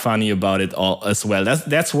very funny about it all as well.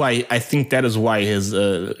 That's why I think that is why his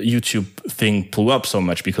YouTube thing blew up so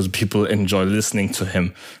much, because people enjoy listening to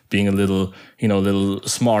him being a little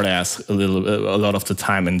smart ass a lot of the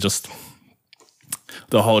time, and just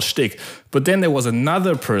the whole shtick. But then there was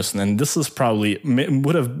another person, and this is probably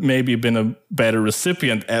would have maybe been a better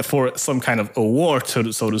recipient for some kind of award, so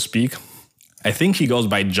to speak. I think he goes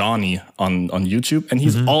by Johnny on YouTube, and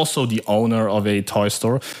he's also the owner of a toy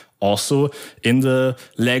store, also in the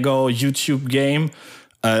Lego YouTube game,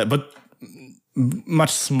 but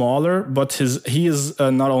much smaller. But he is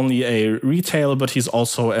not only a retailer, but he's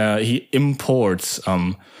also he imports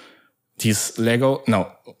these Lego,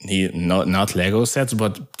 not Lego sets,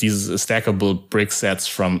 but these stackable brick sets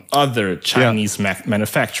from other Chinese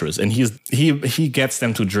manufacturers, and he gets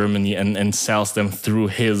them to Germany and sells them through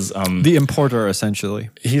his the importer,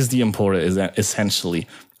 essentially. He's the importer essentially.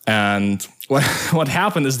 And what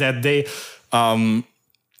happened is that they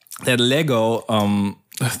that Lego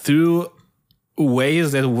through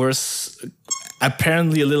ways that were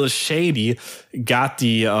apparently a little shady got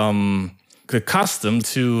the custom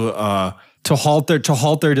to halt their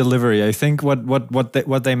delivery. I think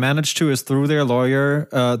what they managed to is through their lawyers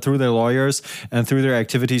and through their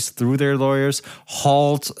activities through their lawyers,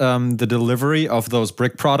 halt the delivery of those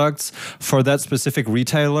brick products for that specific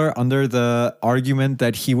retailer under the argument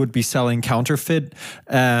that he would be selling counterfeit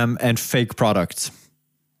and fake products.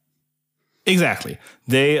 Exactly.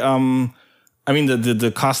 They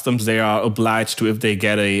the customs, they are obliged to, if they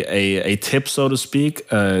get a tip, so to speak,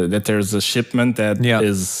 that there's a shipment that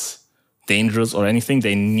is dangerous or anything,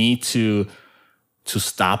 they need to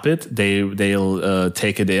stop it. They'll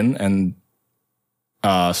take it in and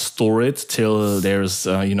store it till there's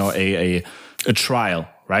a trial,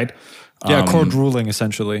 right? A court ruling,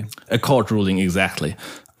 essentially. A court ruling, exactly.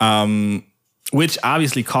 Which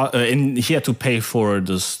obviously, he had to pay for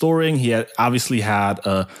the storing. He obviously had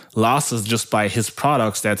losses just by his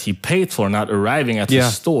products that he paid for not arriving at the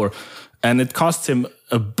store. And it cost him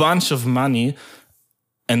a bunch of money.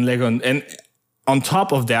 And Lego, and on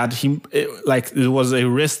top of that, it was a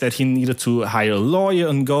risk that he needed to hire a lawyer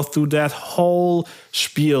and go through that whole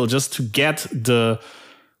spiel just to get the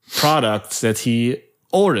products that he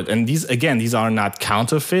ordered. And these are not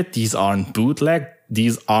counterfeit. These aren't bootleg.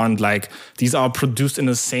 These are produced in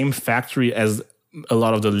the same factory as a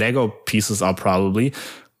lot of the Lego pieces are probably.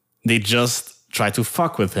 They just try to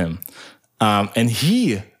fuck with him. And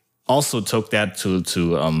he also took that to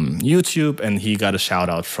YouTube, and he got a shout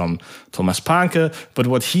out from Thomas Panke. But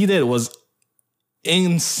what he did was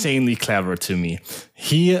insanely clever to me.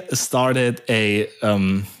 He started a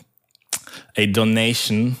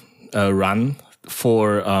donation run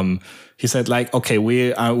for. He said like, okay,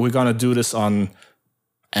 we're gonna do this on.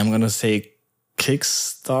 I'm gonna say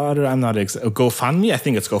Kickstarter. I'm not GoFundMe. I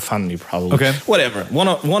think it's GoFundMe probably. Okay, whatever.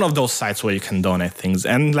 One of those sites where you can donate things,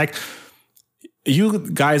 and like you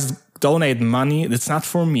guys donate money. It's not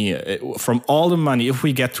for me. From all the money, if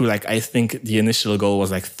we get to like, I think the initial goal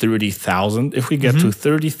was like 30,000. If we get to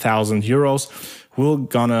 30,000 euros, we're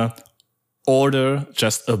gonna order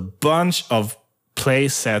just a bunch of play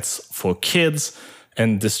sets for kids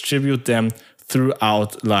and distribute them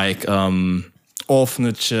throughout like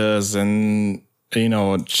orphanages and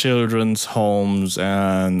children's homes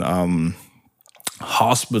and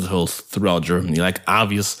hospitals throughout Germany, like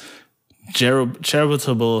obvious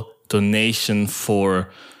charitable donation for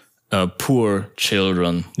poor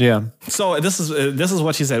children. Yeah. So this is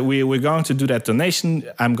what she said. We're going to do that donation.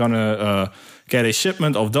 I'm gonna get a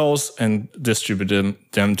shipment of those and distribute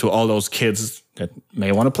them to all those kids that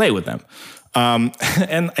may want to play with them.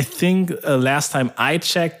 And I think last time I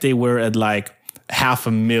checked, they were at like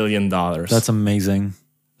 $500,000. That's amazing.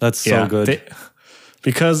 That's so good.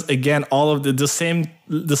 Because again, all of the same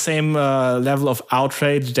level of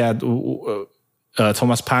outrage that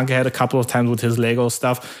Thomas Panke had a couple of times with his Lego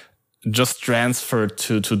stuff just transferred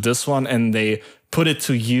to this one, and they put it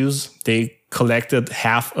to use. They collected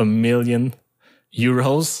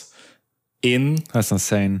 €500,000 in that's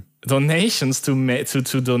insane donations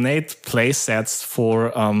to donate play sets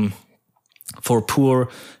for poor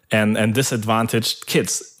and disadvantaged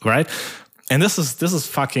kids, right? And this is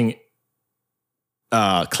fucking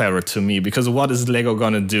clever to me, because what is Lego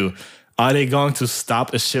gonna do? Are they going to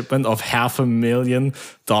stop a shipment of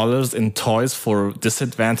 $500,000 in toys for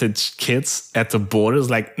disadvantaged kids at the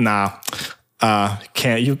borders? Like, nah,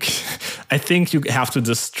 can't you? I think you have to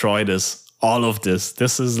destroy this. All of this.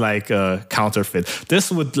 This is like a counterfeit.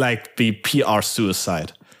 This would like be PR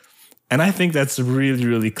suicide. And I think that's really,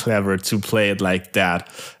 really clever to play it like that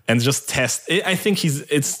and just test. I think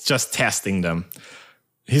it's just testing them.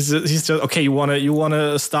 He's just okay. You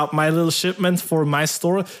wanna stop my little shipment for my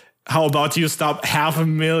store? How about you stop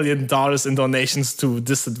 $500,000 in donations to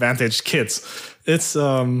disadvantaged kids? It's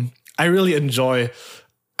I really enjoy.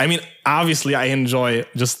 I mean, obviously, I enjoy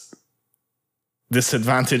just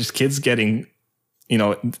disadvantaged kids getting,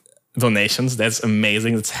 donations. That's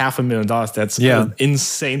amazing. It's $500,000. That's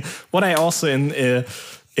insane. But I also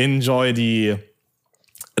enjoy the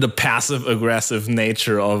passive aggressive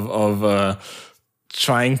nature of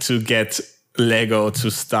trying to get Lego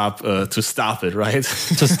to stop it, right?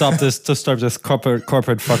 to start this corporate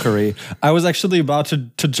fuckery. I was actually about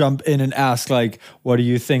to jump in and ask, like, what do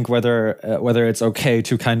you think, whether it's okay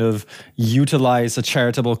to kind of utilize a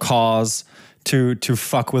charitable cause to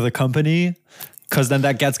fuck with a company? Because then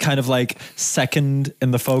that gets kind of like second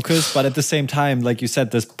in the focus. But at the same time, like you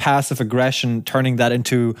said, this passive aggression, turning that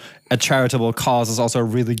into a charitable cause is also a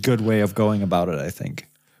really good way of going about it, I think.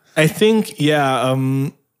 But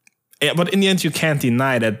in the end, you can't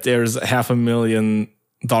deny that there's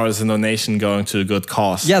 $500,000 in donation going to a good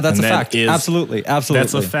cause. Yeah, that's a fact. Absolutely.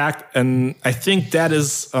 That's a fact. And I think that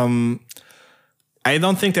is... I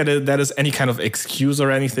don't think that is any kind of excuse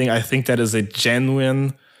or anything. I think that is a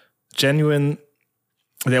genuine...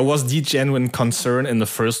 There was the genuine concern in the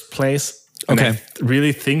first place. And I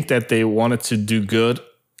really think that they wanted to do good.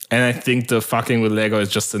 And I think the fucking with Lego is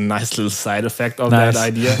just a nice little side effect of that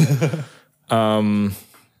idea.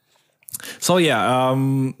 So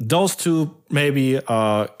those two maybe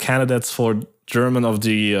candidates for German of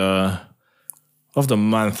the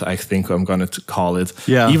month, I think I'm going to call it.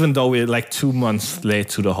 Yeah. Even though we're like 2 months late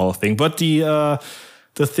to the whole thing, but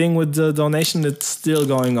the thing with the donation, it's still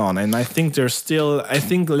going on, and I think I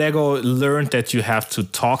think Lego learned that you have to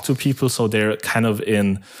talk to people, so they're kind of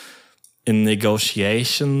in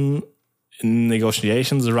negotiations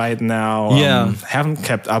right now. Haven't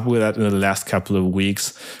kept up with that in the last couple of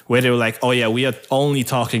weeks, where they were like, oh yeah, we are only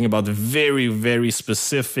talking about very, very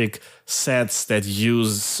specific sets that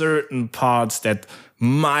use certain parts that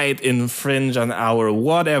might infringe on our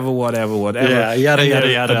whatever. Yeah,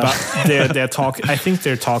 yada. They're talking. I think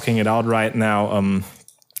they're talking it out right now.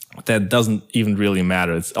 That doesn't even really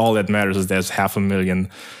matter. It's all that matters is there's €500,000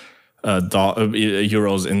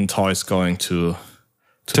 euros in toys going to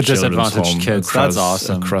disadvantaged kids. That's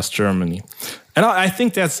awesome across Germany, and I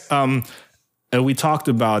think that's. We talked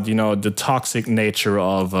about the toxic nature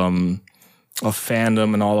of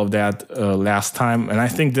fandom and all of that last time, and I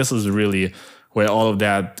think this is really where all of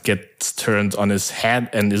that gets turned on its head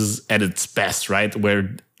and is at its best, right?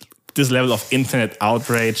 Where this level of internet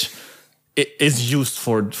outrage is used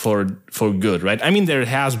for good, right? I mean, there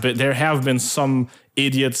have been some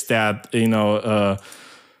idiots that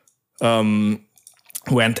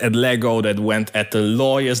went at Lego, that went at the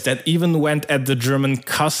lawyers, that even went at the German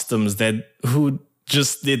customs, who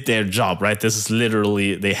just did their job, right? This is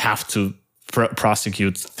literally, they have to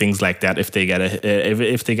prosecute things like that if they get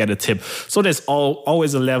a tip. So there's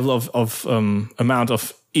always a level of amount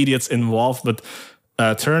of idiots involved, but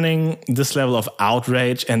turning this level of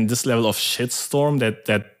outrage and this level of shitstorm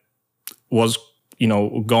that was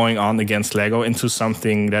going on against Lego into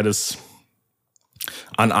something that is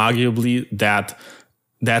unarguably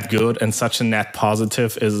that good and such a net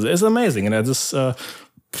positive is amazing. And that is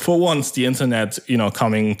for once the internet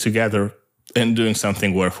coming together and doing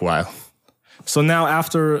something worthwhile. So now,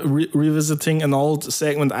 after revisiting an old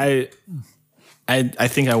segment, I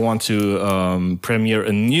think I want to premiere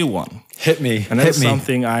a new one. Hit me. And that's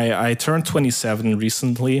something I turned 27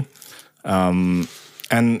 recently. And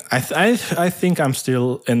I think I'm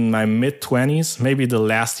still in my mid-20s. Maybe the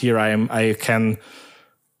last year I can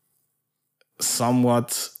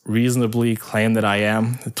somewhat reasonably claim that I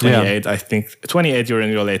am. 28, I think 28, you're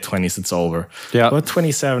in your late 20s, it's over. Yeah. But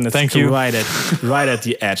 27, it's right at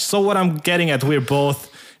the edge. So what I'm getting at, we're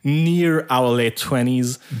both near our late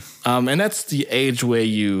 20s. And that's the age where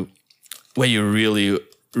you really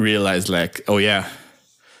realize, like, oh yeah,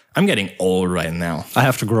 I'm getting old right now. I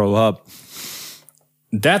have to grow up.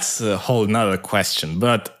 That's a whole nother question,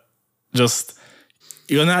 but just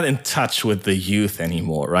you're not in touch with the youth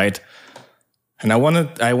anymore, right? And I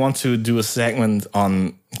want to do a segment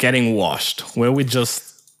on getting washed, where we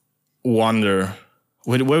just where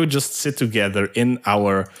we just sit together in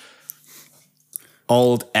our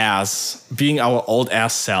being our old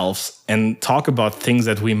ass selves and talk about things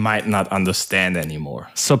that we might not understand anymore.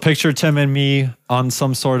 So picture Tim and me on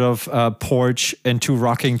some sort of porch in two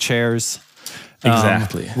rocking chairs.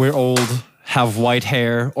 Exactly. We're old, have white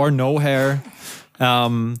hair or no hair,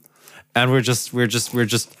 and we're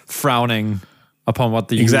just frowning upon what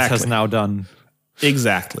the youth has now done.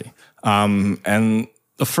 Exactly. And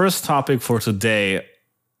the first topic for today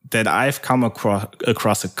that I've come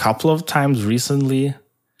across a couple of times recently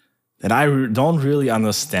that I don't really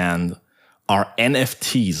understand are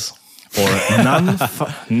NFTs, or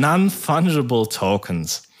non-fungible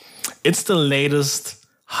tokens. It's the latest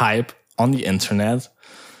hype on the internet.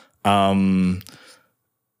 And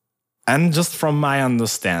just from my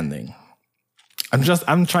understanding,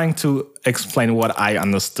 I'm trying to explain what I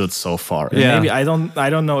understood so far. Yeah. Maybe I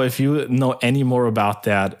don't know if you know any more about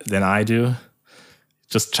that than I do.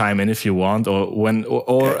 Just chime in if you want,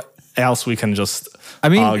 or else we can just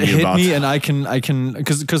argue hit about me and I can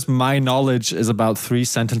because my knowledge is about 3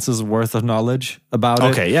 sentences worth of knowledge about it.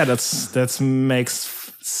 Okay, yeah, that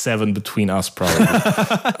makes 7 between us probably.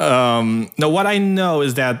 No, what I know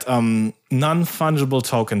is that non-fungible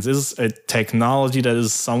tokens is a technology that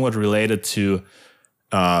is somewhat related to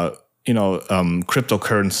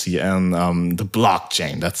cryptocurrency and the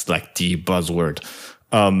blockchain. That's like the buzzword,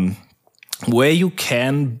 where you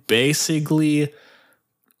can basically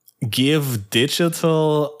give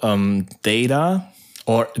digital data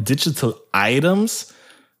or digital items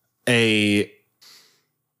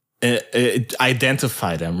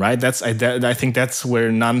identify them, right? I think that's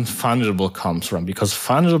where non-fungible comes from, because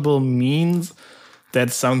fungible means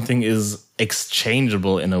that something is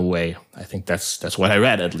exchangeable in a way. I think that's what I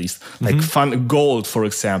read, at least. Like gold, for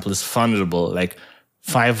example, is fungible. Like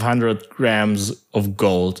 500 grams of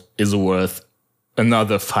gold is worth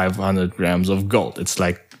another 500 grams of gold. It's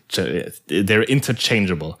like they're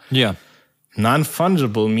interchangeable. Yeah.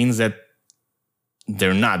 Non-fungible means that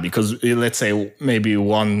they're not, because let's say maybe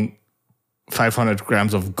 500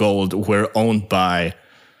 grams of gold were owned by,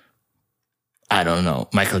 I don't know,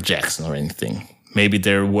 Michael Jackson or anything. Maybe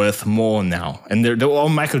they're worth more now. And they're all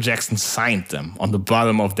Michael Jackson signed them on the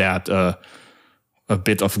bottom of that a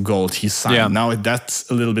bit of gold he signed. Yeah. Now that's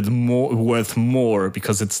a little bit more worth more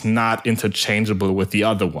because it's not interchangeable with the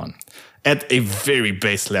other one at a very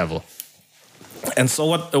base level. And so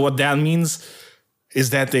what that means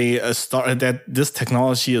is that that this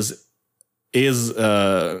technology is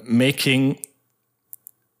making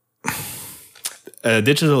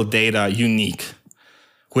digital data unique,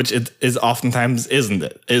 which it is oftentimes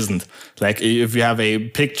isn't. Like if you have a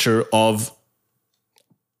picture of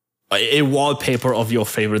a wallpaper of your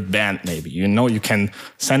favorite band, maybe, you can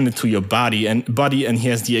send it to your buddy and he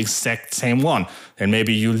has the exact same one. And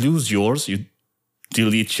maybe you lose yours, you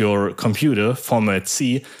delete your computer, format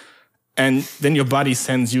C, and then your buddy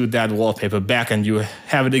sends you that wallpaper back and you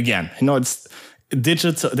have it again. It's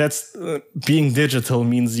digital. That's being digital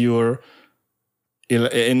means you're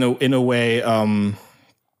in a way,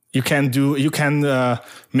 you can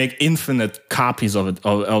make infinite copies of it,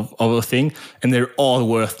 of a thing, and they're all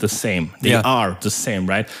worth the same. They are the same,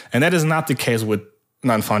 right? And that is not the case with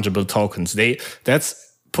non-fungible tokens. That's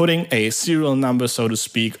putting a serial number, so to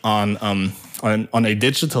speak, on a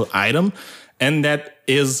digital item, and that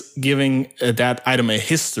is giving that item a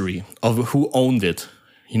history of who owned it,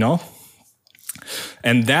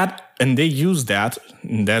 and they use that.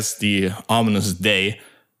 And that's the ominous they,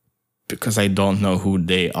 because I don't know who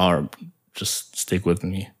they are. Just stick with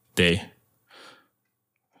me, they.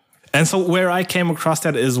 And so where I came across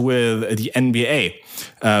that is with the NBA,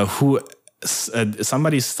 who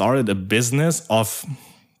somebody started a business of.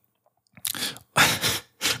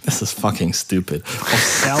 This is fucking stupid. Of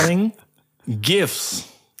selling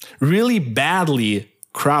GIFs, really badly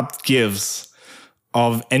cropped GIFs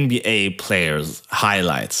of NBA players'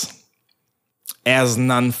 highlights as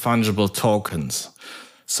non-fungible tokens.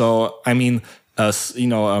 So, I mean,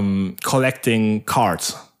 collecting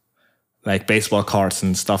cards, like baseball cards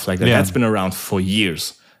and stuff like that, that's been around for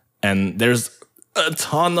years. And there's a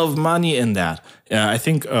ton of money in that. I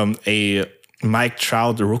think a Mike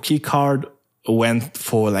Trout rookie card went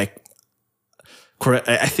for I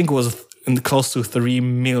think it was close to $3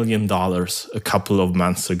 million a couple of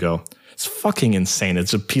months ago. It's fucking insane.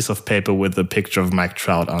 It's a piece of paper with a picture of Mike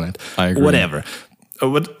Trout on it. I agree. Whatever.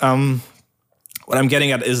 What I'm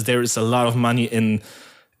getting at is there is a lot of money in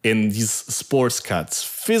these sports cards,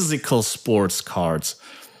 physical sports cards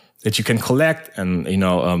that you can collect and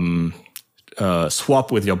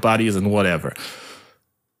swap with your buddies and whatever.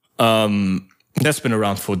 That's been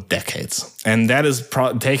around for decades, and that is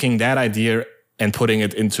taking that idea and putting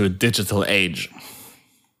it into a digital age.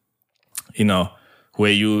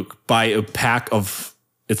 Where you buy a pack of,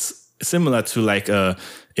 it's similar to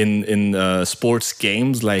in sports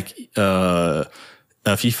games like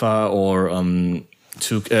FIFA or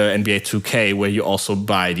NBA 2K, where you also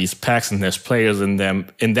buy these packs and there's players in them.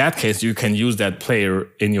 In that case, you can use that player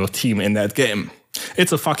in your team in that game.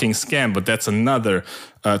 It's a fucking scam, but that's another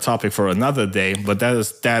topic for another day. But that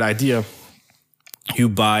is that idea. You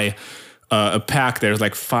buy a pack, there's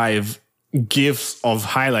 5 GIFs of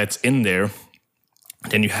highlights in there.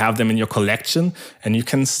 Then you have them in your collection and you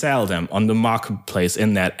can sell them on the marketplace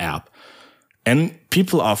in that app. And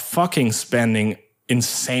people are fucking spending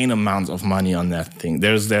insane amounts of money on that thing.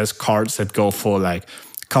 There's cards that go for a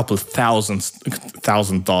couple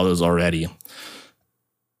 $1,000 already.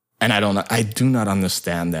 And I do not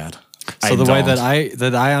understand that. So the way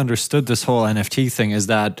that I understood this whole NFT thing is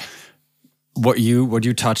that what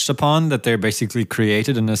you touched upon, that they're basically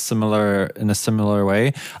created in a similar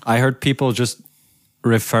way. I heard people just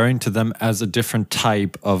referring to them as a different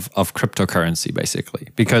type of cryptocurrency, basically,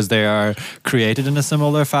 because they are created in a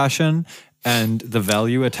similar fashion, and the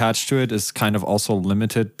value attached to it is kind of also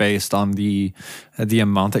limited based on the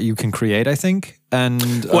amount that you can create, I think. And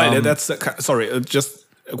that's just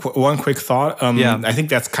one quick thought. I think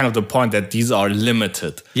that's kind of the point, that these are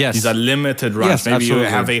limited. Yes. These are limited runs. Yes, maybe absolutely.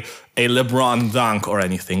 You have a LeBron dunk or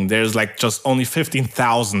anything. There's just only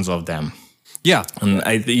 15,000 of them. Yeah. And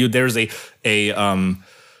there's a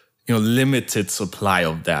limited supply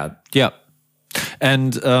of that. Yeah.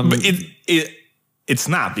 And but it's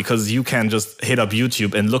not, because you can just hit up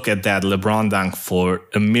YouTube and look at that LeBron dunk for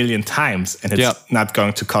 1 million times, and it's not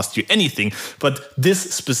going to cost you anything. But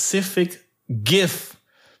this specific GIF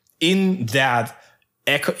in that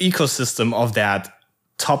ecosystem of that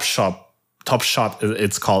Top Shot,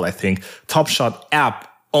 it's called, I think, Top Shot app,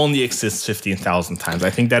 only exists 15,000 times. I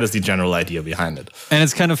think that is the general idea behind it. And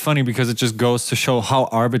it's kind of funny because it just goes to show how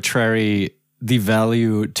arbitrary the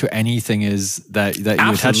value to anything is that you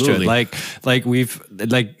attach to it.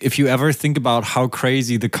 If you ever think about how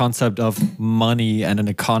crazy the concept of money and an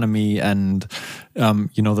economy and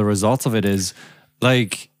the results of it is,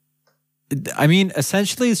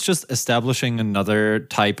 essentially it's just establishing another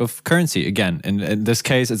type of currency. Again, in this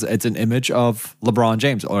case, it's an image of LeBron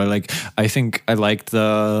James. Or I think I liked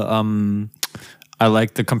the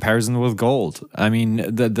comparison with gold. I mean,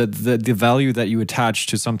 the value that you attach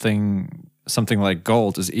to something like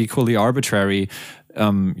gold is equally arbitrary.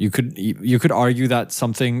 You could argue that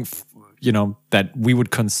something that we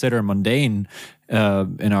would consider mundane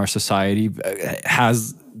in our society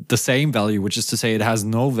has the same value, which is to say it has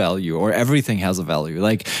no value, or everything has a value.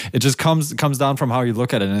 It just comes down from how you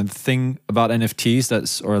look at it. And the thing about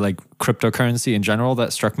NFTs or cryptocurrency in general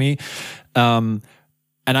that struck me, and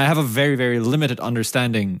I have a very, very limited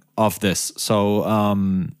understanding of this. So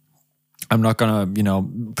I'm not gonna,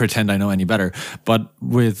 pretend I know any better. But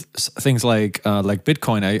with things like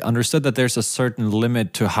Bitcoin, I understood that there's a certain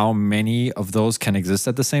limit to how many of those can exist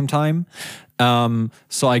at the same time.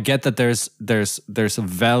 So I get that there's a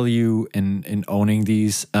value in owning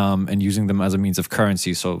these and using them as a means of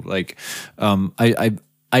currency. So like,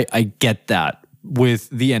 I get that. With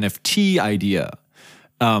the NFT idea,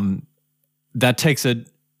 that takes it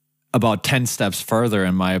about 10 steps further,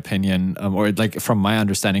 in my opinion, or like from my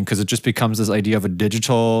understanding, because it just becomes this idea of a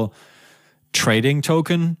digital trading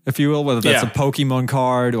token, if you will, whether that's a Pokemon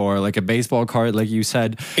card or like a baseball card, like you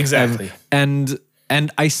said. Exactly. And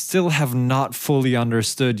I still have not fully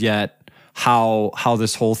understood yet how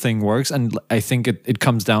this whole thing works. And I think it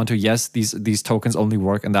comes down to, yes, these tokens only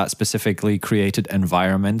work in that specifically created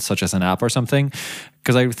environment, such as an app or something.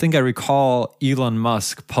 Because I think I recall Elon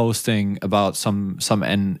Musk posting about some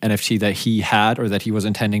NFT that he had or that he was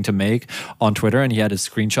intending to make on Twitter, and he had a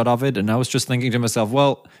screenshot of it. And I was just thinking to myself,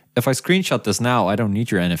 well, if I screenshot this now, I don't need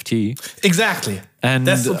your NFT. Exactly. And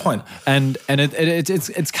that's the point. And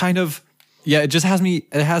it's kind of, yeah, it just has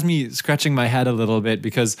me scratching my head a little bit,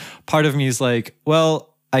 because part of me is like, well,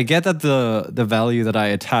 I get that the value that I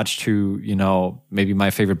attach to, maybe my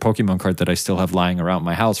favorite Pokemon card that I still have lying around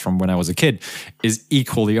my house from when I was a kid is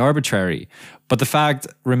equally arbitrary. But the fact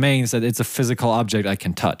remains that it's a physical object I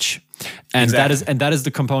can touch. And that is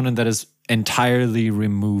the component that is entirely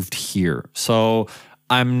removed here. So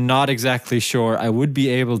I'm not exactly sure I would be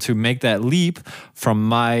able to make that leap from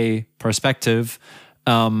my perspective,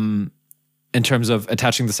 in terms of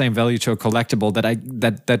attaching the same value to a collectible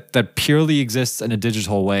that purely exists in a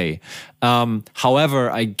digital way.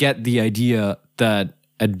 However, I get the idea that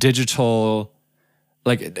a digital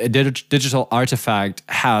artifact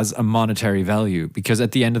has a monetary value, because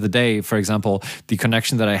at the end of the day, for example, the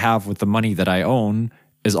connection that I have with the money that I own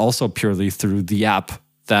is also purely through the app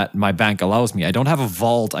that my bank allows me. I don't have a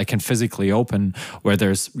vault I can physically open where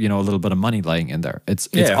there's, a little bit of money lying in there. It's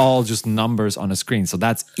all just numbers on a screen. So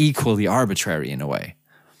that's equally arbitrary in a way.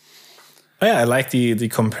 Oh, yeah, I like the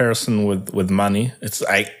comparison with money. It's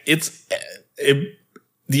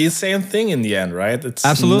the same thing in the end, right? It's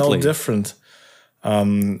absolutely no different.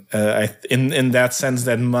 In that sense,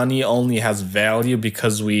 that money only has value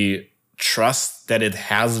because we trust that it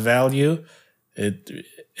has value.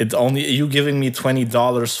 It only, you giving me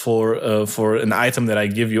 $20 for an item that I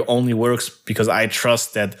give you only works because I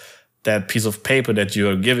trust that piece of paper that you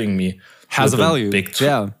are giving me has a value.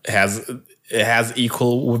 Has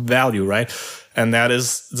equal value, right? And that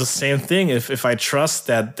is the same thing. If I trust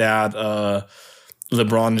that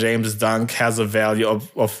LeBron James dunk has a value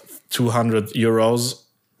of 200 euros,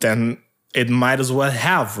 then it might as well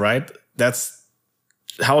have, right? That's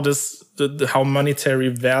how how monetary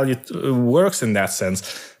value works in that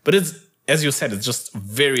sense. But it's, as you said, it's just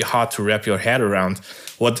very hard to wrap your head around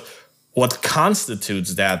what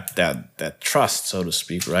constitutes that trust, so to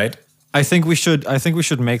speak, right? I think we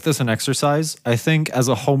should make this an exercise. I think as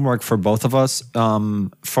a homework for both of us,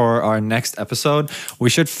 for our next episode, we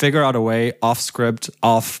should figure out a way off script,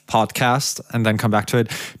 off podcast, and then come back to it,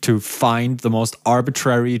 to find the most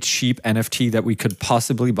arbitrary, cheap NFT that we could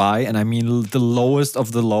possibly buy. And I mean the lowest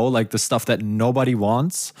of the low, like the stuff that nobody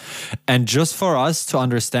wants. And just for us to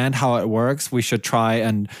understand how it works, we should try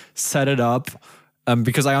and set it up.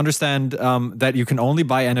 Because I understand that you can only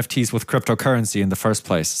buy NFTs with cryptocurrency in the first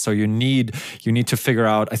place. So you need to figure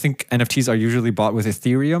out. I think NFTs are usually bought with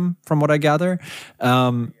Ethereum, from what I gather.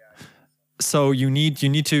 So you need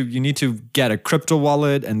to get a crypto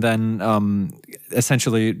wallet and then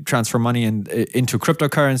essentially transfer money into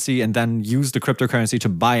cryptocurrency and then use the cryptocurrency to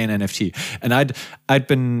buy an NFT. And I've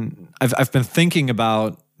been thinking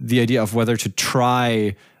about the idea of whether to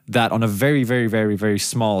try that on a very, very, very, very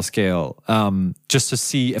small scale, just to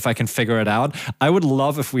see if I can figure it out. I would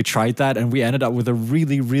love if we tried that and we ended up with a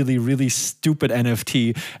really, really, really stupid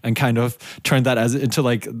NFT and kind of turned that into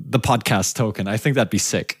like the podcast token. I think that'd be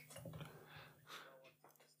sick.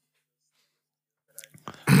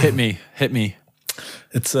 Hit me.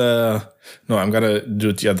 It's no, I'm gonna do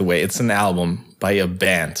it the other way. It's an album by a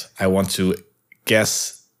band. I want you to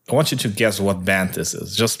guess what band this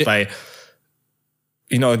is, just by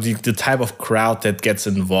the type of crowd that gets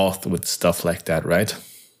involved with stuff like that, right?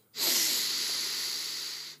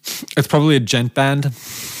 It's probably a gent band.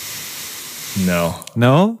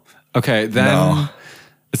 No? Okay, then no.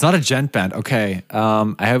 It's not a gent band. Okay.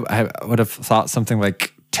 I would have thought something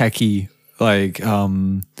like techie, like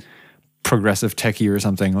progressive techie or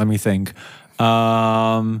something. Let me think.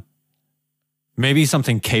 Maybe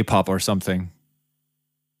something K-pop or something.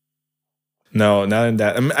 No, not in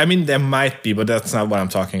that. I mean, there might be, but that's not what I'm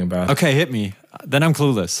talking about. Okay, hit me. Then I'm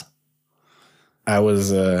clueless. I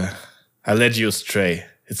led you astray.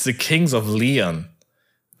 It's the Kings of Leon.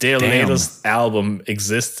 Their latest album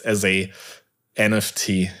exists as a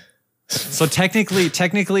NFT. So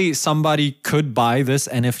technically, somebody could buy this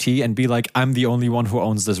NFT and be like, "I'm the only one who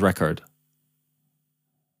owns this record."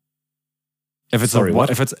 If it's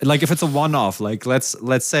if it's a one-off, like let's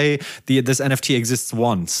say this NFT exists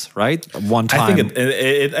once, right? One time.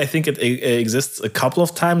 I think it exists a couple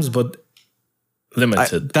of times, but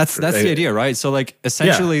limited. That's the idea, right? So like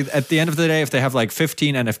essentially, at the end of the day, if they have like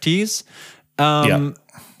 15 NFTs,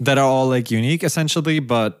 that are all like unique, essentially,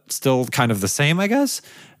 but still kind of the same, I guess.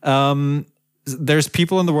 There's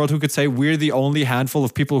people in the world who could say we're the only handful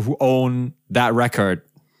of people who own that record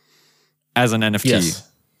as an NFT,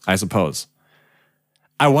 I suppose.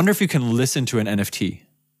 I wonder if you can listen to an NFT.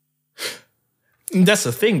 That's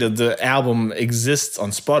the thing, that the album exists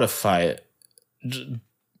on Spotify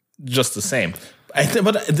just the same.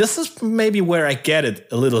 But this is maybe where I get it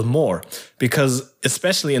a little more, because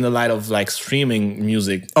especially in the light of like streaming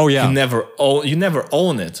music, you never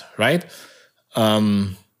own it, right?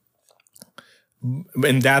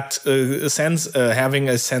 In that sense, having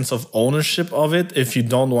a sense of ownership of it, if you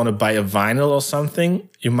don't want to buy a vinyl or something,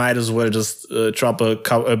 you might as well just drop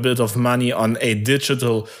a bit of money on a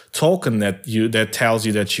digital token that tells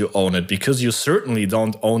you that you own it, because you certainly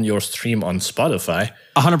don't own your stream on Spotify.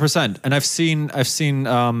 100%. And I've seen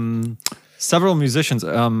several musicians.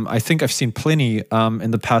 I think I've seen Pliny in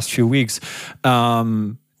the past few weeks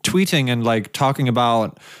tweeting and like talking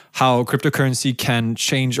about how cryptocurrency can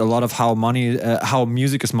change a lot of how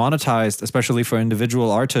music is monetized, especially for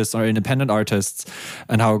individual artists or independent artists,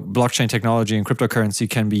 and how blockchain technology and cryptocurrency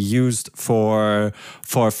can be used for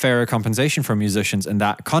fairer compensation for musicians in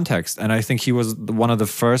that context. And I think he was one of the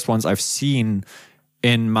first ones I've seen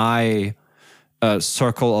in my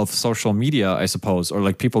circle of social media, I suppose, or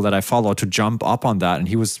like people that I follow, to jump up on that. And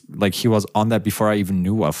he was on that before I even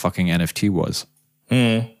knew what a fucking NFT was.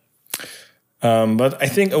 But I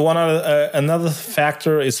think another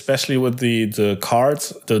factor, especially with the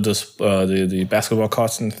cards, the basketball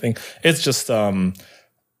cards and thing, it's just a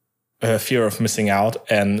fear of missing out,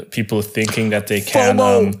 and people thinking that they can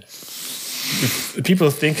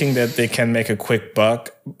make a quick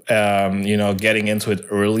buck, getting into it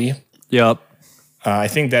early. Yep. I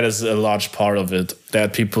think that is a large part of it,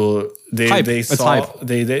 that people they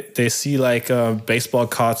see like baseball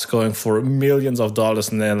cards going for millions of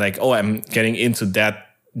dollars, and they're like, oh, I'm getting into that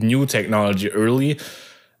new technology early,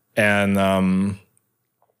 and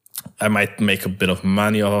I might make a bit of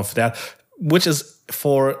money off of that, which is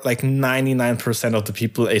for like 99% of the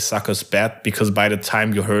people a sucker's bet, because by the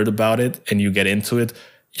time you heard about it and you get into it,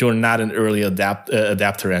 you're not an early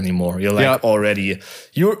adapter anymore. You're like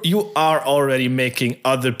you are already making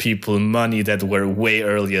other people money that were way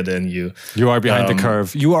earlier than you. You are behind the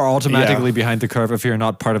curve. You are automatically behind the curve if you're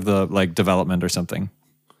not part of the like development or something.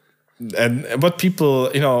 But people,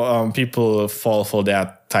 people fall for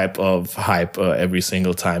that type of hype every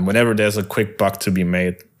single time. Whenever there's a quick buck to be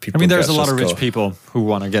made, people. There's a lot of rich people who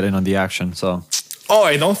want to get in on the action. So. Oh,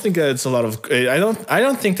 I don't think it's a lot of. I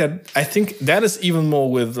don't think that. I think that is even more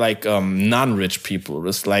with like non-rich people.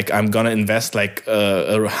 It's like, I'm gonna invest like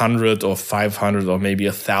 $100 or $500 or maybe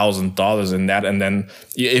 $1,000 in that, and then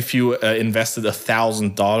if you invested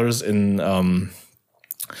 $1,000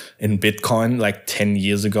 in Bitcoin like 10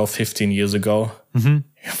 years ago, 15 years ago, you're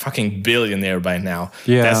a fucking billionaire by now.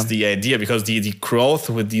 Yeah, that's the idea, because the growth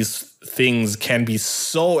with these things can be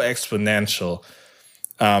so exponential.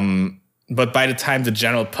 But by the time the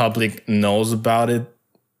general public knows about it,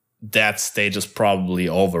 that stage is probably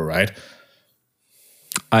over, right?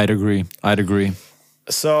 I'd agree.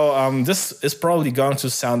 So this is probably going to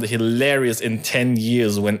sound hilarious in 10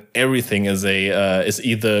 years when everything is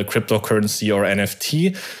either cryptocurrency or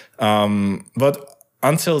NFT. But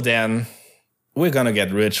until then, we're gonna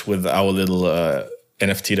get rich with our little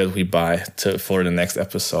NFT that we buy for the next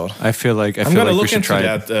episode. I feel like I'm gonna look into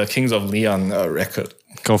that Kings of Leon record.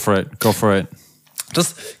 Go for it.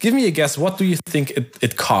 Just give me a guess. What do you think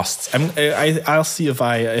it costs? I'll see if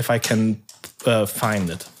I can find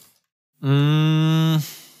it.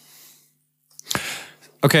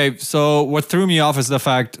 Okay, so what threw me off is the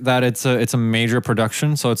fact that it's a major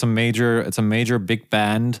production. So it's a major big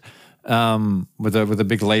band with a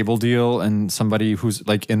big label deal and somebody who's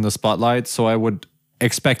like in the spotlight. So I would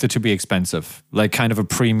expect it to be expensive, like kind of a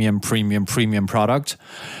premium product.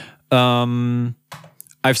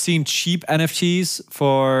 I've seen cheap NFTs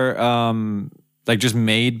for like just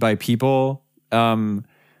made by people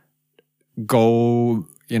go,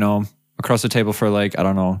 a across the table for like, I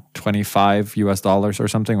don't know, $25 or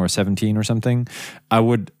something, or 17 or something, I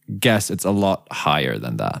would guess it's a lot higher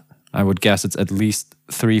than that. I would guess it's at least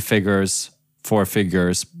 3 figures, 4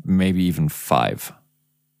 figures, maybe even 5.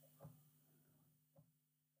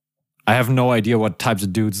 I have no idea what types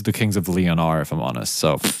of dudes the Kings of Leon are, if I'm honest.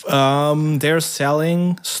 So they're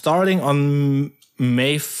selling starting on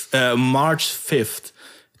March 5th.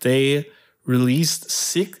 They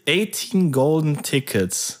released 18 golden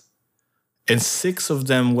tickets, and 6 of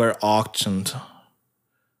them were auctioned.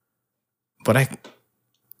 But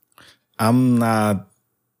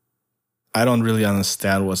I don't really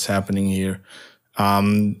understand what's happening here.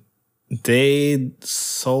 They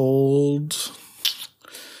sold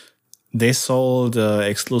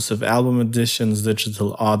exclusive album editions,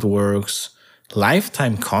 digital artworks,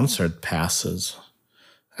 lifetime concert passes.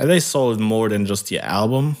 And they sold more than just the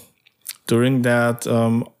album during that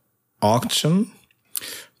auction.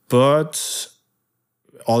 But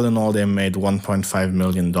all in all, they made $1.5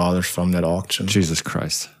 million from that auction. Jesus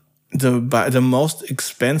Christ. The most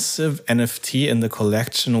expensive NFT in the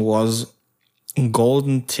collection was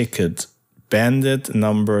Golden Ticket Bandit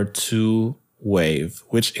number 2 Wave,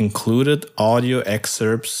 which included audio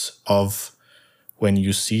excerpts of When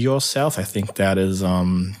You See Yourself. I think that is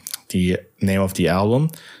the name of the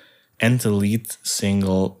album, and the lead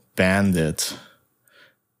single Bandit.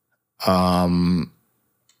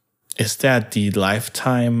 Is that the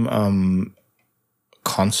lifetime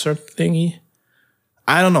concert thingy?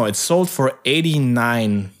 I don't know. It sold for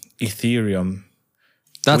 89 Ethereum.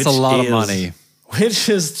 That's a lot of money. Which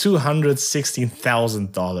is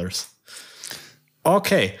 $216,000.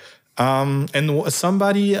 Okay. And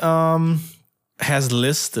somebody has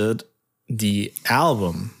listed the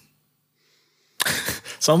album.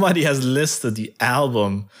 Somebody has listed the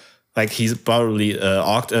album. Like he's probably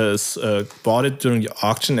bought it during the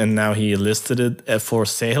auction, and now he listed it for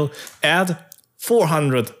sale at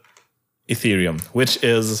 400 Ethereum, which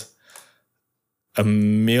is $1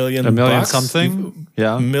 million. $1 million something?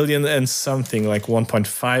 Yeah. $1 million and something, like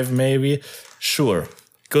 1.5 maybe. Sure.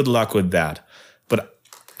 Good luck with that. But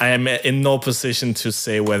I am in no position to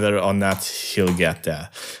say whether or not he'll get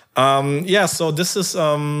that. So this is...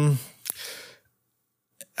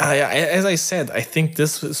 as I said, I think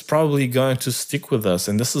this is probably going to stick with us.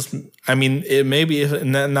 And this is... I mean, it maybe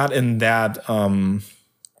not in that...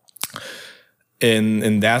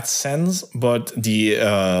 In that sense, but the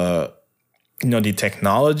the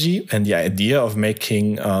technology and the idea of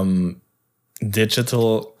making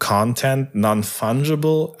digital content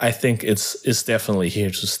non-fungible, I think it's definitely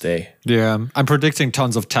here to stay. Yeah, I'm predicting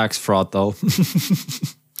tons of tax fraud though.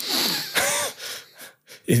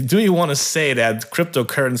 Do you want to say that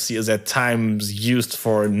cryptocurrency is at times used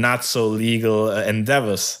for not so legal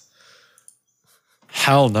endeavors?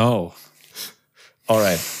 Hell no. All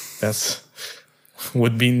right, that's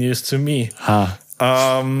would be news to me.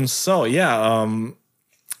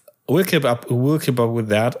 We'll keep up with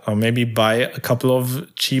that. Or maybe buy a couple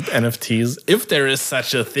of cheap NFTs, if there is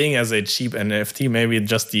such a thing as a cheap NFT. Maybe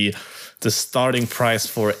just the starting price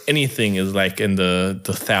for anything is like in the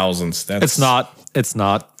thousands. It's not.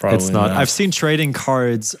 Probably not. I've seen trading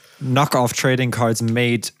cards, knockoff trading cards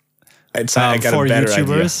made for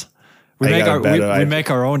YouTubers. Idea. We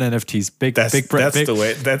make our own NFTs. That's the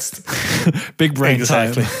way. That's big brain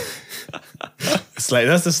exactly. time.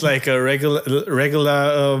 That's just like a regular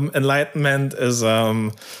enlightenment is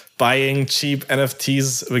buying cheap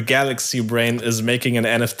NFTs. The Galaxy Brain is making an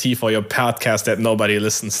NFT for your podcast that nobody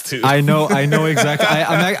listens to. I know exactly.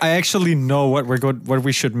 I actually know what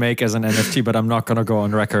we should make as an NFT, but I'm not going to go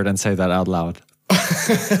on record and say that out loud.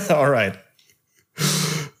 All right.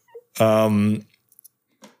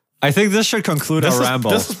 I think this should conclude our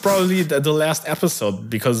ramble. This is probably the last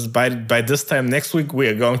episode, because by this time next week we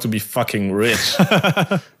are going to be fucking rich.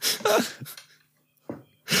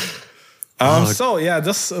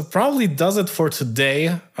 This probably does it for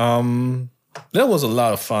today. That was a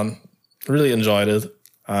lot of fun. Really enjoyed it.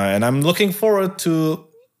 And I'm looking forward to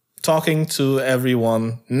talking to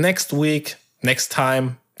everyone next week, next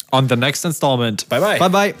time. On the next installment. Bye-bye.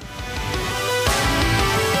 Bye-bye.